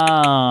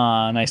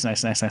 Baldur's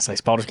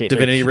Gate 3.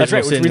 Divinity That's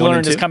right, which we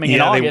learned is coming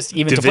in August,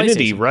 even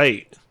Divinity, to PlayStation.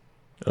 right.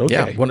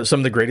 Okay. Yeah, some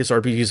of the greatest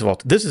RPGs of all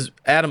time. This is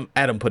Adam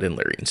put in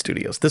Larian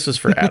Studios. This is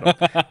for Adam.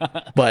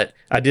 But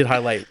I did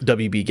highlight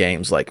WB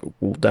Games. Like,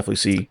 we'll definitely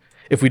see,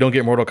 if we don't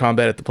get Mortal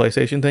Kombat at the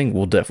PlayStation thing,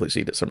 we'll definitely see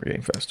it at Summer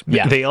Game Fest.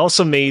 Yeah. They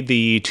also made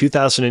the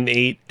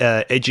 2008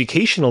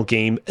 educational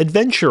game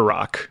Adventure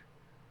Rock.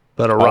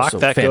 But a rock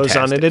that goes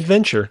on an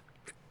adventure.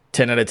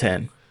 10 out of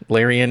 10.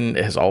 Larian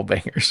has all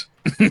bangers.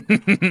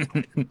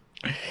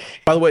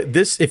 By the way,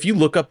 if you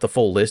look up the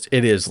full list,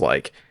 it is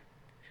like,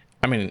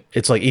 I mean,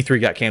 it's like E3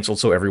 got canceled,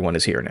 so everyone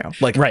is here now.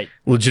 Like,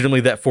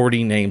 legitimately, that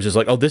 40 names is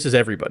like, oh, this is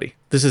everybody.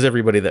 This is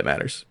everybody that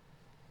matters.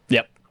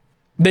 Yep.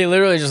 They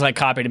literally just like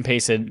copied and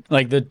pasted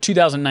like the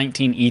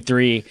 2019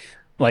 E3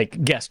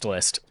 like guest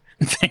list.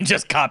 They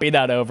just copied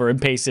that over and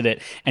pasted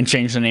it and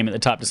changed the name at the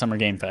top to Summer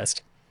Game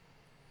Fest.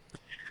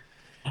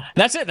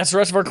 That's it. That's the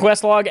rest of our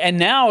quest log. And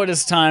now it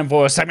is time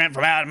for a segment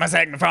from Adam, a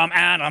segment from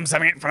Adam,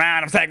 segment from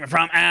Adam, segment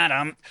from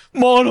Adam.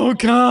 Mortal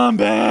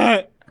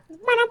Kombat.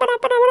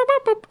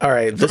 All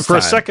right. For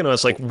a second, I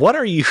was like, why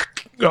are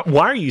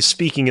you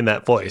speaking in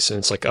that voice? And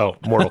it's like, oh,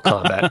 Mortal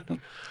Kombat.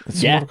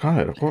 It's Mortal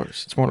Kombat, of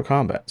course. It's Mortal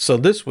Kombat. So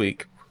this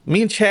week,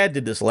 me and Chad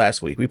did this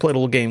last week. We played a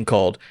little game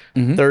called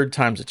Third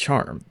Time's a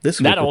Charm. This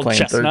week that we're old playing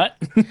chestnut.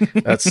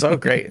 That's so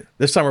great.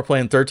 This time we're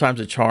playing Third Time's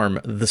a Charm,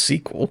 the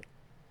sequel.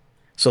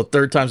 So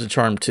Third Time's a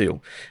Charm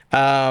 2.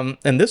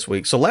 And this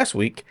week, so last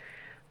week,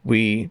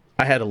 I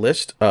had a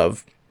list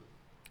of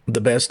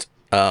the best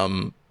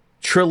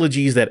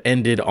trilogies that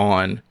ended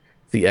on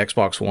the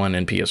Xbox One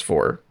and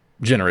PS4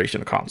 generation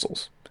of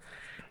consoles.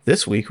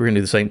 This week, we're going to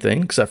do the same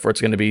thing, except for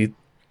it's going to be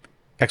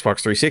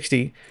Xbox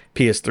 360,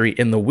 PS3,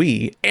 and the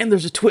Wii. And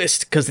there's a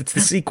twist, because it's the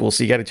sequel,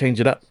 so you got to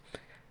change it up.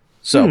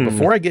 So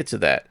before I get to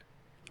that,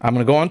 I'm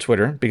going to go on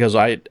Twitter, because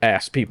I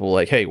asked people,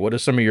 like, hey, what are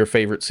some of your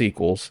favorite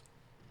sequels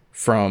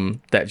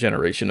from that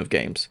generation of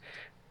games?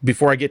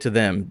 Before I get to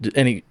them,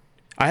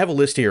 I have a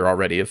list here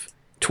already of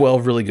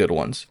 12 really good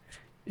ones.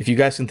 If you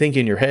guys can think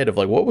in your head of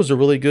like, what was a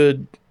really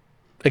good,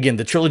 again,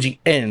 the trilogy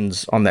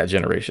ends on that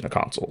generation of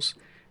consoles.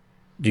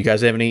 Do you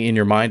guys have any in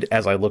your mind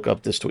as I look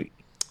up this tweet?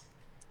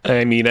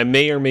 I mean, I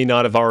may or may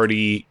not have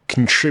already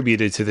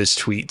contributed to this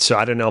tweet, so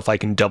I don't know if I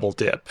can double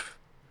dip.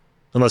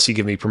 Unless you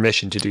give me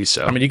permission to do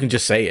so. I mean, you can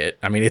just say it.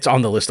 I mean, it's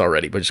on the list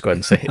already, but just go ahead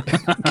and say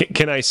it.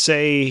 Can I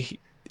say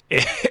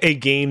a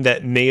game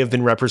that may have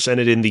been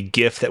represented in the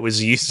GIF that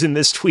was used in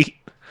this tweet?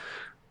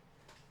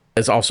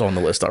 It's also on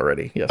the list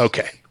already. Yes.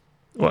 Okay.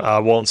 Well, I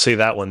won't say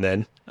that one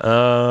then.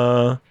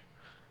 The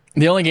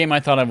only game I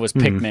thought of was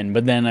Pikmin,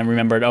 but then I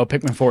remembered,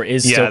 Pikmin 4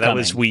 is still coming. Yeah, that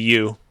was Wii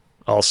U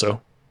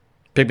also.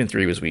 Pikmin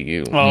 3 was Wii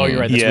U. Oh, you're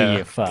right. That's Yeah. Wii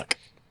U. Fuck.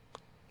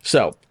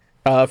 So,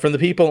 from the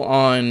people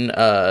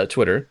on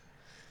Twitter,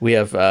 we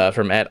have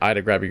from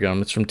 @Ida Grab Your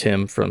Gum. It's from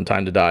Tim from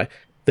Time to Die.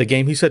 The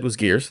game he said was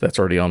Gears. That's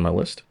already on my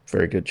list.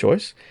 Very good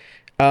choice.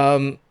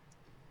 And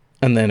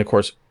then, of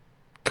course,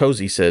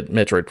 Cozy said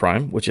Metroid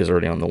Prime, which is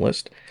already on the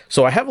list.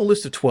 So I have a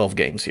list of 12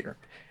 games here.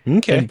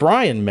 Okay. And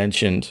Brian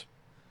mentioned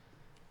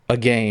a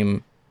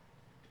game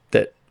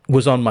that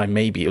was on my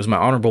maybe. It was my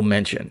honorable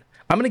mention.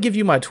 I'm going to give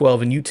you my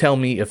 12, and you tell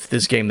me if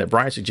this game that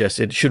Brian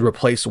suggested should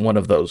replace one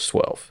of those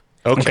 12.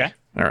 Okay.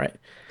 All right.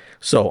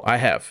 So I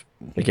have,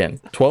 again,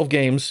 12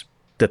 games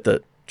that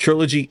the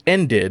trilogy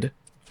ended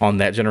on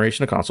that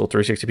generation of console,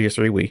 360,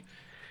 PS3, Wii.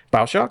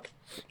 BioShock,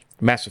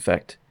 Mass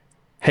Effect,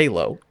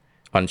 Halo,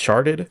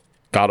 Uncharted,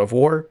 God of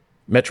War,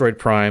 Metroid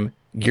Prime,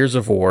 Gears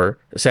of War,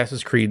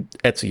 Assassin's Creed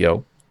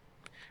Ezio,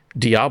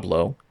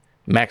 Diablo,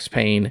 Max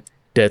Payne,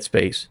 Dead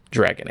Space,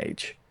 Dragon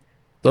Age.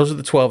 Those are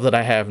the 12 that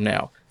I have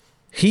now.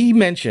 He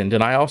mentioned,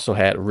 and I also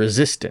had,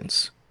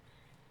 Resistance.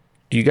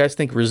 Do you guys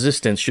think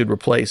Resistance should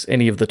replace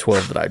any of the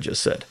 12 that I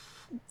just said?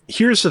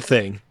 Here's the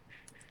thing.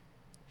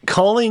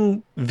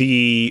 Calling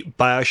the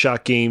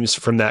BioShock games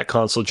from that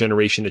console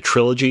generation a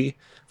trilogy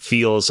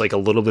feels like a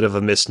little bit of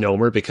a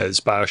misnomer because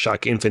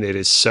BioShock Infinite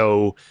is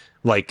so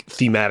like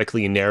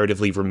thematically and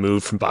narratively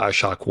removed from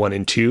BioShock 1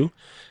 and 2.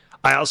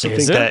 I also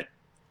think that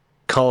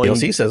calling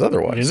DLC says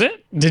otherwise. Is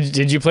it?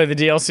 Did you play the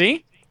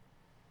DLC?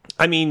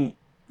 I mean,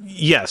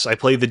 yes, I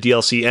played the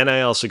DLC and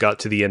I also got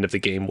to the end of the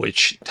game,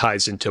 which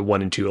ties into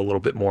 1 and 2 a little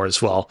bit more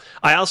as well.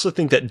 I also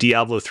think that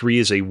Diablo 3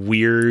 is a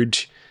weird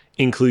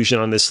inclusion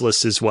on this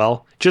list as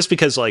well, just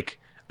because like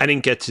I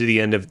didn't get to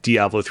the end of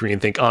Diablo 3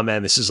 and think, oh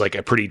man, this is like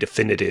a pretty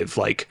definitive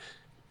like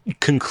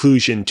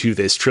conclusion to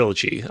this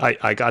trilogy.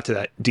 I got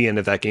to the end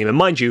of that game, and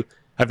mind you,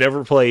 I've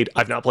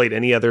not played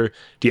any other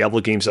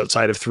Diablo games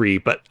outside of 3,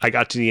 but I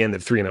got to the end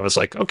of 3 and I was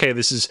like, okay,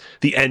 this is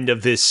the end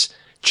of this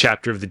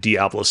chapter of the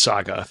Diablo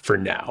saga for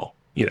now,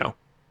 you know.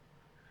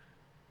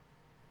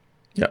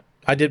 Yeah,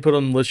 I did put it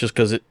on the list just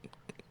because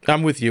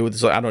I'm with you.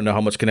 I don't know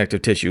how much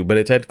connective tissue, but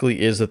it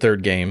technically is the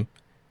third game.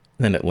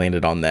 And then it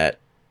landed on that.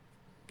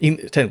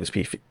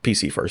 Technically it was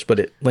PC first, but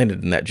it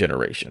landed in that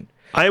generation.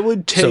 I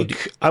would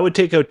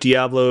take out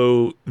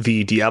Diablo,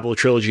 the Diablo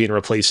trilogy, and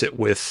replace it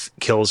with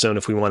Killzone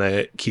if we want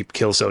to keep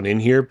Killzone in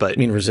here. But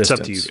Resistance. It's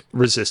up to you.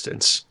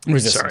 Resistance.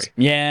 Sorry.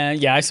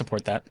 Yeah, I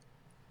support that.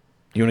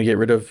 You want to get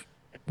rid of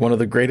one of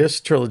the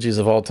greatest trilogies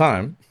of all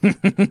time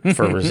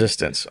for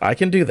Resistance? I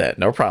can do that,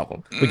 no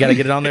problem. We got to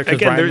get it on there because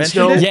Brian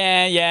mentioned it.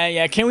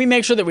 Yeah. Can we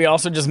make sure that we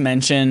also just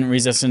mention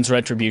Resistance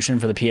Retribution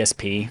for the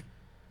PSP?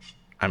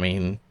 I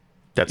mean,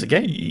 that's a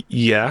game.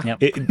 Yeah. Yep.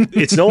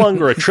 It's no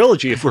longer a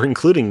trilogy if we're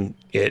including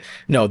it.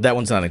 No, that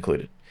one's not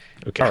included.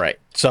 Okay. All right.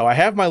 So I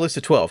have my list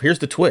of 12. Here's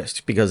the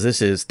twist, because this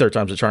is Third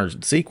Time's the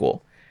Charm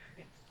sequel.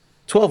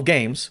 12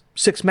 games,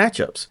 6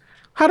 matchups.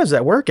 How does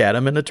that work,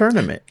 Adam, in a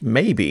tournament?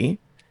 Maybe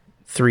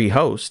 3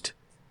 hosts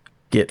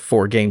get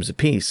 4 games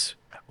apiece.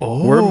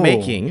 Oh. We're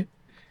making,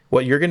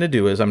 what you're going to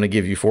do is I'm going to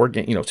give you 2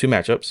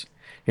 matchups.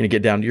 You're going to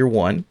get down to your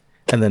 1,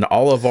 and then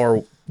all of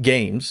our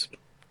games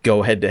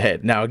go head to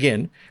head. Now,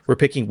 again, we're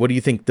picking, what do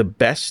you think the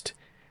best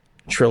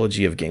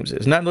trilogy of games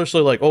is? Not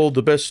necessarily like,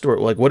 the best story.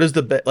 Like, what is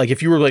the best? Like,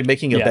 if you were like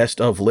making a best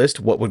of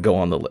list, what would go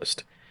on the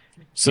list?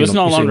 So it's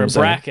no longer a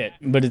bracket,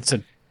 but it's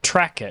a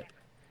track it.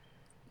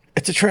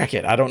 It's a track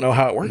it. I don't know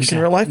how it works in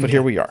real life, but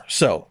here we are.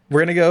 So we're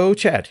going to go,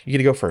 Chad, you get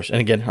to go first.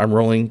 And again, I'm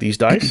rolling these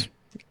dice.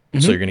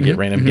 So you're going to get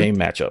random game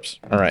matchups.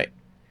 All right.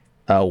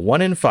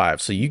 1 and 5.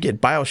 So you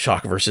get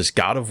BioShock versus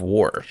God of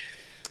War.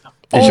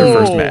 Is your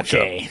first matchup.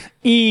 Okay.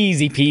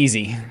 Easy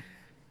peasy.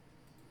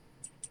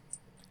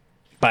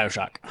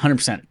 BioShock,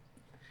 100%.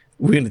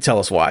 We're going to tell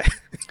us why.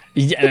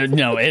 Yeah,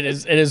 no, it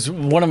is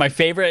one of my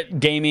favorite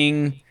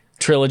gaming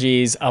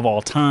trilogies of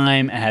all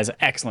time. It has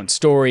excellent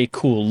story,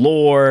 cool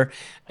lore.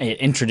 It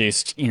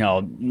introduced,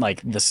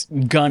 like this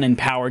gun and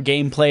power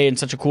gameplay in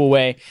such a cool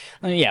way.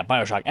 Yeah,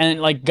 BioShock.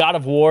 And like God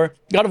of War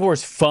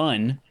is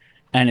fun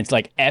and it's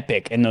like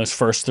epic in those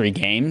first 3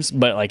 games,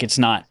 but like it's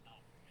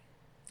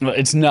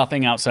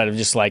nothing outside of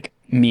just like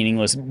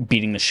meaningless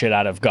beating the shit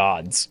out of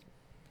gods.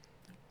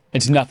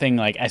 It's nothing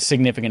like as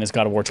significant as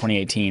God of War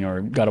 2018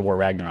 or God of War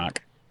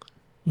Ragnarok.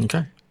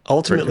 Okay.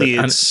 Ultimately,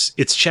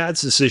 it's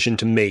Chad's decision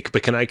to make,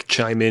 but can I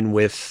chime in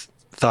with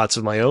thoughts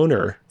of my own,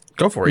 or?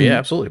 Go for it. Yeah,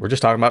 absolutely. We're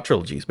just talking about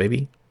trilogies,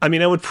 baby. I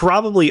mean, I would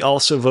probably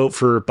also vote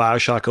for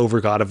BioShock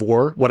over God of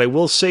War. What I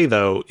will say,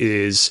 though,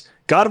 is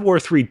God of War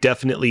 3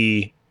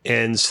 definitely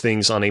ends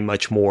things on a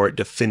much more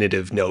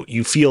definitive note.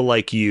 You feel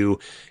like you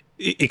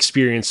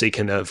experience a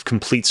kind of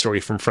complete story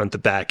from front to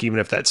back, even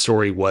if that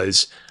story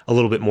was a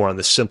little bit more on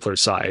the simpler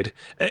side.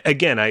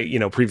 Again,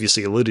 I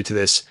previously alluded to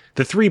this.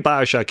 The 3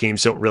 BioShock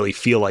games don't really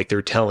feel like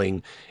they're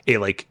telling a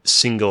like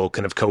single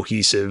kind of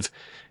cohesive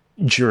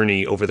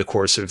journey over the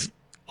course of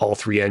all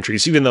 3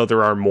 entries, even though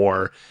there are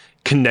more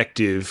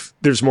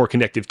there's more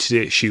connective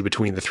tissue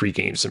between the three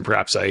games than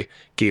perhaps I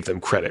gave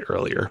them credit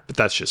earlier, but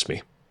that's just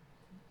me.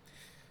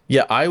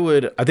 Yeah, I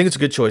think it's a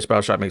good choice.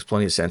 BioShock makes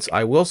plenty of sense.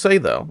 I will say,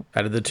 though,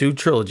 out of the two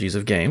trilogies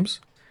of games,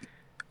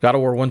 God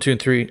of War 1, 2, and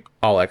 3,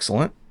 all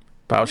excellent.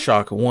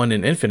 BioShock 1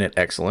 and Infinite,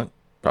 excellent.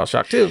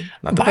 BioShock 2,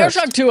 not the best.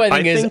 BioShock 2, I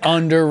think, is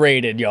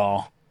underrated,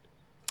 y'all.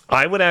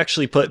 I would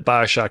actually put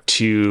BioShock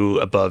 2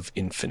 above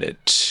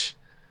Infinite,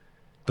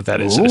 but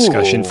that is a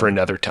discussion for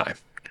another time.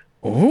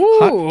 Ooh.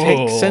 Hot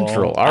Take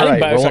Central. All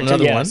right, roll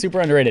another one. Super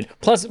underrated.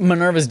 Plus,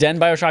 Minerva's Den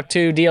BioShock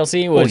 2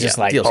 DLC was just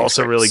like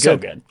also really good. So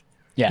good.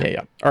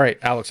 Yeah. All right,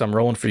 Alex, I'm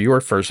rolling for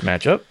your first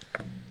matchup.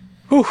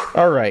 Whew.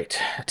 All right,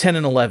 10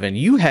 and 11.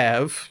 You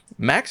have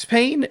Max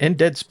Payne and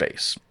Dead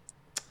Space.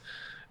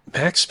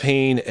 Max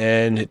Payne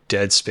and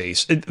Dead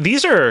Space.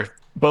 These are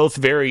both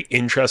very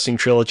interesting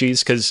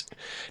trilogies because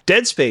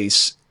Dead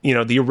Space,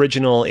 the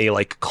original, a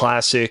like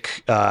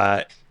classic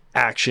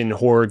action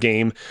horror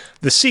game.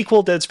 The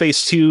sequel, Dead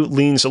Space 2,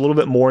 leans a little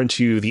bit more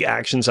into the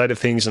action side of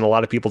things, and a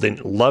lot of people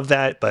didn't love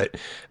that, but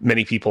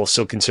many people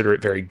still consider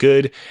it very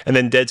good. And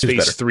then Dead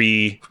Space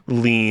 3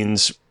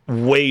 leans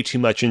way too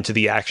much into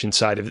the action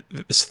side of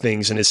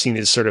things and is seen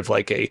as sort of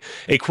like a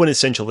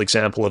quintessential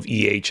example of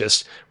EA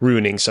just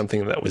ruining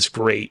something that was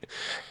great.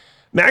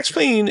 Max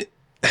Payne,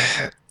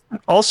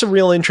 also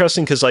real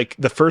interesting because like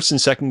the first and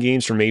second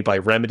games were made by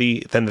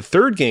Remedy, then the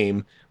third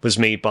game was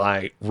made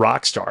by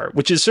Rockstar,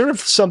 which is sort of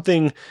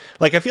something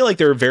like I feel like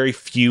there are very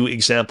few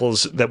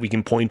examples that we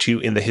can point to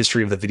in the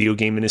history of the video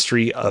game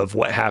industry of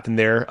what happened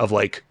there, of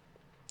like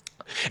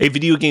a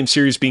video game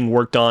series being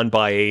worked on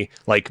by a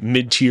like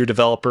mid-tier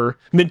developer,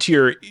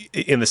 mid-tier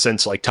in the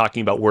sense like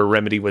talking about where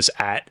Remedy was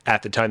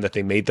at the time that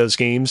they made those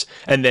games,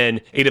 and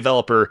then a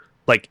developer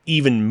like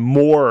even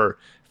more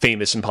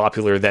famous and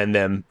popular than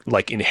them,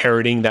 like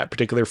inheriting that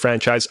particular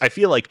franchise. I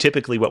feel like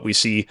typically what we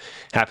see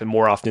happen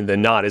more often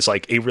than not is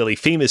like a really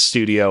famous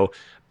studio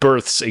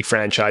births a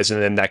franchise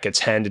and then that gets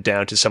handed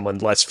down to someone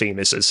less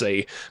famous as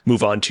they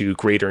move on to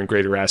greater and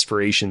greater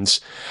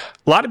aspirations.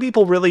 A lot of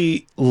people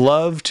really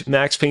loved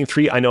Max Payne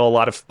 3. I know a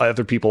lot of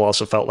other people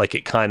also felt like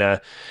it kind of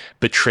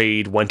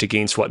went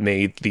against what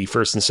made the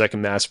first and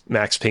second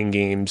Max Payne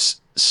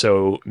games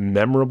so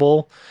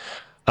memorable.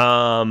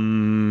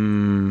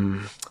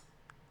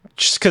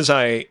 Just because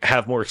I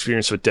have more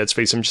experience with Dead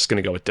Space, I'm just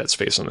going to go with Dead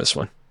Space on this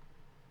one.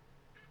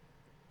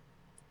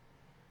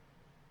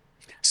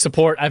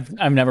 Support.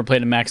 I've never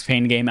played a Max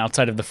Payne game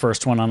outside of the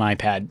first one on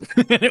iPad.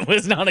 It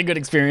was not a good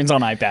experience on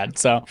iPad.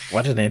 So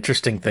what an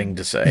interesting thing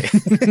to say.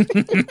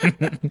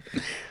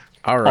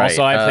 All right.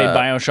 Also, I played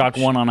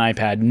BioShock 1 on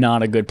iPad.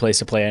 Not a good place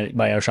to play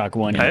BioShock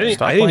 1. I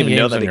didn't even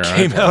know that it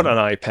came out on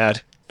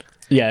iPad.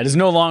 Yeah, it is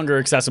no longer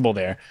accessible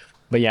there.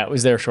 But yeah, it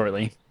was there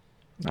shortly.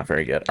 Not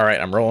very good. All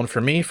right, I'm rolling for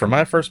me for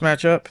my first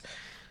matchup.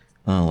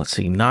 Let's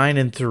see, 9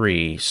 and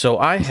 3. So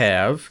I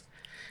have...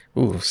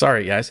 Ooh,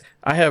 sorry, guys.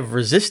 I have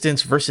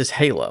Resistance versus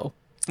Halo.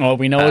 Oh,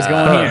 we know what's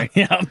going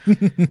here. Yeah.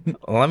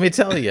 Let me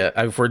tell you,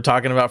 if we're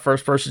talking about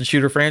first-person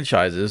shooter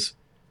franchises,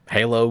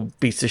 Halo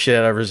beats the shit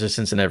out of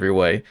Resistance in every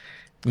way.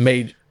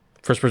 Made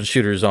first-person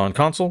shooters on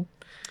console.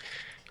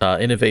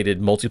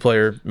 Innovated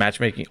multiplayer,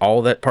 matchmaking,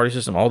 all that party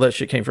system, all that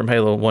shit came from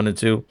Halo 1 and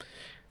 2.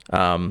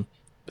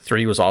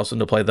 3 was awesome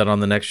to play that on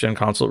the next gen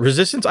console.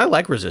 Resistance, I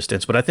like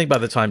Resistance, but I think by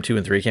the time 2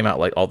 and 3 came out,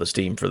 like all the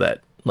steam for that,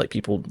 like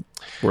people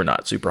were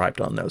not super hyped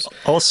on those.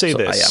 I'll say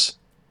this.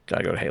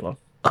 Gotta go to Halo.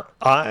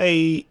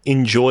 I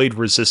enjoyed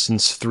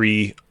Resistance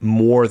 3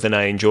 more than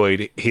I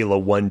enjoyed Halo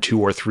 1, 2,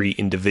 or 3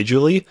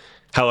 individually.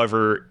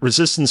 However,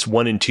 Resistance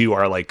 1 and 2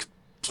 are like,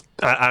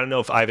 I don't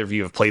know if either of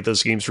you have played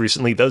those games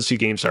recently. Those two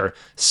games are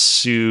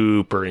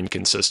super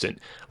inconsistent.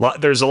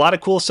 There's a lot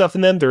of cool stuff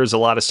in them. There's a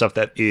lot of stuff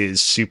that is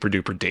super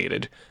duper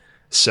dated.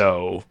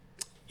 So,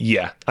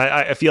 yeah,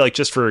 I feel like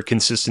just for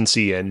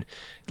consistency and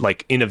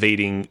like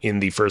innovating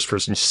in the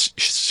first-person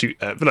shooter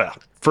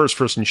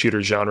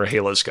genre,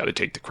 Halo's got to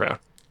take the crown.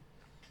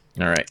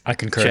 All right, I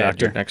concur.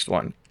 Chad, your next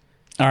one.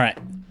 All right,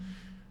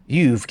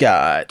 you've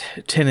got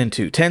 10 and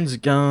 2. 10's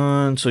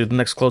gone, so the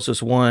next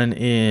closest one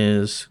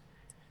is.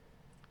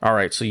 All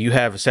right, so you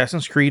have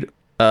Assassin's Creed,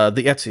 the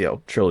Ezio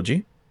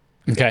trilogy,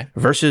 okay,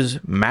 versus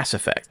Mass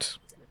Effect.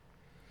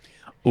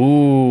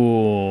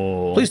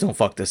 Ooh. Please don't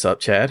fuck this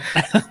up, Chad.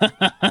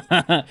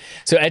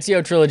 So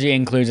Ezio trilogy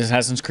includes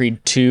Assassin's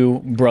Creed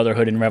 2,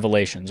 Brotherhood, and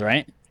Revelations,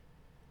 right?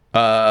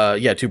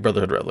 Yeah, 2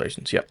 Brotherhood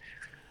Revelations, yep.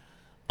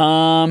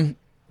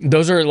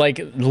 Those are like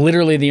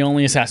literally the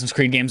only Assassin's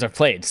Creed games I've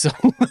played, so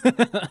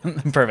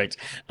perfect.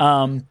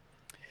 Mass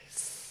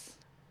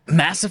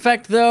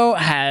Effect, though,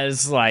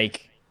 has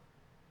like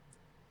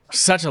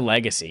such a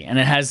legacy, and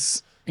it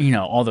has...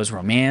 all those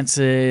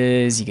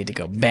romances, you get to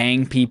go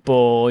bang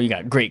people, you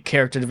got great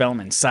character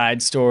development,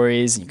 side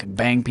stories, you can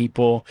bang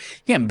people.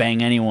 You can't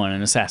bang anyone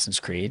in Assassin's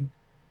Creed.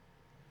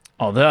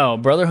 Although,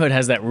 Brotherhood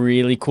has that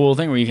really cool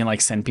thing where you can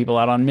like send people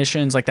out on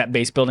missions, like that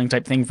base building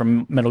type thing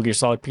from Metal Gear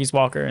Solid Peace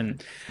Walker,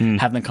 and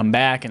have them come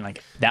back, and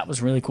like that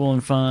was really cool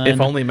and fun.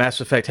 If only Mass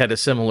Effect had a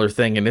similar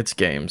thing in its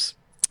games.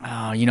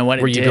 Oh, you know what?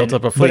 It Where you did. built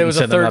up a fleet But it and was a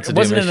sent them out third. to do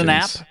Wasn't it an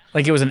app? missions.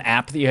 Like it was an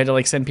app that you had to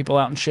like send people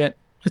out and shit.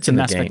 It's in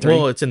the Mass game. Effect 3?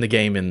 Well, it's in the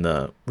game in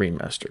the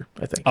remaster,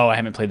 I think. Oh, I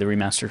haven't played the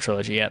remaster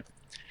trilogy yet.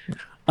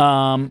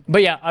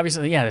 But yeah,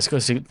 obviously, yeah, this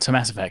goes to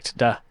Mass Effect.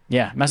 Duh.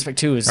 Yeah, Mass Effect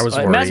 2 is I was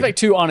Mass worried. Effect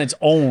 2 on its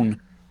own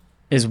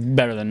is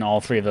better than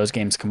all three of those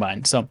games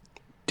combined. So,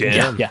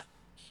 Damn. yeah.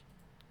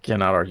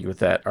 Cannot argue with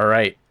that. All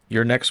right,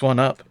 your next one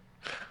up,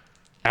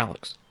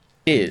 Alex,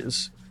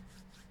 is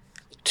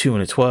 2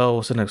 and a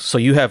 12. So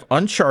you have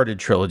Uncharted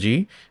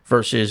trilogy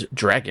versus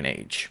Dragon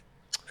Age.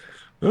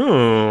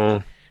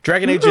 Oh.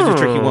 Dragon Age is a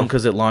tricky one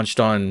because it launched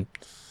on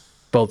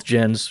both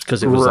gens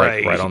because it was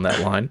Right. like right on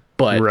that line.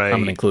 But Right.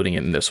 I'm including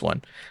it in this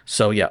one.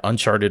 So yeah,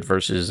 Uncharted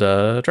versus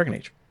Dragon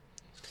Age.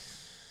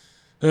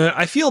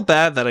 I feel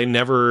bad that I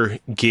never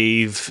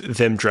gave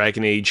them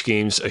Dragon Age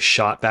games a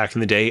shot back in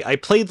the day. I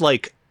played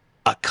like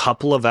a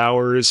couple of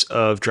hours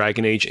of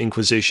Dragon Age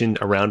Inquisition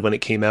around when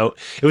it came out.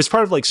 It was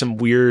part of like some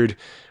weird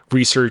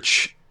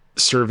research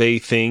survey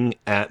thing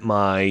at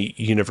my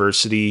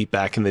university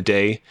back in the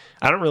day.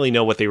 I don't really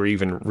know what they were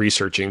even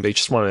researching. They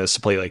just wanted us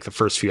to play like the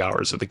first few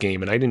hours of the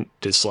game, and I didn't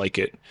dislike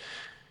it.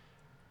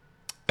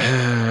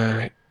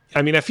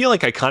 I mean, I feel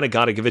like I kind of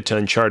got to give it to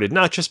Uncharted,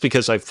 not just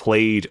because I've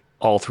played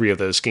all three of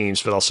those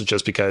games, but also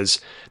just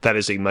because that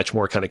is a much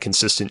more kind of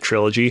consistent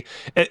trilogy.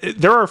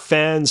 There are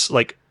fans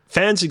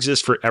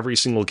exist for every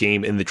single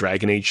game in the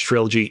Dragon Age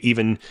trilogy,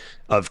 even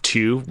of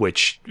 2,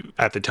 which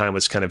at the time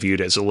was kind of viewed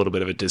as a little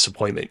bit of a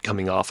disappointment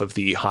coming off of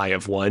the high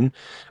of 1.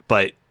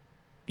 But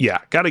yeah,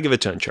 got to give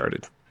it to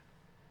Uncharted.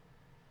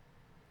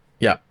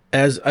 Yeah,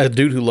 as a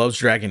dude who loves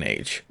Dragon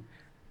Age,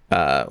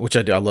 which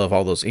I do, I love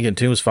all those. Again,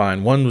 2 was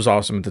fine. 1 was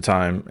awesome at the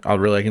time. I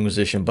really like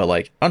Inquisition, but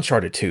like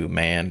Uncharted 2,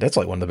 man, that's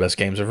like one of the best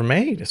games ever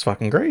made. It's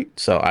fucking great.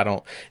 So I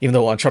don't, even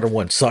though Uncharted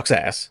 1 sucks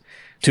ass,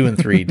 2 and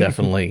 3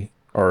 definitely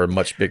are a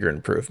much bigger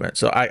improvement.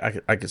 So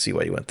I could see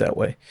why you went that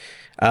way.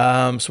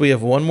 So we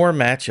have one more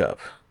matchup.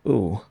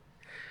 Ooh,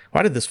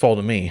 why did this fall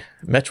to me?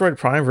 Metroid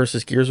Prime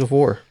versus Gears of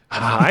War.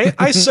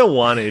 I so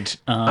wanted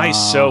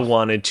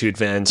to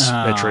advance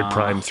Metroid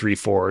Prime 3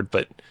 forward,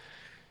 but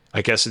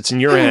I guess it's in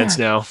your hands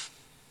now.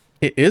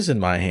 It is in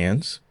my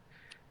hands.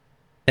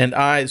 And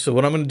so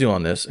what I'm going to do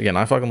on this, again,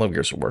 I fucking love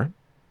Gears of War.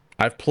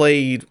 I've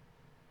played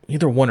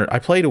either one I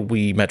played a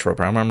Wii Metro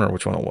Prime. I don't remember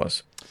which one it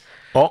was.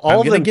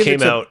 All of them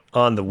came out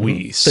on the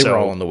Wii. They so were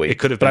all on the Wii. It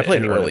could have been, but I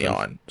played it any one of early them.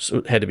 on. So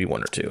it had to be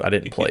 1 or 2. I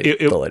didn't play the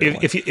later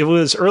one. If it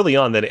was early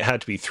on, then it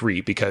had to be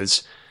 3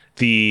 because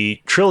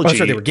the trilogy. Oh, that's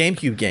right. They were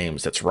GameCube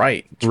games. That's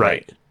right. That's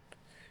right.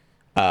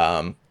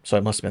 So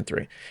it must have been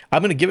 3.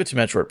 I'm going to give it to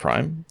Metroid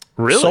Prime.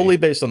 Really? Solely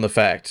based on the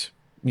fact,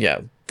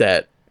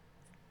 that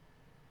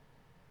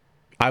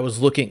I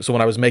was looking. So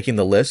when I was making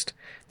the list,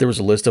 there was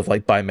a list of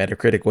like by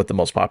Metacritic what the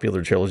most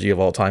popular trilogy of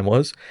all time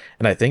was,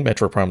 and I think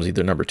Metroid Prime was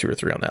either number 2 or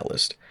 3 on that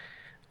list.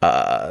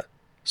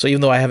 So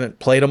even though I haven't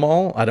played them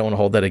all, I don't want to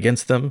hold that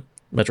against them.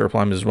 Metroid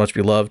Prime is much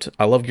beloved.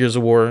 I love Gears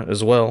of War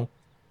as well,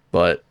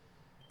 but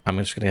I'm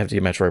just going to have to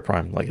give Metroid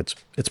Prime. Like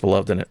it's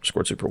beloved and it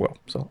scored super well.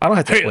 So I don't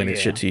have to explain this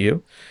shit to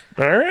you.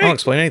 All I don't right.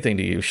 explain anything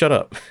to you. Shut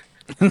up.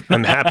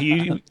 I'm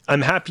happy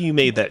you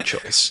made that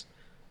choice.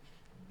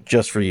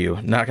 Just for you.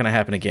 Not going to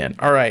happen again.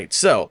 All right.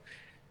 So,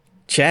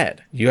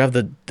 Chad, you have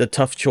the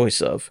tough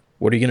choice of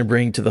what are you going to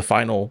bring to the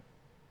final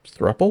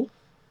throuple?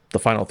 The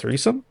final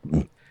threesome?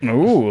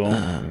 Ooh.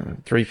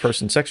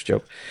 3-person sex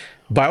joke.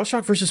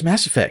 BioShock versus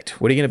Mass Effect.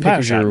 What are you going to pick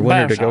as your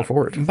winner to go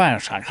forward?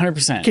 BioShock,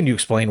 100%. Can you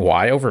explain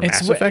why over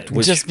Mass Effect?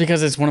 Just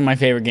because it's one of my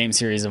favorite game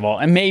series of all,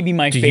 and maybe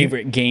my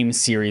favorite game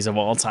series of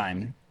all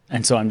time.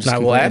 And so I'm just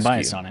completely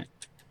biased on it.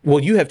 Well,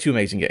 you have 2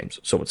 amazing games,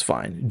 so it's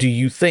fine. Do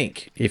you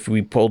think, if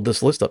we pulled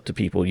this list up to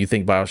people, you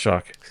think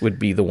BioShock would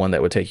be the one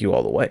that would take you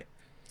all the way?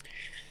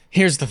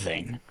 Here's the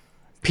thing.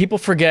 People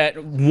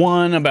forget,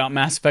 1, about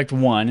Mass Effect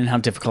 1 and how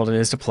difficult it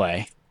is to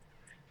play.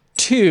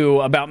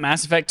 2, about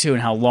Mass Effect 2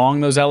 and how long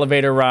those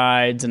elevator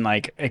rides and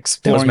like That was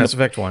exploring. Mass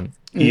Effect 1.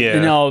 Yeah.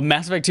 No,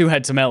 Mass Effect 2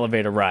 had some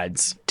elevator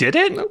rides. Did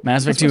it?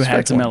 Mass Effect 2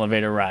 had some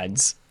elevator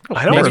rides.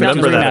 I don't Maybe not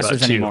remember the that remasters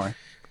about 2. anymore.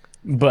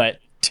 But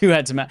 2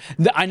 had some.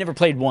 I never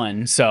played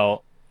 1,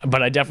 so.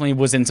 But I definitely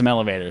was in some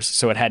elevators,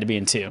 so it had to be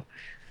in 2.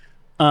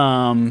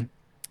 And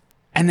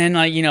then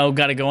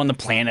got to go on the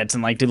planets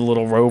and like do the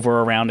little rover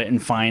around it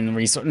and find the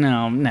resource.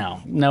 No,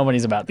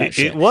 nobody's about that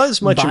shit. It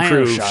was much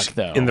improved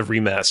though. in the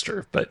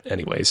remaster, but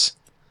anyways.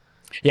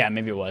 Yeah,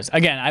 maybe it was.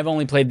 Again, I've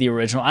only played the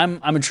original.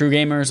 I'm a true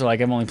gamer, so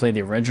like I've only played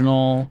the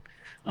original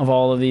of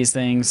all of these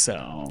things.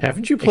 So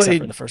haven't you except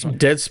played for the first one?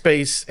 Dead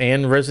Space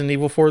and Resident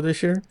Evil 4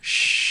 this year?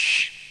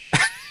 Shh.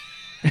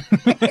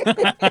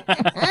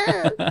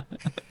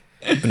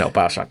 No,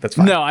 BioShock, that's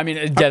fine. No, I mean,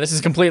 yeah, this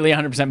is completely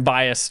 100%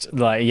 biased.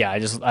 Like, yeah,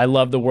 I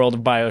love the world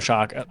of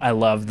BioShock. I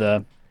love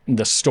the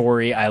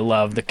story. I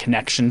love the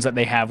connections that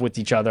they have with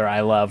each other.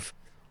 I love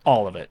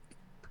all of it.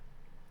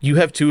 You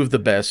have 2 of the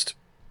best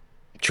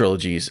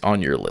trilogies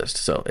on your list,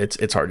 so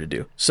it's hard to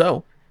do.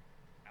 So,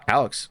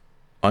 Alex,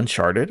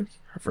 Uncharted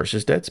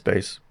versus Dead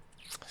Space.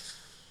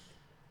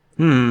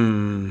 I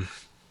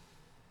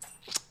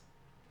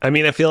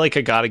mean, I feel like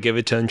I got to give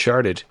it to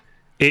Uncharted.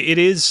 It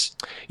is,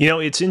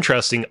 it's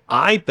interesting.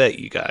 I bet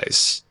you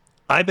guys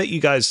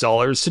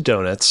dollars to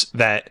donuts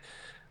that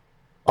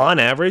on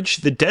average,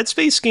 the Dead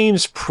Space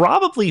games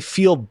probably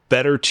feel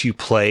better to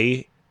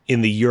play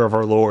in the year of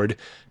our Lord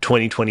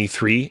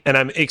 2023, and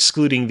I'm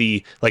excluding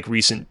the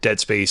recent Dead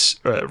Space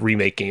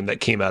remake game that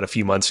came out a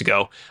few months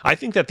ago. I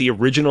think that the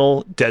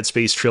original Dead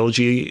Space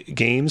trilogy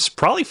games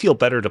probably feel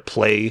better to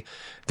play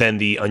than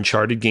the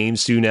Uncharted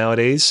games do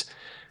nowadays.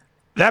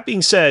 That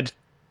being said,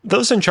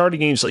 those Uncharted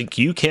games,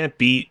 you can't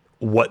beat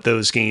what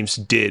those games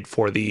did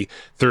for the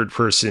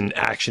third-person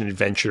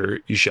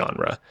action-adventure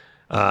genre.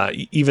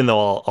 Even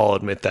though I'll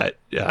admit that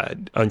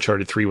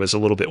Uncharted 3 was a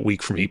little bit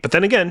weak for me. But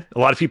then again, a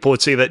lot of people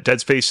would say that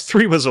Dead Space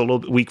 3 was a little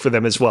bit weak for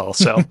them as well.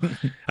 So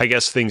I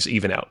guess things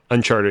even out.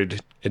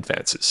 Uncharted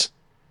advances.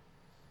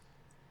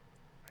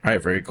 All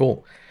right, very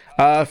cool.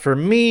 For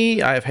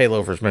me, I have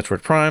Halo versus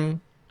Metroid Prime.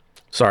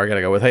 Sorry, I got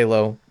to go with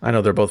Halo. I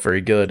know they're both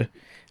very good,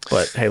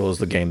 but Halo's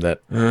the game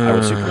that I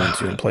was super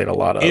into and played a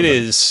lot of. It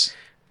is.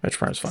 Metroid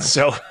Prime's fine.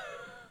 So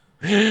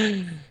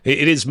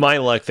it is my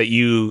luck that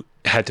you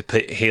had to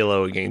put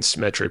Halo against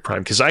Metroid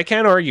Prime, because I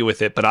can't argue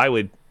with it, but I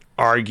would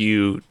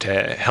argue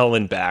to hell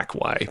and back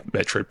why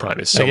Metroid Prime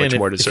is so much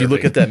more deserving. If you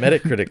look at that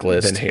Metacritic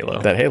list, than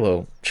Halo. That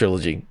Halo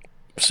trilogy,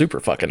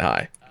 super fucking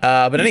high.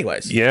 But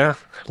anyways, yeah,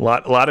 a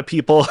lot of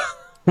people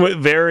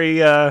with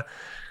a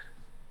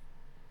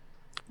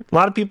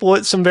lot of people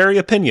with some very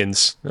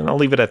opinions, and I'll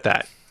leave it at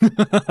that.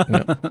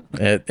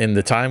 In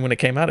the time when it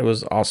came out, it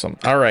was awesome.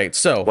 All right,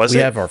 so we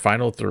have our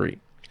final three.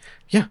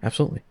 Yeah,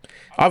 absolutely.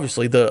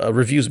 Obviously, the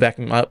reviews back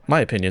my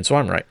opinion, so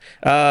I'm right.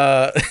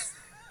 All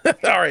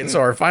right, so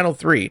our final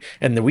three,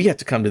 and then we have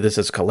to come to this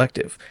as a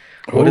collective.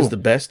 What is the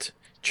best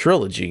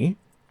trilogy?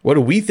 What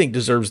do we think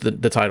deserves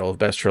the title of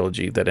best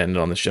trilogy that ended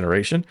on this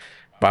generation?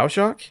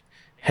 BioShock,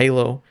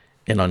 Halo,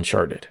 and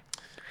Uncharted.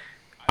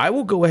 I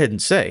will go ahead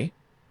and say,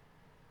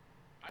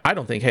 I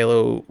don't think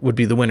Halo would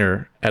be the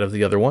winner out of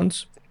the other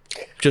ones.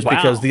 Just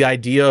because the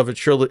idea of a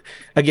trilogy,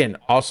 again,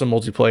 awesome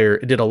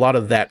multiplayer, it did a lot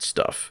of that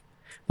stuff.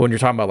 When you're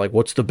talking about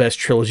what's the best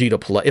trilogy to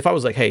play, if I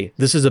was hey,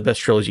 this is the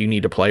best trilogy you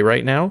need to play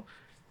right now,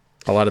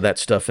 a lot of that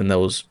stuff in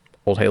those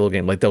old Halo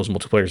games, those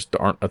multiplayers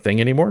aren't a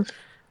thing anymore.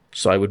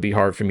 So it would be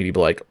hard for me to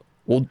be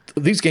well,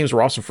 these games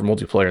were awesome for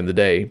multiplayer in the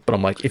day, but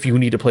I'm if you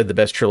need to play the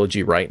best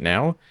trilogy right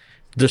now,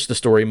 just the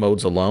story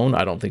modes alone,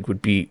 I don't think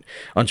would beat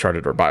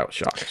Uncharted or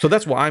BioShock. So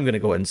that's why I'm going to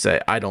go ahead and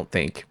say I don't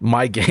think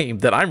my game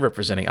that I'm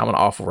representing, I'm an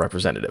awful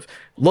representative.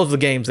 Love the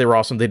games. They were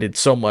awesome. They did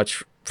so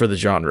much for the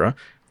genre.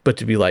 But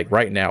to be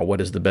right now,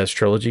 what is the best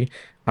trilogy?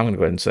 I'm going to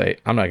go ahead and say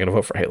I'm not going to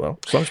vote for Halo.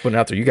 So I'm just putting it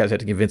out there. You guys had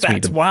to convince me.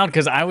 That's wild,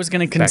 because I was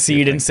going to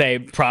concede and say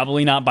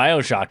probably not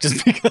BioShock,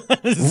 just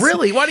because.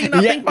 Really? Why do you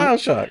not think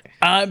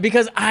BioShock?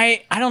 Because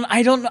I don't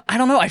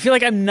know. I feel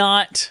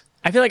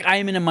like I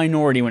am in a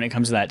minority when it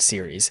comes to that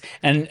series.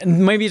 And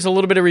maybe it's a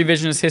little bit of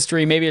revisionist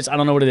history. Maybe it's, I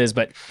don't know what it is,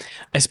 but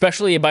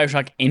especially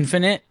BioShock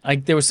Infinite,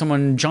 there was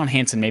someone, John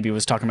Hansen maybe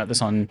was talking about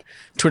this on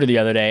Twitter the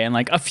other day. And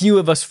a few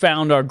of us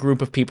found our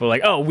group of people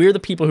oh, we're the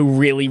people who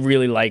really,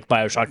 really like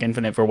BioShock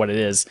Infinite for what it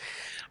is.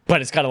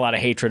 But it's got a lot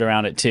of hatred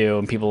around it too.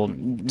 And people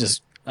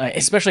just,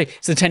 especially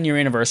it's the 10-year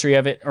anniversary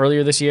of it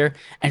earlier this year,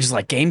 and just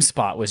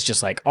GameSpot was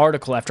just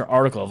article after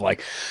article of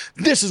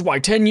this is why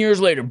 10 years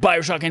later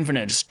BioShock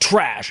Infinite is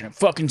trash and it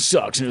fucking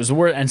sucks and it was the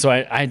worst. And so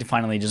I had to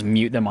finally just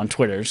mute them on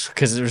Twitter,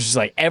 because it was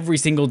just every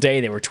single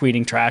day they were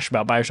tweeting trash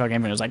about BioShock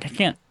Infinite. I was I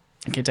can't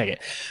take it.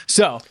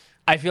 So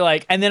I feel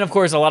and then of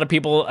course a lot of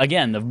people,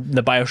 again,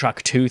 the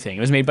BioShock 2 thing,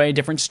 it was made by a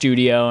different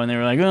studio, and they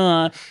were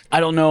I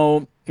don't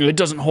know, it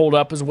doesn't hold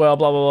up as well,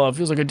 blah blah blah, it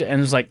feels and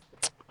it's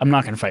I'm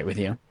not gonna fight with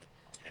you.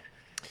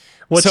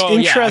 What's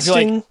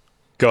interesting... Yeah,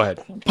 go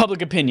ahead.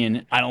 Public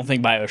opinion, I don't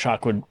think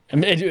BioShock would...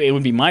 it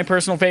would be my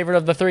personal favorite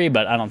of the three,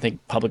 but I don't think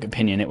public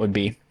opinion it would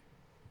be.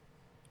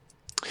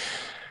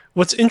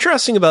 What's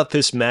interesting about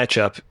this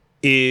matchup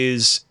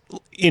is,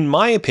 in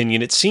my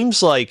opinion, it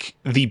seems like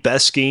the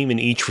best game in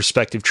each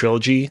respective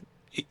trilogy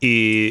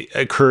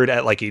occurred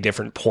at a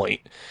different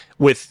point.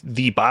 With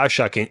the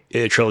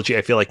BioShock trilogy,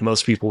 I feel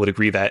most people would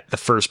agree that the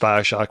first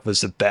BioShock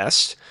was the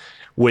best.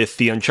 With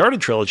the Uncharted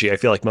trilogy, I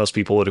feel most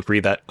people would agree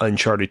that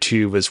Uncharted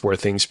 2 was where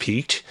things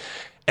peaked.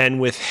 And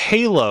with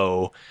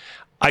Halo,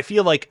 I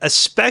feel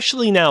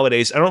especially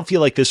nowadays, I don't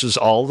feel this was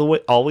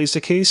always the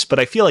case, but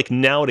I feel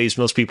nowadays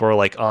most people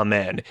are oh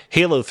man,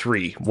 Halo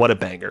 3, what a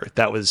banger.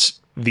 That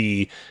was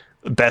the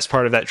best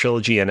part of that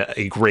trilogy and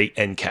a great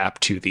end cap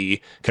to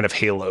the kind of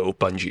Halo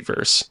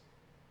Bungie-verse.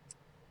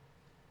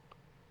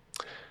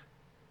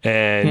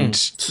 And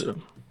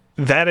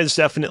that is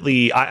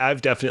definitely,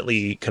 I've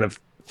definitely kind of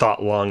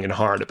thought long and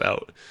hard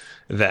about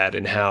that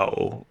and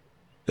how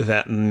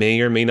that may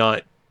or may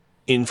not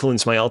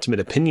influence my ultimate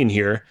opinion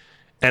here.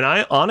 And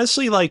I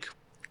honestly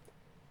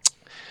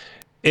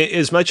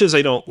as much as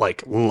I don't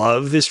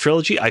love this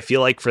trilogy, I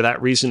feel for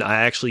that reason I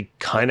actually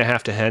kind of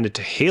have to hand it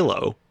to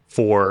Halo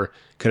for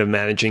kind of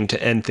managing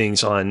to end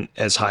things on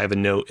as high of a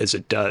note as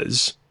it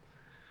does.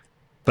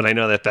 But I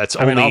know that's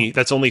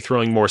only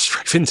throwing more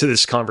strife into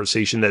this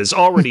conversation that is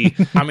already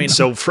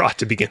so fraught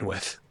to begin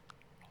with.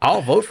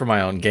 I'll vote for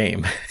my own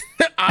game.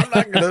 I'm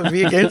not going to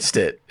be against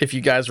it. If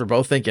you guys were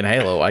both thinking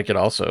Halo, I could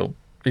also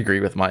agree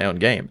with my own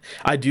game.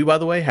 I do, by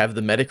the way, have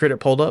the Metacritic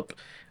pulled up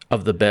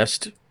of the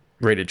best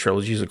rated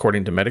trilogies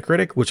according to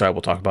Metacritic, which I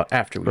will talk about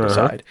after we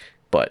decide.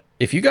 But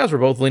if you guys were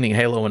both leaning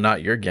Halo and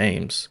not your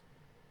games,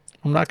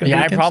 I'm not going to.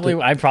 Yeah,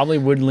 I probably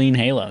would lean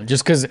Halo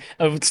just because.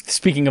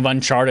 Speaking of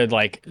Uncharted,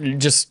 like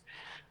just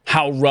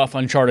how rough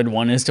Uncharted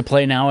 1 is to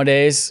play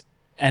nowadays,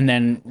 and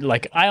then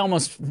like I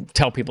almost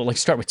tell people like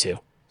start with 2,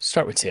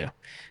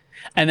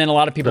 and then a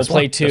lot of people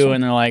play 2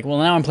 and they're like, well,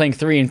 now I'm playing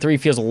 3 and 3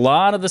 feels a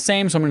lot of the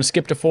same, so I'm going to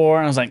skip to 4.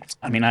 And I was like,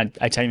 I mean, I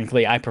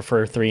technically I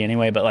prefer 3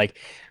 anyway, but like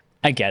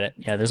I get it.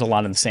 Yeah, there's a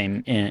lot of the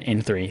same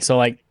in 3. So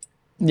like,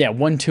 yeah,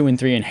 1, 2, and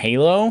 3 in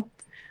Halo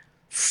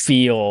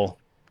feel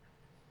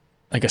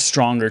like a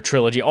stronger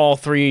trilogy. All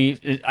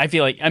 3, I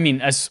feel like, I mean,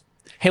 as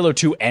Halo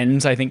 2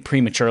 ends, I think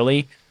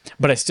prematurely,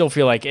 but I still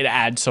feel like it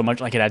adds so much.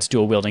 Like it adds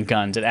dual wielding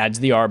guns, it adds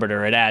the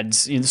Arbiter, it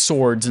adds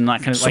swords and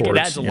that kind of like it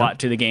adds a lot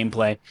to the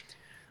gameplay.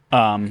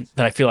 That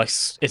I feel like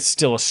it's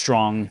still a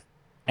strong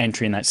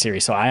entry in that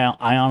series. So I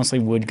honestly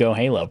would go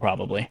Halo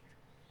probably.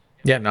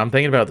 Yeah, and I'm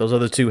thinking about it. Those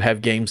other 2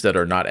 have games that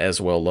are not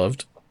as well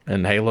loved,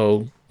 and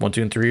Halo 1,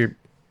 2, and 3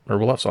 are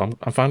well loved. So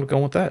I'm fine with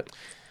going with that.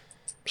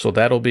 So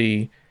that'll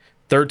be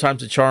third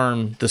time's the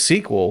charm. The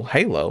sequel,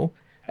 Halo,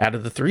 out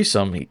of the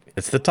threesome,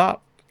 it's the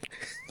top.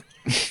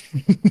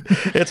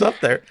 It's up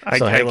there. I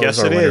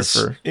guess it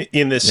is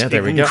in this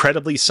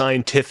incredibly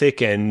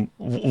scientific and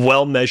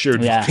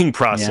well-measured voting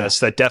process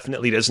that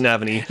definitely doesn't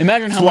have any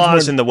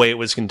flaws in the way it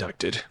was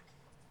conducted.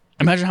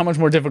 Imagine how much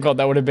more difficult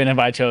that would have been if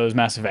I chose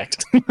Mass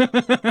Effect.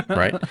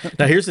 Right.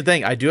 Now, here's the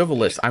thing. I do have a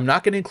list. I'm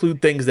not going to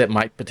include things that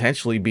might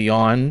potentially be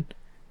on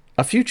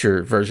a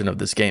future version of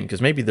this game,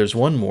 because maybe there's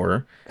one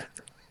more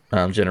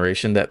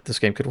generation that this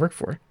game could work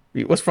for.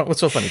 What's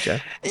so funny,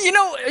 Chad? You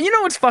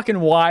know what's fucking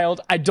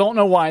wild? I don't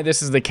know why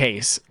this is the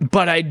case,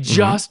 but I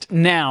just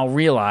now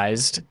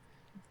realized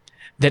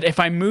that if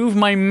I move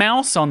my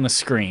mouse on the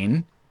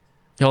screen,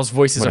 y'all's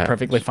voices are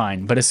perfectly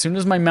fine. But as soon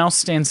as my mouse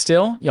stands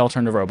still, y'all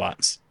turn to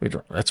robots.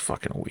 That's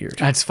fucking weird.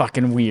 That's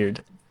fucking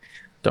weird.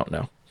 Don't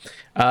know.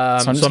 So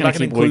I'm not going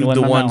to include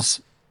the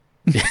ones.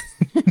 I'm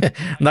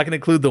not going to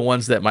include the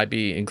ones that might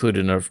be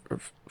included in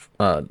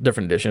a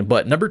different edition.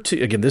 But number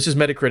 2, again, this is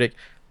Metacritic.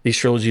 These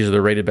trilogies are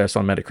the rated best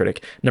on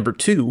Metacritic. Number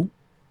 2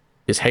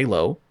 is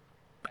Halo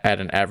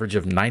at an average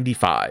of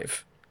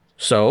 95.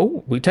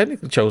 So we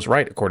technically chose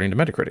right according to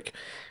Metacritic.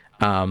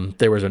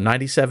 There was a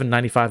 97,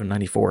 95, and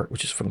 94,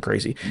 which is fucking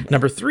crazy.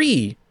 Number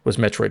 3 was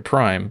Metroid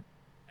Prime,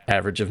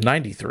 average of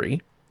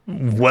 93.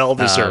 Well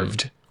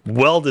deserved.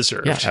 Well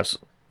deserved. Yeah,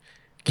 absolutely.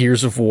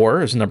 Gears of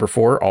War is number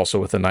 4, also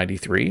with a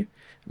 93.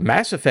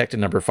 Mass Effect at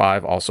number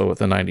 5, also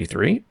with a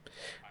 93.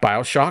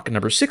 BioShock at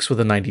number 6 with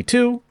a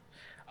 92.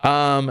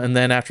 And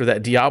then after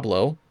that,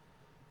 Diablo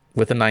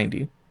with a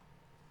 90.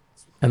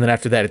 And then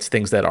after that, it's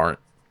things that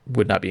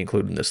would not be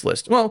included in this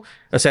list. Well,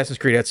 Assassin's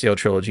Creed Ezio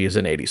Trilogy is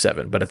an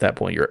 87, but at that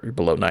point, you're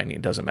below 90.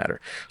 It doesn't matter.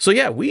 So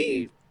yeah,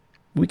 we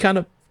kind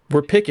of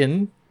were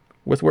picking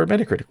with where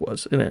Metacritic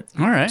was in it.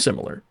 All right.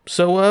 Similar.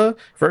 So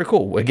very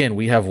cool. Again,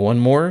 we have one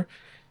more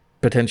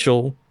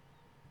potential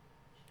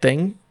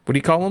thing. What do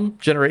you call them?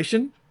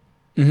 Generation?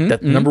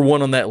 Number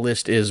 1 on that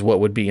list is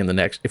what would be in the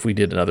next, if we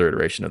did another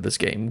iteration of this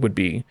game, would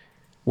be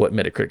what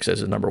Metacritic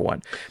says is number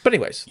 1. But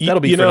anyways,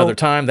 that'll be for another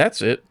time.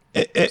 That's it.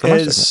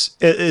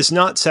 As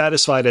not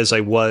satisfied as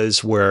I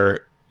was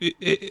where we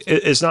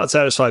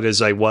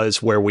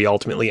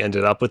ultimately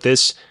ended up with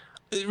this,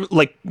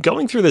 like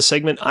going through this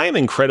segment, I am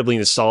incredibly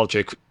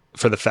nostalgic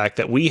for the fact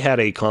that we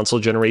had a console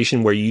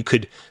generation where you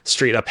could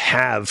straight up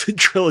have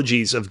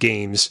trilogies of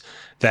games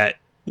that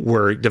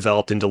were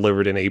developed and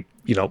delivered in a,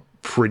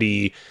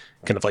 pretty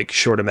kind of like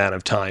short amount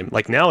of time.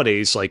 Like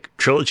nowadays, like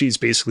trilogies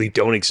basically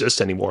don't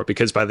exist anymore,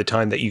 because by the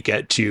time that you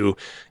get to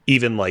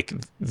even like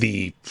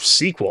the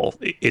sequel,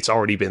 it's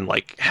already been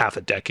like half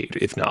a decade,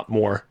 if not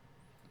more.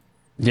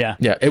 Yeah.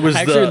 It was.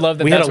 I actually love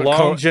that. We had a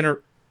long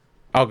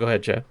Oh, go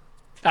ahead, Chad.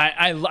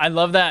 I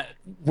love that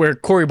where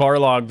Cory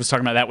Barlog was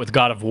talking about that with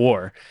God of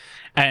War.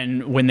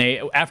 And when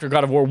after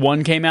God of War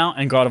 1 came out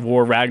and God of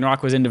War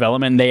Ragnarok was in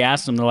development, they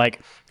asked him, they're like,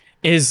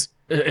 is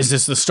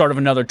this the start of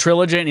another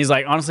trilogy? And he's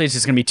like, honestly, it's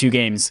just going to be 2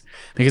 games.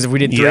 Because if we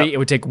did 3, it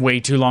would take way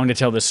too long to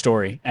tell this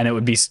story. And it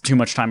would be too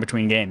much time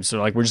between games.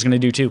 So like, we're just going to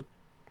do 2.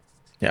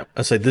 Yeah.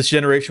 I say this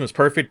generation was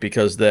perfect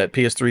because that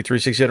PS3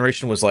 360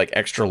 generation was like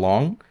extra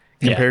long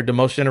compared to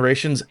most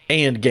generations.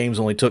 And games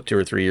only took 2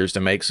 or 3 years to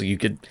make. So you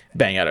could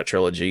bang out a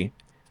trilogy.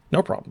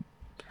 No problem.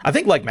 I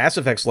think like Mass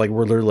Effect's like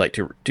we're literally like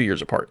 2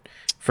 years apart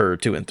for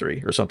 2 and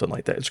 3 or something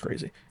like that. It's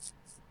crazy.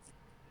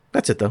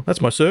 That's it, though.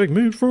 That's my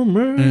segment from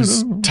me.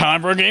 It's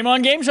time for a Game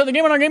On Game Show. The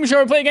Game On Our Game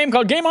Show, we play a game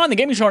called Game On, the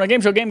gaming show on our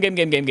game show. Game.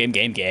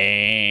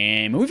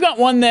 We've got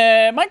one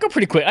that might go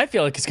pretty quick. I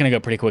feel like it's going to go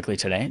pretty quickly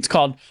today. It's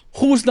called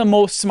Who's the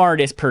Most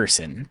Smartest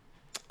Person?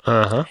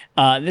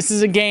 This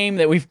is a game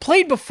that we've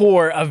played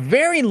before a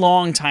very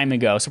long time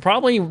ago. So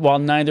probably while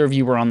neither of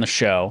you were on the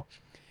show.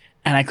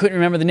 And I couldn't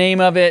remember the name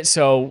of it.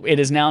 So it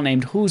is now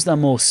named Who's the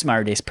Most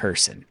Smartest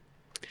Person?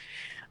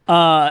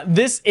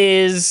 This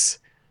is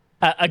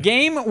a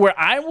game where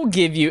I will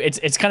give you.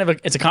 It's kind of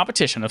it's a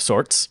competition of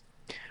sorts,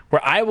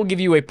 where I will give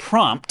you a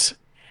prompt,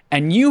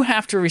 and you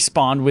have to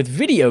respond with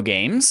video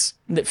games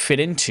that fit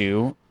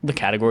into the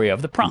category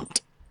of the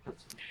prompt.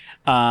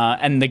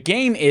 And the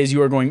game is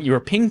you are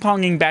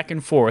ping-ponging back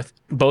and forth,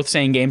 both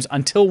saying games,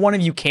 until one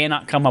of you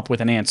cannot come up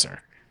with an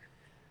answer.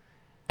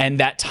 And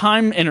that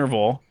time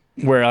interval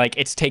where like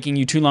it's taking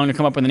you too long to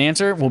come up with an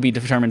answer will be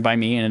determined by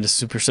me, and it is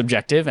super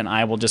subjective, and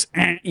I will just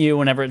you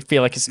whenever it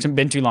feel like it's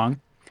been too long.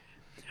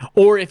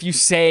 Or if you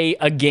say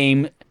a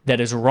game that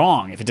is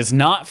wrong, if it does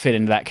not fit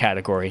into that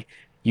category,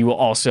 you will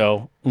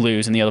also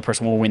lose, and the other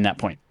person will win that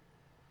point.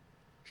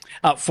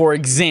 For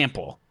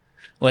example,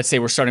 let's say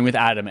we're starting with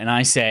Adam, and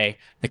I say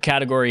the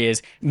category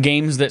is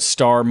games that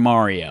star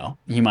Mario.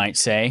 You might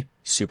say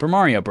Super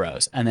Mario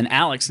Bros. And then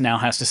Alex now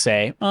has to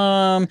say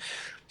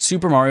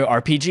Super Mario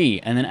RPG.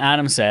 And then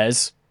Adam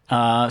says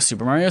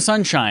Super Mario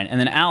Sunshine. And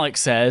then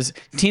Alex says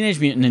Teenage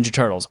Mutant Ninja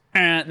Turtles.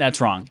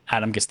 That's wrong.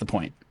 Adam gets the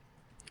point.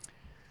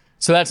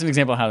 So that's an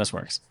example of how this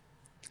works.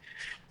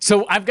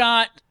 So I've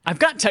got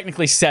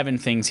technically 7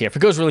 things here. If it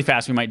goes really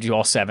fast, we might do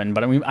all 7,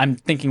 but I'm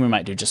thinking we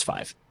might do just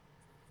 5.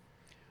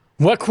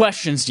 What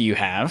questions do you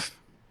have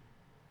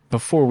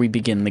before we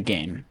begin the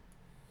game?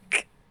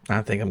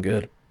 I think I'm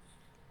good.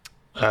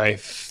 I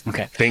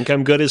think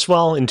I'm good as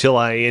well until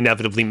I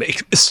inevitably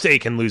make a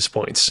mistake and lose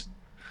points.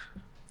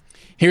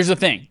 Here's the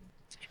thing.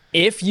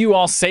 If you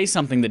all say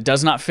something that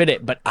does not fit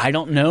it, but I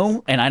don't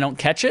know and I don't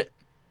catch it,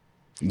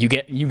 you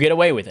get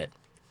away with it.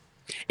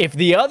 If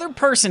the other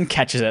person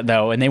catches it,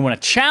 though, and they want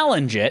to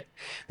challenge it,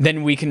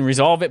 then we can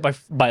resolve it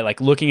by like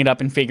looking it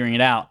up and figuring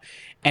it out.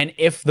 And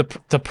if the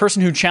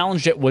person who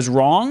challenged it was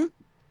wrong,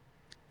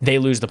 they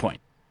lose the point.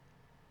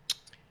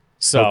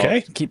 So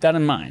keep that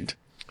in mind.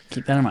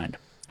 Keep that in mind.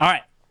 All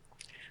right.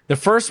 The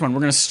first one, we're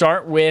going to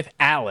start with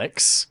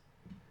Alex.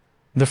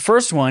 The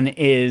first one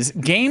is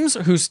games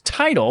whose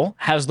title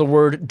has the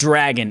word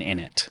dragon in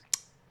it.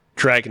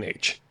 Dragon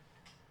Age.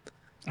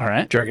 All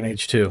right. Dragon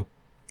Age 2.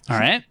 All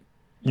right.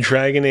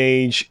 Dragon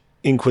Age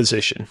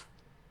Inquisition.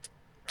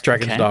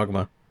 Dragon's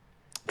Dogma.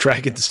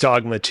 Dragon's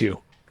Dogma 2.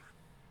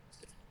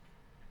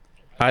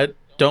 I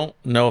don't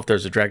know if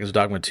there's a Dragon's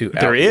Dogma 2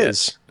 out. There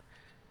is.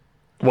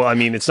 Well, I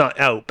mean, it's not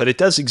out, but it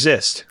does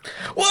exist.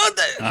 What?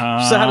 So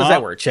how does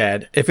that work,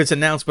 Chad? If it's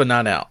announced but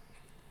not out?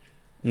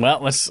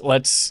 Well,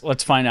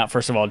 let's find out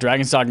first of all.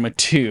 Dragon's Dogma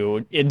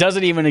 2. Does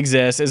it even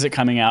exist? Is it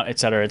coming out? Et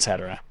cetera, et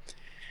cetera.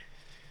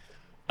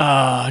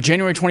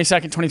 January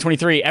 22nd,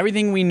 2023.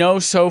 Everything we know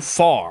so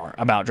far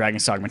about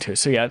Dragon's Dogma 2.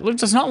 So yeah, it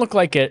does not look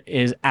like it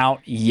is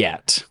out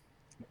yet.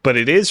 But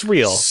it is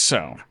real.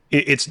 So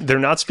they're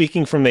not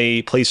speaking from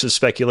a place of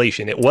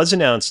speculation. It was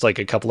announced like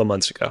a couple of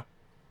months ago.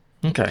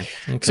 Okay.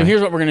 So here's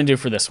what we're going to do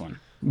for this one.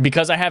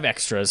 Because I have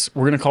extras,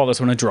 we're going to call this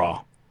one a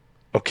draw.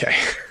 Okay.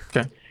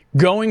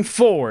 Going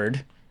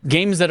forward,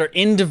 games that are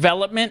in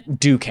development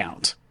do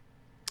count.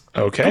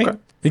 Okay.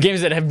 The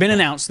games that have been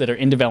announced that are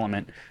in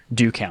development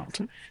do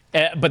count.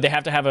 But they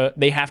have to have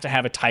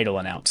a title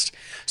announced.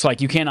 So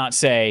like you cannot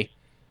say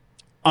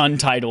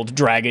untitled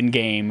dragon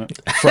game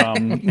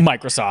from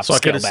Microsoft. So I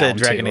could have said Scalebound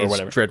Dragon 2 Age or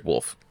whatever.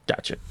 Dreadwolf.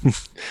 Gotcha.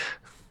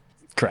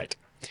 Correct.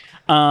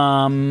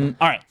 All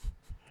right.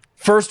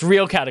 First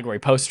real category,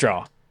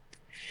 post-draw.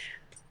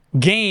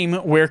 Game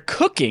where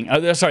cooking...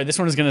 sorry, this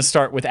one is going to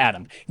start with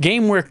Adam.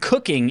 Game where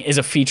cooking is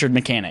a featured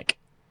mechanic.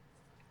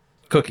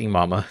 Cooking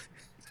Mama.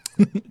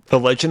 The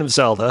Legend of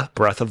Zelda,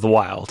 Breath of the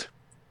Wild.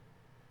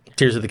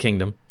 Tears of the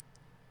Kingdom.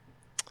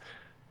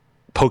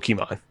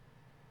 Pokemon.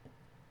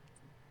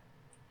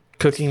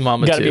 Cooking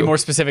Mama 2. You got to be more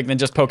specific than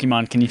just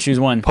Pokemon. Can you choose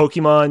one?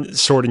 Pokemon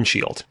Sword and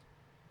Shield.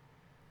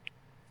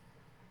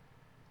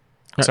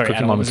 Sorry, Cooking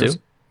Adam, Mama what was 2. yours?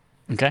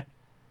 Okay.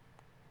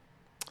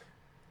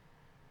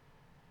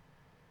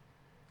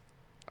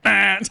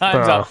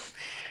 Time's up.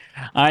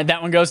 All right,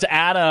 that one goes to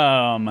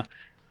Adam.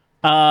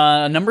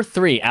 Number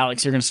 3.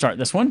 Alex, you're going to start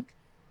this one.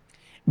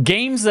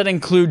 Games that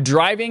include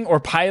driving or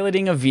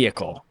piloting a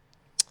vehicle.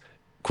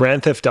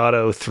 Grand Theft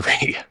Auto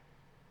 3.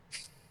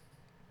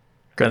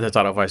 Grand Theft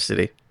Auto Vice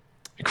City.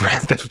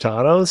 Grand Theft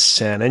Auto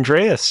San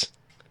Andreas.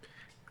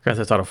 Grand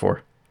Theft Auto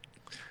 4.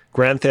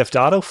 Grand Theft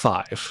Auto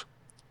 5.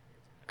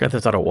 Grand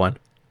Theft Auto 1.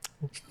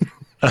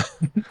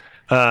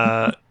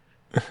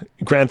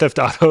 Grand Theft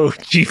Auto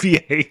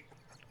GTA.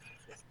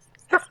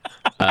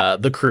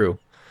 The Crew.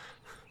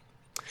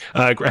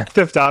 Grand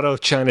Theft Auto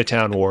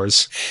Chinatown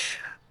Wars.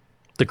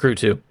 The Crew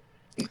 2.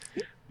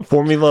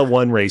 Formula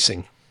 1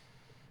 Racing.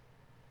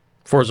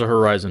 Forza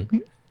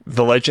Horizon.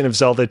 The Legend of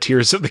Zelda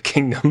Tears of the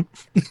Kingdom.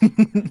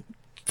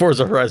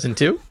 Forza Horizon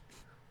 2.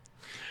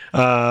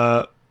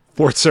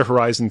 Forza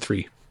Horizon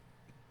 3.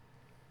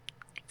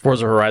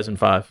 Forza Horizon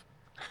 5.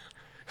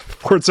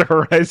 Forza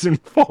Horizon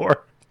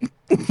 4.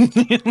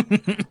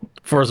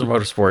 Forza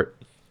Motorsport.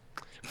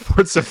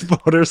 Forza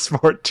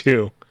Motorsport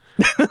 2.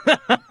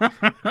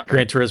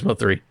 Gran Turismo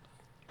 3.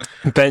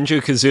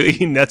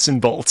 Banjo-Kazooie Nuts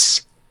and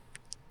Bolts.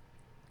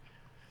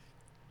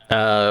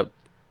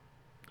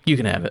 You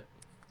can have it.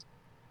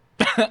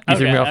 He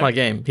threw me off my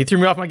game. He threw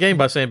me off my game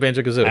by saying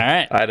Banjo-Kazooie. All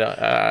right.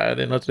 I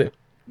didn't know what to do.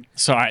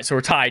 So, all right, so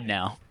we're tied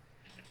now.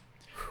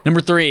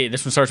 Number 3.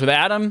 This one starts with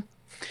Adam.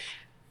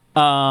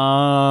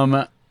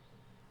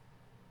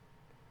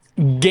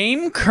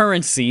 Game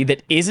currency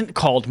that isn't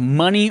called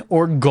money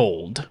or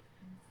gold.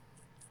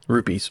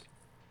 Rupees.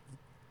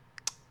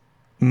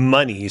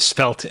 Money,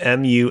 spelt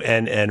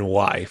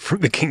M-U-N-N-Y, from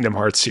the Kingdom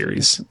Hearts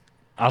series.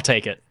 I'll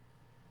take it.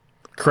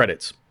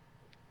 Credits.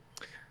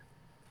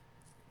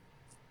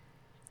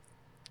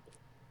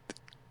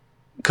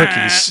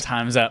 Cookies.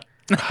 Time's up.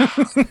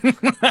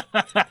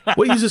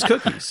 What uses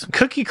cookies?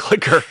 Cookie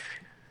clicker.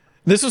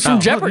 This was from Oh,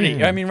 Jeopardy.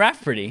 yeah. I mean,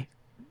 Rafferty.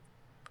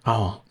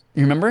 Oh.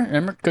 You remember?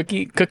 Remember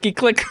Cookie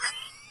Clicker?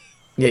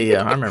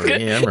 Yeah, I remember.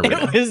 Yeah, I remember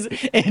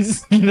that.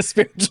 It's the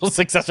spiritual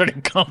successor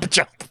to Comp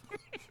Jump.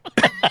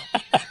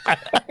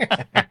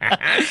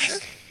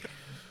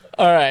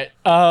 All right.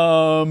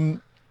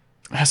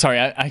 Sorry,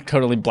 I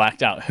totally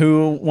blacked out.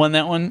 Who won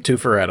that one? 2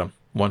 for Adam.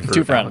 1 for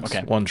 2 for Adam, Alex.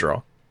 okay. 1 draw.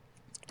 All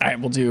right,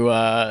 we'll do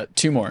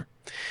 2 more.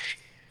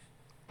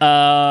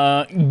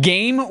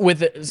 Game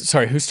with...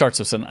 Sorry, who starts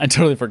this one? I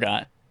totally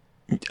forgot.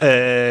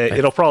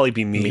 It'll probably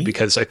be me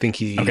because I think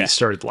he Okay.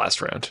 started the last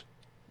round.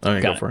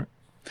 Okay, Got go for it.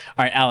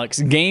 All right,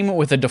 Alex. Game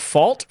with a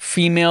default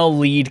female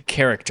lead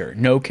character.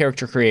 No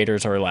character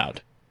creators are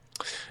allowed.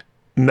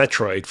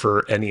 Metroid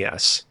for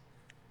NES.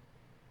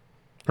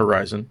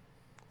 Horizon.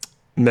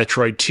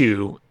 Metroid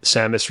 2,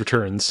 Samus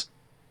Returns.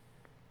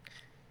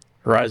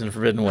 Horizon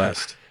Forbidden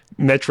West.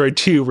 Metroid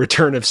 2,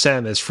 Return of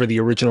Samus for the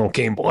original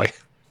Game Boy.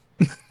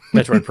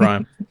 Metroid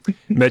Prime.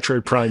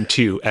 Metroid Prime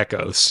 2,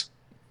 Echoes.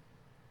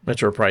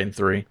 Metroid Prime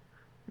 3.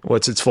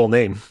 What's its full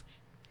name?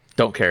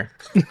 Don't care.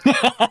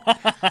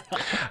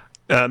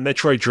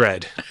 Metroid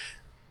Dread.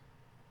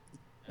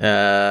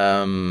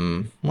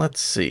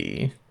 Let's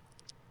see.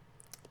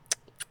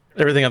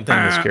 Everything I'm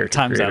thinking is character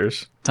Time's up.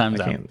 creators. Time's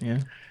I up. can't, yeah.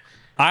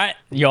 All right,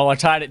 y'all are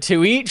tied at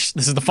 2 each.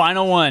 This is the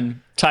final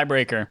one.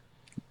 Tiebreaker.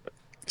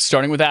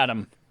 Starting with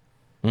Adam.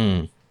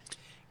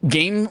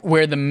 Game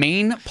where the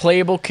main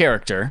playable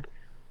character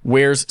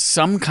wears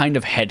some kind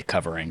of head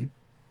covering.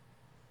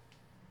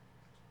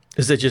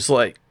 Is it just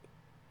like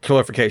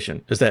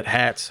clarification? Is that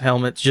hats,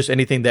 helmets, just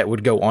anything that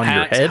would go on your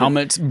Hats, head?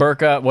 helmets,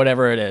 burqa,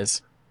 whatever it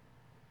is.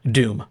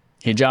 Doom.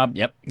 Hijab,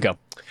 yep, go.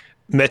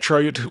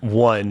 Metroid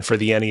 1 for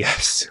the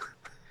NES.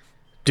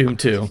 Doom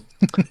 2.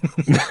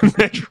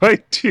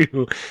 Metroid 2,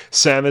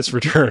 Samus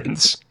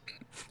Returns.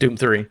 Doom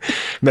 3.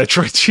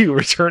 Metroid 2,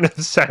 Return of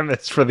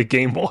Samus for the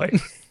Game Boy.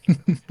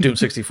 Doom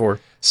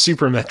 64.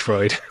 Super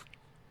Metroid.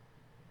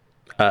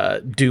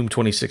 Doom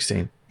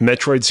 2016.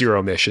 Metroid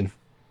Zero Mission.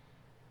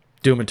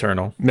 Doom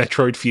Eternal.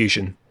 Metroid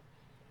Fusion.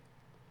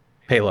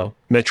 Halo.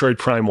 Metroid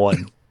Prime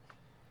 1.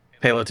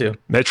 Halo 2.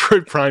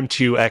 Metroid Prime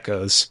 2,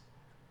 Echoes.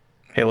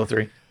 Halo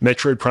 3.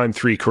 Metroid Prime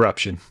 3,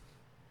 Corruption.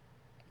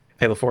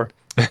 Halo 4.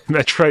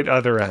 Metroid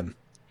Other M.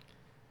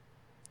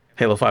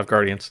 Halo 5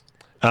 Guardians.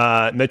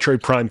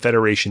 Metroid Prime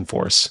Federation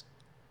Force.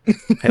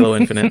 Halo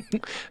Infinite.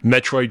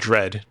 Metroid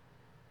Dread.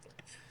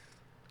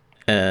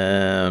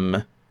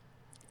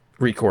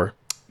 Recore.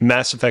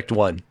 Mass Effect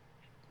 1.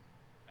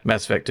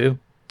 Mass Effect 2.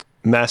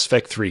 Mass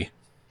Effect 3.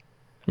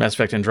 Mass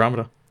Effect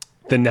Andromeda.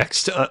 The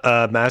next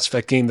Mass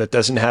Effect game that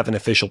doesn't have an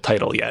official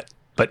title yet,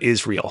 but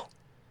is real.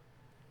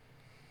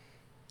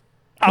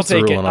 I'll the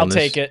take it. ruling I'll on this?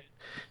 take it.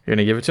 You're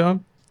going to give it to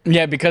him?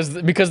 Yeah, because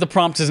the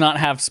prompt does not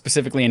have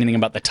specifically anything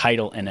about the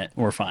title in it.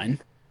 We're fine.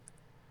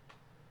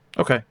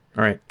 Okay.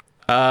 All right.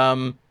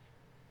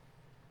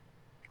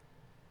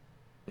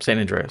 San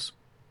Andreas.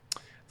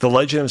 The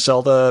Legend of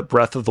Zelda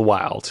Breath of the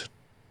Wild.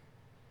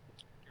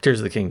 Tears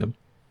of the Kingdom.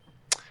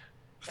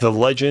 The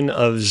Legend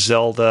of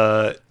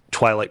Zelda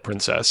Twilight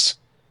Princess.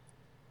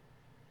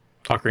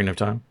 Ocarina of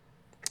Time.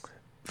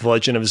 The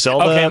Legend of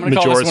Zelda Okay, I'm going to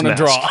call this Majora's one a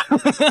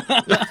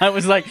Mask. draw. I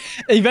was like,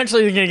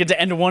 eventually they're going to get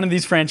to end one of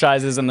these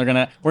franchises, and we're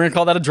going to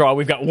call that a draw.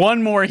 We've got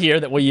one more here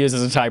that we'll use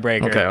as a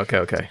tiebreaker.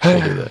 Okay.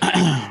 We'll do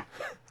that.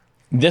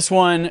 This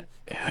one,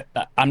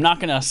 I'm not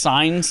going to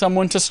assign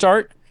someone to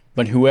start,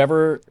 but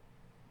whoever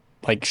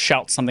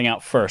shouts something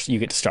out first, you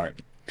get to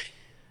start.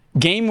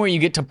 Game where you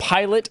get to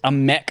pilot a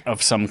mech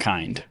of some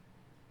kind.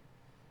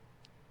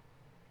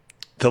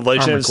 The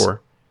Legend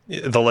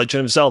Armored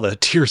of Zelda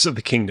Tears of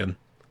the Kingdom.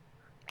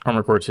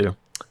 Armored Core 2.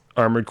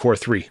 Armored Core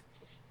 3.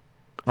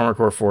 Armored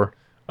Core 4.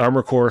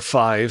 Armored Core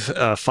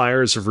 5,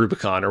 Fires of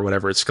Rubicon, or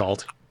whatever it's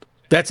called.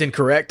 That's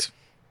incorrect.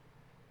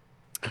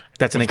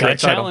 That's an We've got a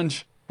incorrect title.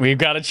 challenge. We've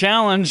got a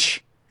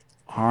challenge.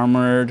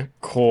 Armored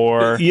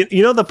Core.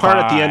 You know the part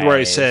at the end where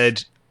I 5.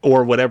 said,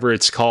 or whatever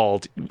it's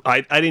called?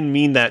 I didn't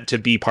mean that to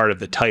be part of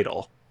the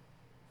title.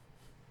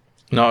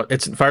 No,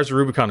 it's Fires of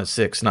Rubicon is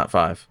 6, not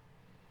 5.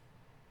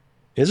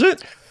 Is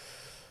it?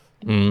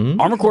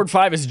 Armored Core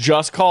 5 is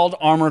just called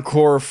Armored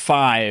Core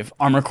 5.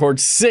 Armored Core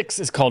 6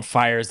 is called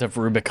Fires of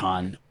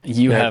Rubicon.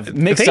 You have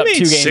mixed They up made 2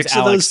 games, 6 Alex.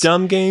 of those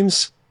dumb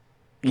games.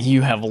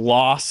 You have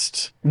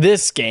lost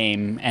this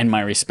game and my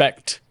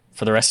respect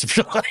for the rest of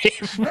your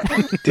life.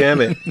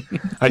 Damn it.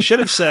 I should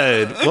have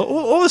said, what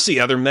was the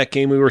other mech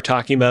game we were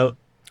talking about?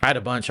 I had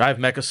a bunch. I have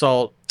Mech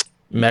Assault.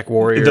 Mech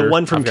Warrior. The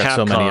one from I've got Capcom,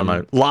 so many in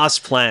my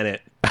Lost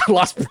Planet.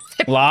 Lost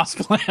Lost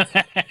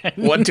Planet.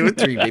 1, 2, and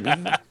 3, baby.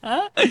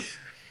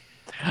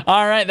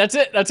 All right, that's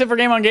it. That's it for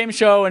Game on Game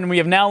Show, and we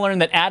have now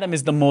learned that Adam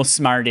is the most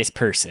smartest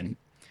person.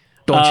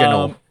 Don't you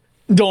know?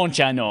 Don't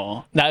ya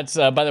know? That's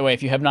by the way,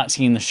 if you have not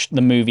seen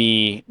the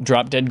movie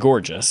Drop Dead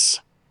Gorgeous,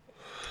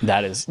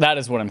 that is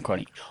what I'm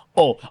quoting.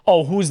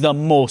 Oh, who's the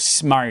most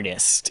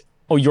smartest?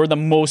 Oh, you're the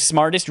most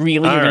smartest?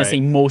 Really? You're gonna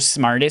say most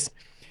smartest?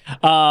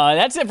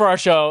 That's it for our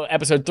show,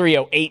 episode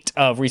 308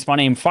 of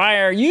Respawn Aim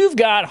Fire. You've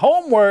got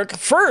homework.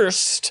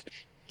 First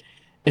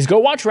is go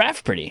watch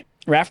Raft Pretty.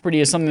 Raft Pretty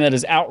is something that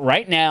is out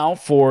right now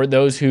for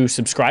those who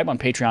subscribe on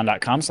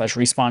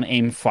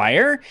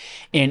patreon.com/respawnaimfire.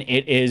 And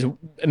it is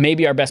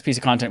maybe our best piece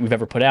of content we've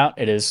ever put out.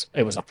 It was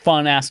a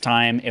fun ass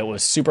time. It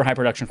was super high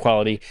production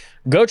quality.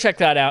 Go check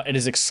that out. It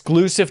is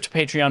exclusive to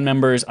Patreon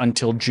members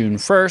until June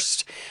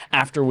 1st,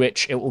 after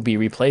which it will be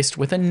replaced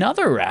with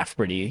another Raft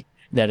Pretty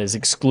that is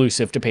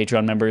exclusive to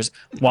Patreon members,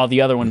 while the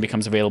other one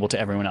becomes available to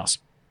everyone else.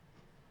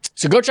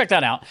 So go check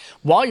that out.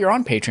 While you're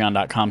on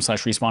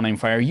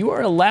patreon.com/respawnaimfire, you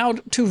are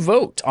allowed to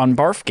vote on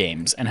barf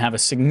games and have a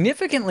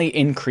significantly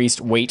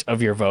increased weight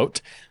of your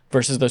vote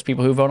versus those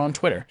people who vote on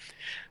Twitter.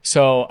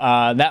 So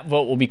that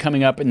vote will be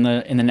coming up in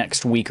the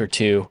next week or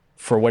two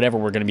for whatever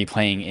we're going to be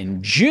playing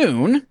in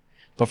June.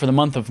 But for the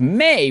month of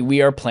May, we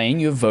are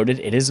playing, you have voted,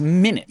 it is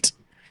Minute.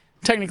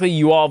 Technically,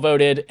 you all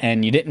voted,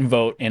 and you didn't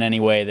vote in any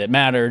way that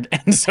mattered,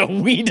 and so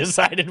we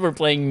decided we're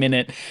playing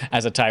Minute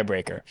as a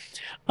tiebreaker.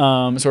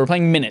 So we're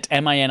playing Minute,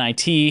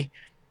 M-I-N-I-T.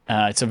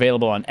 It's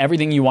available on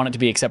everything you want it to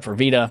be except for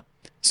Vita,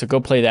 so go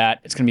play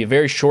that. It's going to be a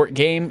very short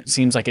game. It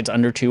seems like it's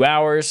under 2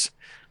 hours,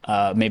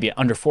 maybe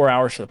under 4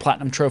 hours for the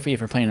Platinum Trophy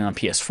if you're playing it on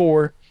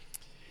PS4.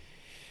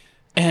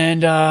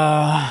 And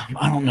I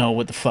don't know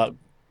what the fuck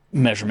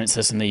measurement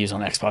system they use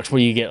on Xbox. What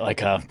do you get,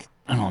 like a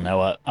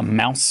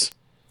mouse?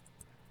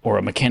 Or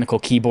a mechanical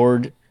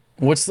keyboard.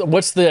 What's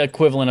the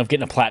equivalent of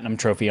getting a platinum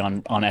trophy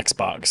on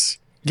Xbox?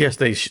 Yes,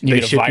 they ship you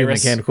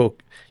mechanical.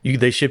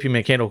 They ship you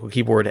mechanical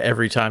keyboard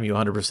every time you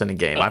 100% a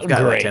game. I've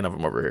got like 10 of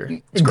them over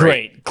here. It's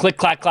great. Click,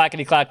 clack,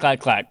 clackety, clack, clack,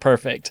 clack.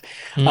 Perfect.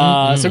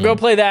 So go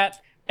play that.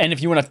 And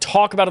if you want to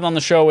talk about it on the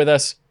show with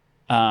us,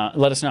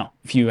 let us know.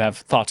 If you have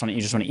thoughts on it,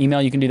 you just want to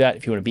email, you can do that.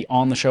 If you want to be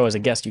on the show as a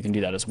guest, you can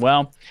do that as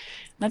well.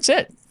 That's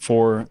it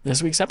for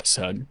this week's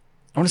episode.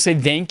 I want to say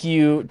thank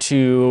you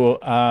to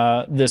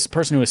this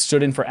person who has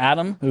stood in for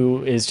Adam,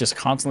 who is just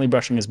constantly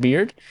brushing his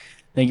beard.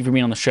 Thank you for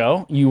being on the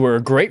show. You were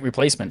a great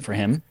replacement for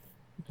him.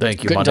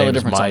 Thank you. Couldn't My tell name the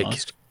is difference Mike.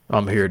 almost.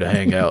 I'm here to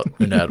hang out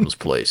in Adam's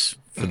place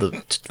for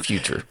the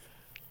future.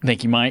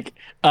 Thank you, Mike.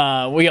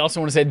 We also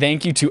want to say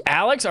thank you to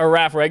Alex, our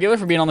RAF regular,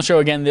 for being on the show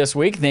again this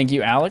week. Thank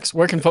you, Alex.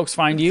 Where can folks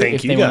find you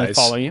if they want to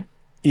follow you?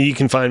 You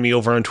can find me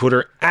over on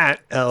Twitter at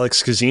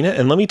Alex Kazina.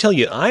 And let me tell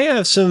you, I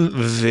have some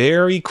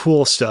very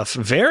cool stuff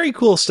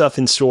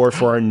in store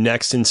for our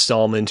next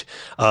installment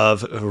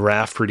of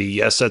Rafferty.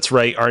 Yes, that's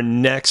right. Our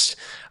next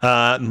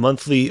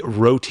monthly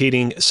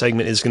rotating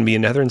segment is going to be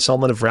another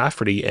installment of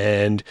Rafferty,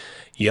 and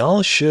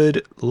y'all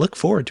should look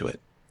forward to it.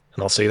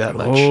 And I'll say that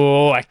much.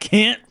 Oh, I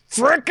can't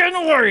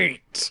freaking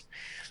wait.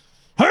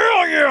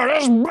 Hell yeah,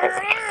 that's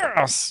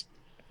badass.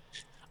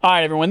 All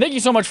right, everyone. Thank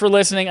you so much for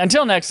listening.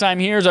 Until next time,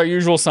 here's our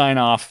usual sign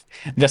off.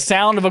 The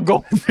sound of a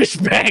goldfish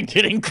bag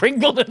getting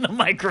crinkled in the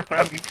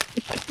microphone.